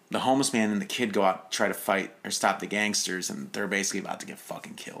 So the homeless man and the kid go out, try to fight or stop the gangsters, and they're basically about to get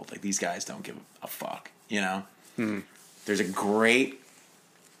fucking killed. Like, these guys don't give a fuck, you know? Mm-hmm. There's a great,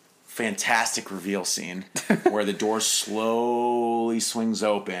 fantastic reveal scene where the door slowly swings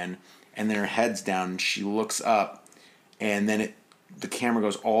open, and then her head's down, and she looks up, and then the camera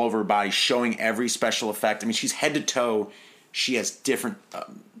goes all over her body, showing every special effect. I mean, she's head to toe. She has different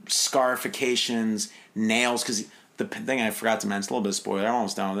scarifications, nails, because the thing I forgot to mention, a little bit of spoiler, I'm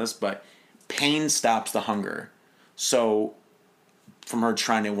almost done with this, but pain stops the hunger. So, from her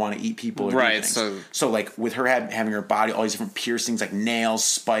trying to want to eat people or do things. So like, with her having her body, all these different piercings, like nails,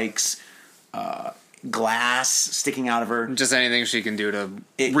 spikes, glass sticking out of her. Just anything she can do to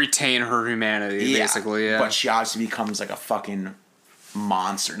retain her humanity, basically, yeah. But she obviously becomes like a fucking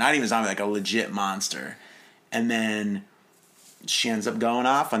monster. Not even a zombie, like a legit monster. And then she ends up going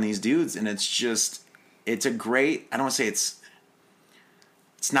off on these dudes, and it's a great, I don't want to say it's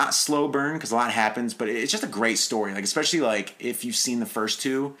not slow burn because a lot happens, but it's just a great story. Like, especially like if you've seen the first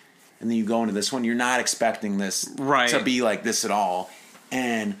two and then you go into this one, you're not expecting this to be like this at all.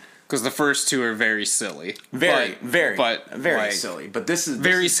 And because the first two are very silly, very like, silly. But this is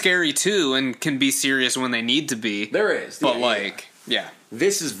very scary too, and can be serious when they need to be. There is, but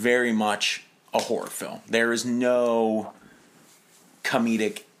this is very much a horror film. There is no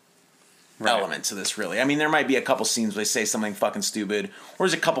comedic element to this, really. I mean, there might be a couple scenes where they say something fucking stupid, or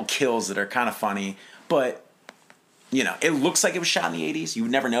there's a couple kills that are kind of funny, but you know, it looks like it was shot in the 80s. You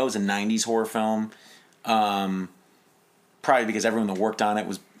would never know it was a 90s horror film. Probably because everyone that worked on it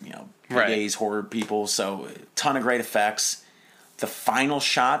was, you know, days horror people, so a ton of great effects. The final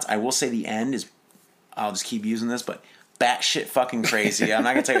shot, I will say the end is, I'll just keep using this, but batshit fucking crazy. I'm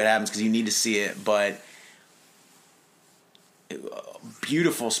not gonna tell you what happens because you need to see it, but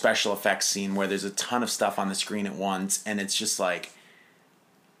beautiful special effects scene where there's a ton of stuff on the screen at once, and it's just like,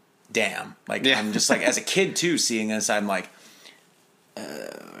 damn. Like, Yeah. I'm just like, as a kid too, seeing this, I'm like,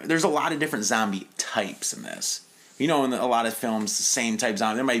 there's a lot of different zombie types in this. You know, in a lot of films, the same type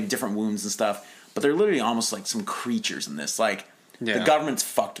zombie. There might be different wounds and stuff, but they're literally almost like some creatures in this. Like, the government's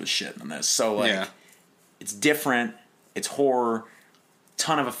fucked with shit in this. So, like, it's different. It's horror.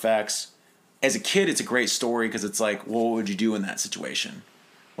 Ton of effects. As a kid, it's a great story because it's like, well, what would you do in that situation?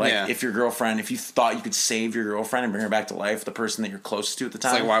 Like, if your girlfriend, if you thought you could save your girlfriend and bring her back to life, the person that you're closest to at the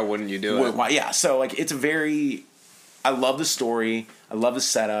time. It's like, why wouldn't you do it? Why, yeah, so, like, it's a very... I love the story. I love the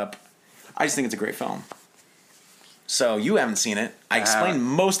setup. I just think it's a great film. So, you haven't seen it. I explained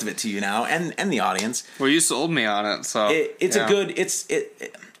most of it to you now and the audience. Well, you sold me on it, so... It's a good... It's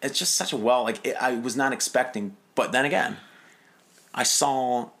just such a well... Like, I was not expecting... But then again, I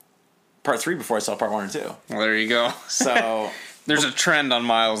saw part 3 before I saw part 1 or 2. Well, there you go. So... There's a trend on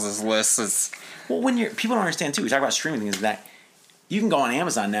Miles's list. It's... Well, when you're... People don't understand, too. We talk about streaming things that... You can go on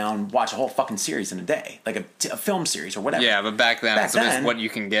Amazon now and watch a whole fucking series in a day. Like a film series or whatever. Yeah, but back then, it's what you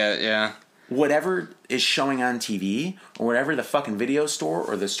can get, yeah. Whatever is showing on TV, or whatever the fucking video store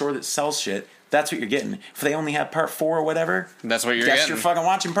or the store that sells shit, that's what you're getting. If they only have part 4 or whatever, that's what you're getting. You're fucking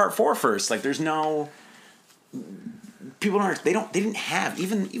watching part 4 first. Like, there's no... People don't... They didn't have...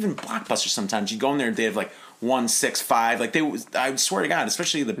 Even Blockbuster sometimes, you go in there, they have like 1, 6, 5. Like, I swear to God,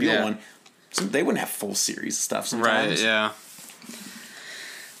 especially the Beale one, they wouldn't have full series stuff sometimes. Right, yeah.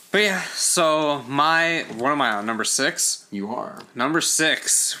 But yeah, so what am I on, number 6? You are. Number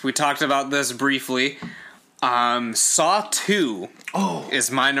 6, we talked about this briefly. Saw 2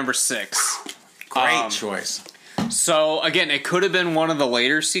 is my number 6. Great choice. So, again, it could have been one of the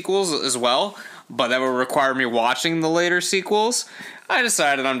later sequels as well, but that would require me watching the later sequels. I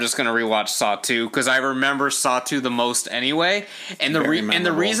decided I'm just going to rewatch Saw 2 because I remember Saw 2 the most anyway. And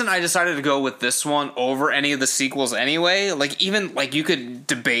the reason I decided to go with this one over any of the sequels anyway, like, even like you could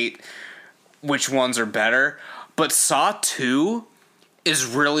debate which ones are better, but Saw 2 is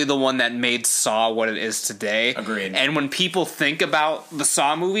really the one that made Saw what it is today. Agreed. And when people think about the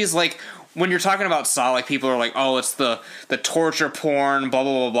Saw movies, like, when you're talking about Saw, like, people are like, oh, it's the torture porn, blah,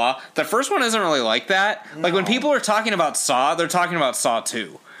 blah, blah, blah. The first one isn't really like that. No. Like, when people are talking about Saw, they're talking about Saw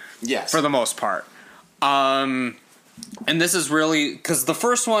 2. Yes. For the most part. And this is really... Because the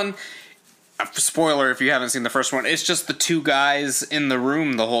first one... Spoiler if you haven't seen the first one. It's just the two guys in the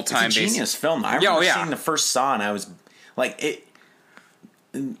room the whole time. It's a genius film. I remember seeing the first Saw, and I was... Like,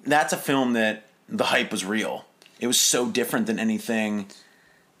 that's a film that the hype was real. It was so different than anything...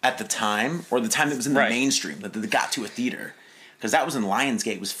 at the time, or the time that was in the mainstream, that they got to a theater. Because that was when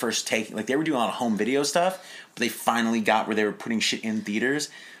Lionsgate was first taking... Like, they were doing a lot of home video stuff, but they finally got where they were putting shit in theaters.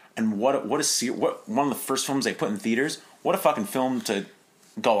 And what one of the first films they put in theaters, what a fucking film to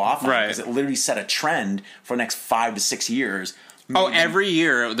go off on. Because it literally set a trend for the next 5 to 6 years. Every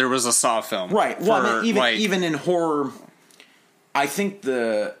year there was a Saw film. Right. Well, even in horror, I think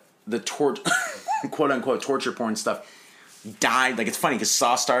the quote-unquote torture porn stuff... died. Like, it's funny because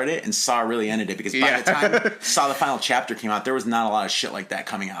Saw started it and Saw really ended it, because by the time Saw the final chapter came out, there was not a lot of shit like that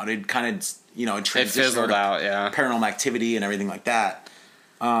coming out. It kind of, it transitioned, it fizzled out, Paranormal Activity and everything like that.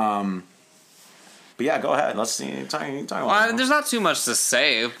 But yeah, go ahead. Let's see. Talk about there's not too much to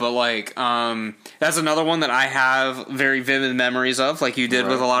say, but like, that's another one that I have very vivid memories of, like you did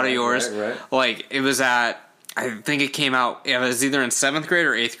with a lot of yours. Right. Like, it was I think it came out, it was either in 7th grade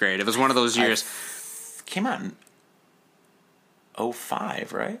or 8th grade. It was one of those years. Came out in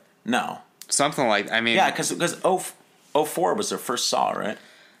 05, right? No. Something like... Yeah, because 04 was their first Saw, right?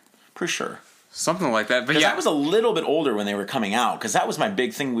 Pretty sure. Something like that. But yeah, I was a little bit older when they were coming out, because that was my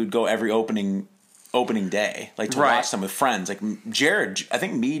big thing. We'd go every opening day, like, to watch them with friends. Like, Jared, I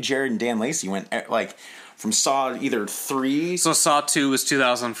think me, Jared, and Dan Lacey went, like, from Saw either 3... So Saw 2 was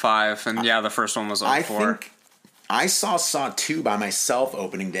 2005, and the first one was 04. I think I saw Saw 2 by myself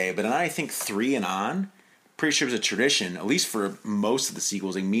opening day, but then I think 3 and on... Pretty sure it was a tradition, at least for most of the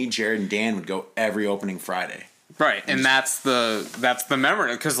sequels. Like, me, Jared, and Dan would go every opening Friday. Right, and that's the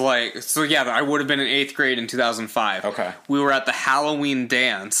memory. Because, like, so yeah, I would have been in 8th grade in 2005. Okay. We were at the Halloween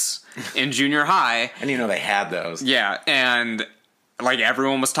dance in junior high. I didn't even know they had those. Yeah, and, like,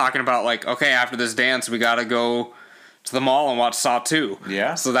 everyone was talking about, like, okay, after this dance, we gotta go to the mall and watch Saw 2.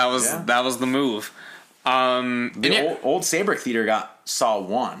 Yeah. So that was the move. The old Saybrook Theater got Saw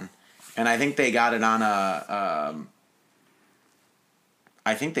 1. And I think they got it on a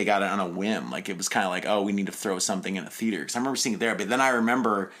whim. Like, it was kind of like, oh, we need to throw something in a theater. Because I remember seeing it there. But then I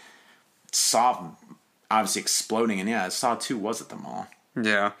remember Saw obviously exploding. And yeah, Saw 2 was at the mall.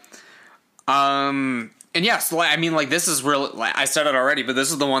 Yeah. And yes, I mean, like, this is real. Like, I said it already, but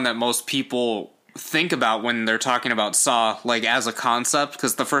this is the one that most people think about when they're talking about Saw, like, as a concept,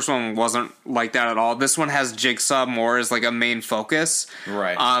 because the first one wasn't like that at all. This one has Jigsaw more as like a main focus,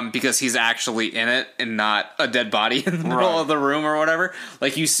 right? Because he's actually in it and not a dead body in the middle of the room or whatever.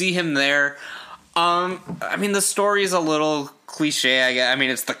 Like, you see him there. I mean, the story is a little cliche, I guess. I mean,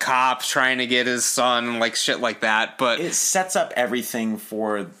 it's the cop trying to get his son, like, shit like that, but it sets up everything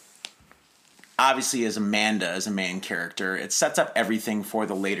for, obviously, as Amanda as a main character, it sets up everything for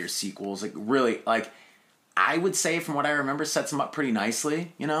the later sequels. Like, really, like, I would say, from what I remember, sets them up pretty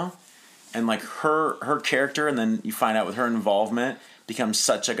nicely, you know? And, like, her character, and then you find out with her involvement, becomes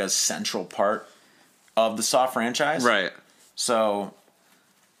such, like, a central part of the Saw franchise. right. So,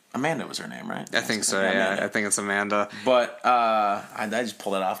 Amanda was her name, right? I think so, yeah. Amanda. I think it's Amanda. But I just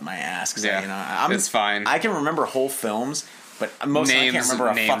pulled it off my ass because it's fine. I can remember whole films, but most I can't remember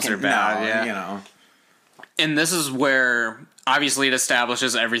a fucking are bad, you know. And this is where obviously it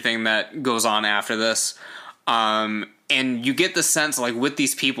establishes everything that goes on after this. And you get the sense, like, with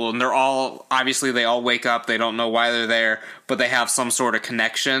these people, and they're all, obviously they all wake up, they don't know why they're there, but they have some sort of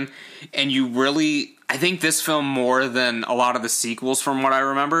connection. And you really, I think this film, more than a lot of the sequels from what I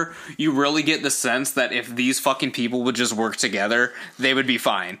remember, you really get the sense that if these fucking people would just work together, they would be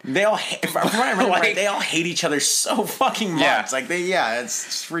fine. They all, if I remember right, they all hate each other so fucking much. Yeah. Like, it's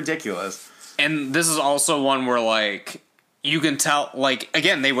just ridiculous. And this is also one where, like, you can tell, like,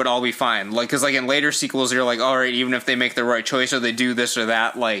 again, they would all be fine. Like, because, like, in later sequels, you're like, all right, even if they make the right choice or they do this or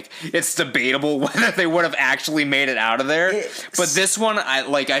that, like, it's debatable whether they would have actually made it out of there. But this one,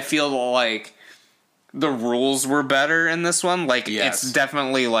 I feel like the rules were better in this one. Like, It's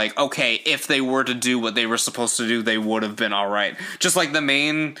definitely like, okay, if they were to do what they were supposed to do, they would have been all right. Just like the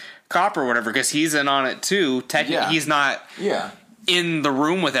main cop or whatever, because he's in on it too. Technically, he's not in the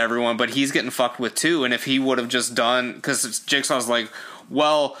room with everyone, but he's getting fucked with too. And if he would have just done, because Jigsaw's like,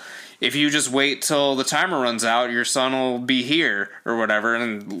 well, if you just wait till the timer runs out, your son will be here or whatever.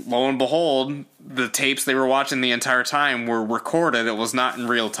 And lo and behold, the tapes they were watching the entire time were recorded. It was not in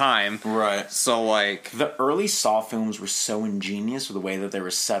real time. Right. So, like, the early Saw films were so ingenious with the way that they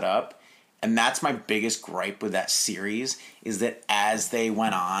were set up. And that's my biggest gripe with that series, is that as they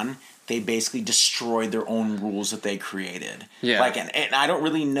went on, they basically destroyed their own rules that they created. Yeah. Like, and I don't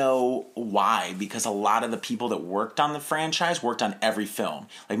really know why, because a lot of the people that worked on the franchise worked on every film.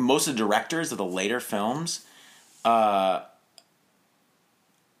 Like, most of the directors of the later films,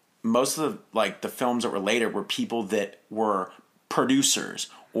 most of the films that were later were people that were producers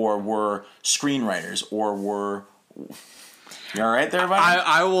or were screenwriters or were... You all right there, buddy?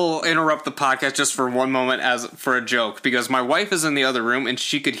 I will interrupt the podcast just for one moment for a joke, because my wife is in the other room and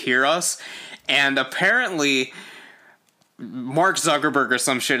she could hear us, and apparently Mark Zuckerberg or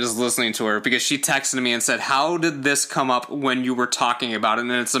some shit is listening to her, because she texted me and said, how did this come up when you were talking about it?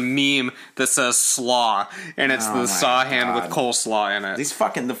 And it's a meme that says slaw, and it's the Saw hand with coleslaw in it.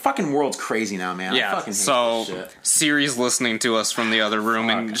 The fucking world's crazy now, man. Yeah, I fucking hate so this shit. Siri's listening to us from the other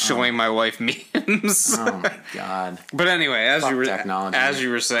room and showing my wife memes. Oh my god. But anyway, as you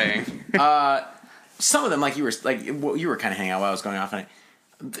were saying, some of them, like you were kind of hanging out while I was going off on it.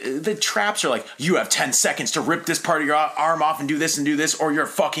 The traps are like, you have 10 seconds to rip this part of your arm off and do this, or you're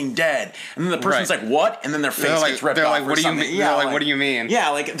fucking dead. And then the person's like, what? And then their face gets ripped off. Like, what do you mean? Yeah, like, what do you mean? Yeah,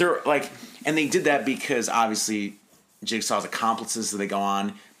 like, they're like, and they did that because obviously Jigsaw's accomplices, so they go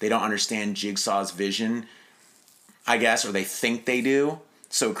on, they don't understand Jigsaw's vision, I guess, or they think they do.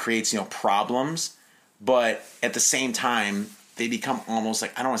 So it creates, problems. But at the same time, they become almost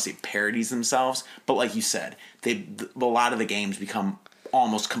like, I don't want to say parodies themselves, but like you said, a lot of the games become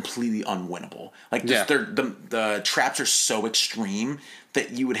almost completely unwinnable. Like, the traps are so extreme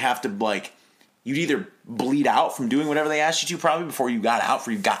that you would have to, like, you'd either bleed out from doing whatever they asked you to probably before you got out,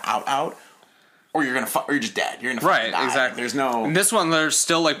 or you're just dead. You're gonna right, die. exactly. There's no. In this one, they're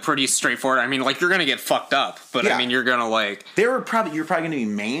still, like, pretty straightforward. I mean, like, you're gonna get fucked up, but I mean, you're gonna, like, you're probably gonna be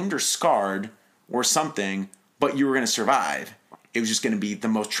maimed or scarred or something, but you were gonna survive. It was just going to be the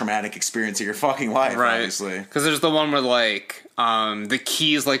most traumatic experience of your fucking life, obviously. Because there's the one where, like, the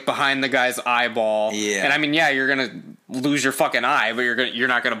key's, like, behind the guy's eyeball. Yeah. And, I mean, yeah, you're going to lose your fucking eye, but you're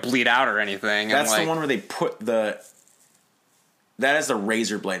not going to bleed out or anything. That's and, the one where they put that is the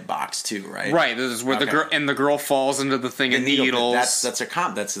razor blade box, too, right? Right. This is where the girl falls into the thing of needles. That's the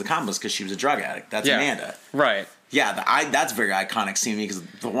combos, because she was a drug addict. That's Amanda. Right. Yeah, that's a very iconic scene because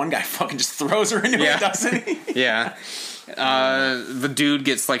the one guy fucking just throws her into it, doesn't he? Yeah. The dude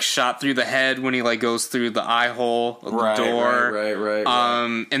gets, like, shot through the head when he, like, goes through the eye hole of the door.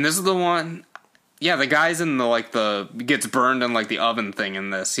 Right. And this is the one. Yeah, the guy's in the gets burned in, like, the oven thing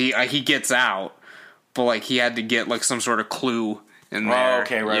in this. He gets out, but like he had to get like some sort of clue in there. Oh,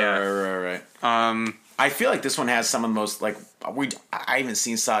 okay, right. I feel like this one has some of the most like I haven't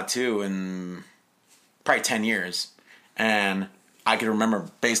seen Saw 2 in probably 10 years, and I can remember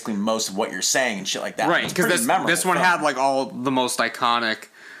basically most of what you're saying and shit like that. Right, because this one had like all the most iconic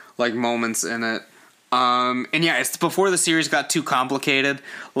like moments in it. And yeah, it's before the series got too complicated.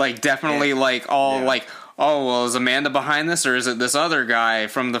 Like definitely like like, oh well, is Amanda behind this, or is it this other guy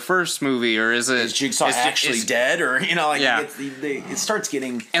from the first movie, or is Jigsaw actually dead, or like it starts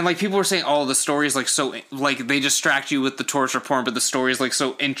getting, and like people were saying, oh, the story's like so like they distract you with the torture porn, but the story's like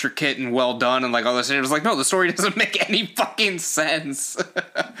so intricate and well done, and like all this. It was like, no, the story doesn't make any fucking sense.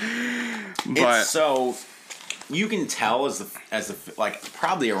 But it's so you can tell as the like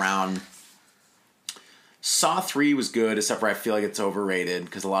probably around. Saw 3 was good, except for I feel like it's overrated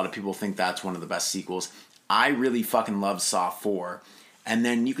because a lot of people think that's one of the best sequels. I really fucking love Saw 4. And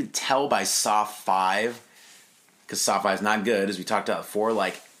then you could tell by Saw 5, because Saw 5 is not good, as we talked about before,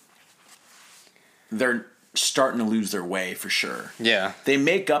 like, they're starting to lose their way for sure. Yeah. They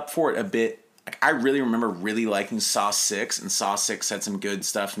make up for it a bit. Like, I really remember really liking Saw 6, and Saw 6 had some good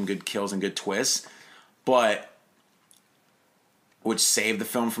stuff, some good kills and good twists. But which saved the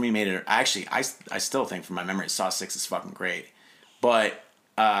film for me, made it... Actually, I still think from my memory, Saw 6 is fucking great. But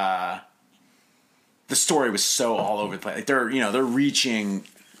the story was so all over the place. Like they're reaching...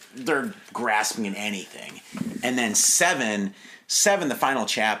 They're grasping at anything. And then 7, the final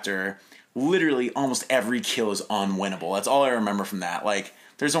chapter, literally almost every kill is unwinnable. That's all I remember from that. Like,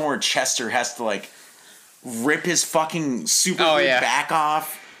 there's one where Chester has to, like, rip his fucking super back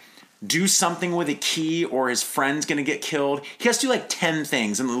off, do something with a key, or his friend's gonna get killed. He has to do like 10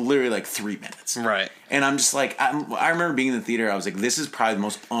 things in literally like 3 minutes. Right. And I'm just like, I remember being in the theater, I was like, this is probably the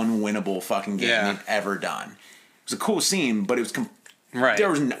most unwinnable fucking game they've ever done. It was a cool scene, but it was right.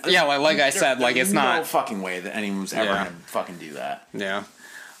 There was no, like I said, like it's no not fucking way that anyone was ever gonna fucking do that. Yeah.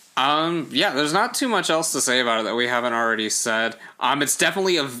 There's not too much else to say about it that we haven't already said. It's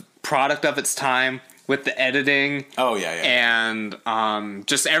definitely a product of its time. With the editing, and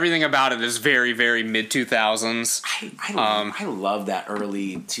just everything about it is very, very mid 2000s. I love that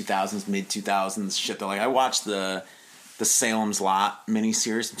early 2000s, mid 2000s shit. Though, like I watched the Salem's Lot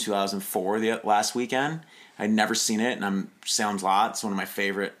miniseries in 2004 the last weekend. I'd never seen it, and Salem's Lot. It's one of my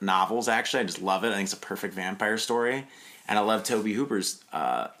favorite novels. Actually, I just love it. I think it's a perfect vampire story, and I love Tobe Hooper's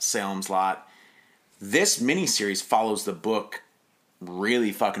Salem's Lot. This miniseries follows the book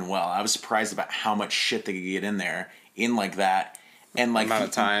really fucking well. I was surprised about how much shit they could get in there in like that, and like amount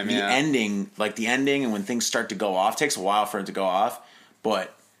of time. The ending, and when things start to go off, takes a while for it to go off,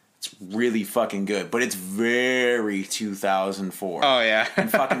 but it's really fucking good. But it's very 2004. Oh yeah,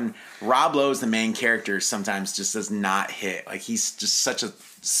 and fucking Rob Lowe's the main character. Sometimes just does not hit. Like he's just such a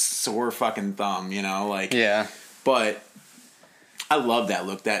sore fucking thumb, Like but. I love that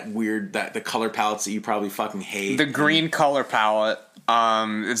look, that weird, the color palettes that you probably fucking hate. The green color palette,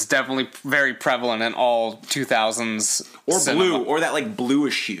 it's definitely very prevalent in all 2000s or cinema. Blue, or that like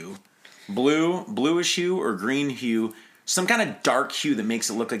bluish hue, bluish hue or green hue, some kind of dark hue that makes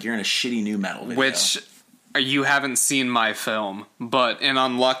it look like you're in a shitty new metal video. Which you haven't seen my film, but in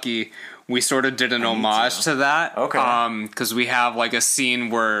Unlucky, we sort of did an homage to that. Okay, because we have like a scene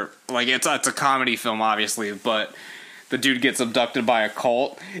where like it's a comedy film, obviously, but. The dude gets abducted by a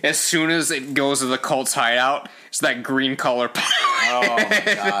cult. As soon as it goes to the cult's hideout, it's that green color palette. Oh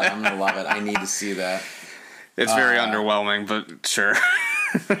my god, I'm gonna love it. I need to see that. It's very underwhelming, but sure.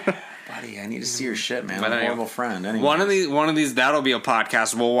 Buddy, I need to see your shit, man. I'm a horrible friend. Anyways. One of these, that'll be a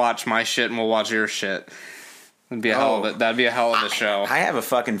podcast. We'll watch my shit and we'll watch your shit. That'd be a hell of a show. I have a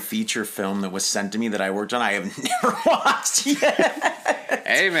fucking feature film that was sent to me that I worked on. I have never watched yet.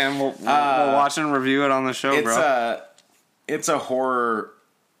 Hey man, we'll watch and review it on the show, bro. It's a horror.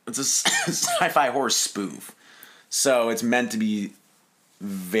 It's a sci-fi horror spoof, so it's meant to be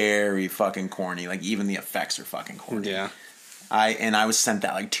very fucking corny. Like even the effects are fucking corny. Yeah. I was sent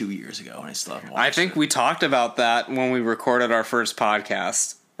that like 2 years ago, and I still haven't watched it. I think we talked about that when we recorded our first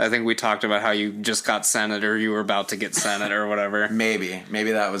podcast. I think we talked about how you just got sent it, or you were about to get sent it, or whatever. Maybe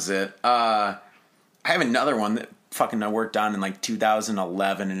that was it. I have another one that. Fucking I worked on in like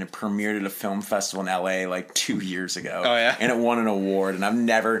 2011, and it premiered at a film festival in LA like 2 years ago. Oh yeah, and it won an award. And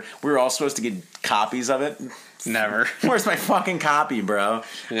we were all supposed to get copies of it. Never. Where's my fucking copy, bro?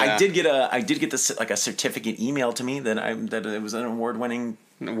 Yeah. I did get this like a certificate emailed to me that it was an award-winning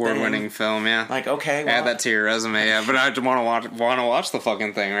film. Yeah. Like okay, well, add that to your resume. Yeah, but I want to watch the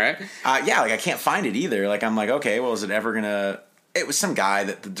fucking thing, right? Yeah, like I can't find it either. Like I'm like okay, well, is it ever gonna? It was some guy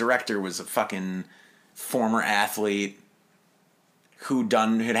that the director was a fucking former athlete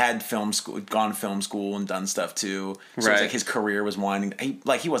had film school, gone to film school and done stuff too. So Right. it's like his career was winding.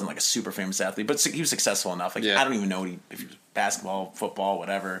 He wasn't like a super famous athlete, but he was successful enough. Like I don't even know if he was basketball, football,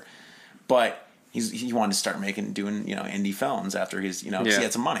 whatever. But he wanted to start doing indie films after his 'cause he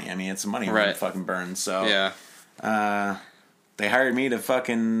had some money. I mean, it's some money Right. fucking burn. So Yeah. they hired me to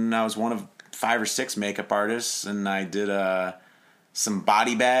I was one of 5 or 6 makeup artists, and I did some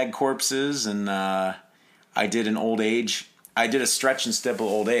body bag corpses, and I did I did a stretch and stipple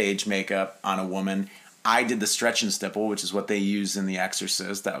old age makeup on a woman. I did the stretch and stipple, which is what they use in The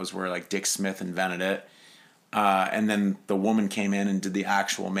Exorcist. That was where like Dick Smith invented it. And then the woman came in and did the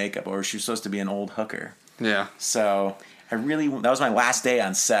actual makeup, or she was supposed to be an old hooker. Yeah. So that was my last day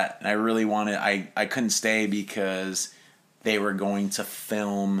on set, and I really wanted. I couldn't stay because they were going to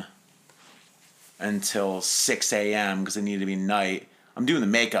film until 6 a.m. because it needed to be night. I'm doing the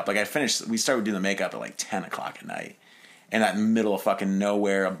makeup. Like we started doing the makeup at like 10 o'clock at night, in that middle of fucking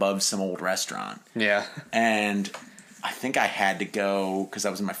nowhere above some old restaurant. Yeah. And I think I had to go because I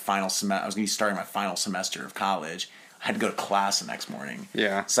was in my final semester. I was going to be starting my final semester of college. I had to go to class the next morning.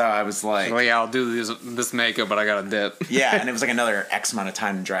 Yeah. So I was like, well, yeah, I'll do this makeup, but I got to dip. yeah, and it was like another X amount of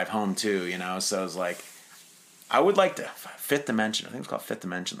time to drive home too, So I was like, I would like to Fifth Dimension. I think it's called Fifth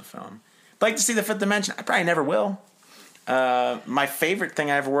Dimension, the film. I'd like to see the Fifth Dimension. I probably never will. My favorite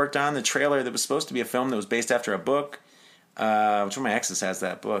thing I ever worked on, the trailer that was supposed to be a film that was based after a book. Which one of my exes has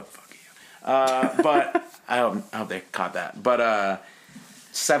that book? Fuck you. But I hope they caught that. But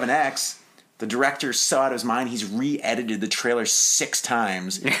 7X, the director saw out of his mind. He's re-edited the trailer 6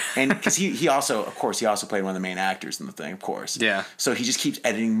 times, and because he also played one of the main actors in the thing, of course. Yeah. So he just keeps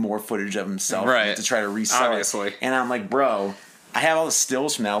editing more footage of himself Right. to try to resell Obviously. it. And I'm like, bro, I have all the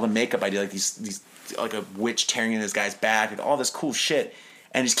stills from that, all the makeup I did, like these like a witch tearing in this guy's back, like all this cool shit,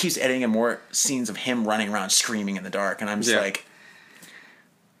 and just keeps editing in more scenes of him running around screaming in the dark, and I'm just like,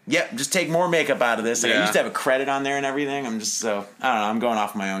 yep, just take more makeup out of this. Like, I used to have a credit on there and everything. I'm just I don't know. I'm going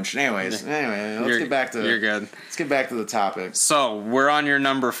off my own shit. Anyway, let's get back to. You're good. Let's get back to the topic. So we're on your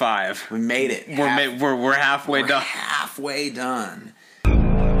number 5. We made it. We're halfway done. Halfway done.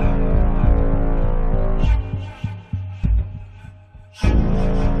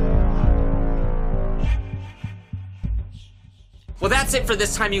 Well, that's it for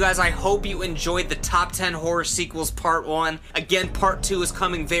this time, you guys. I hope you enjoyed the Top 10 Horror Sequels Part 1. Again, Part 2 is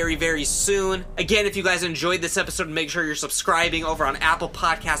coming very, very soon. Again, if you guys enjoyed this episode, make sure you're subscribing over on Apple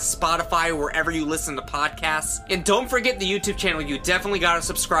Podcasts, Spotify, wherever you listen to podcasts. And don't forget the YouTube channel. You definitely gotta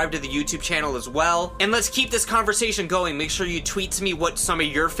subscribe to the YouTube channel as well. And let's keep this conversation going. Make sure you tweet to me what some of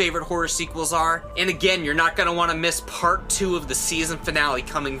your favorite horror sequels are. And again, you're not gonna wanna miss Part 2 of the season finale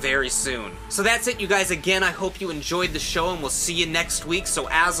coming very soon. So that's it, you guys. Again, I hope you enjoyed the show, and we'll see you next week. So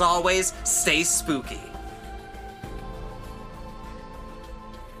as always, stay spooky.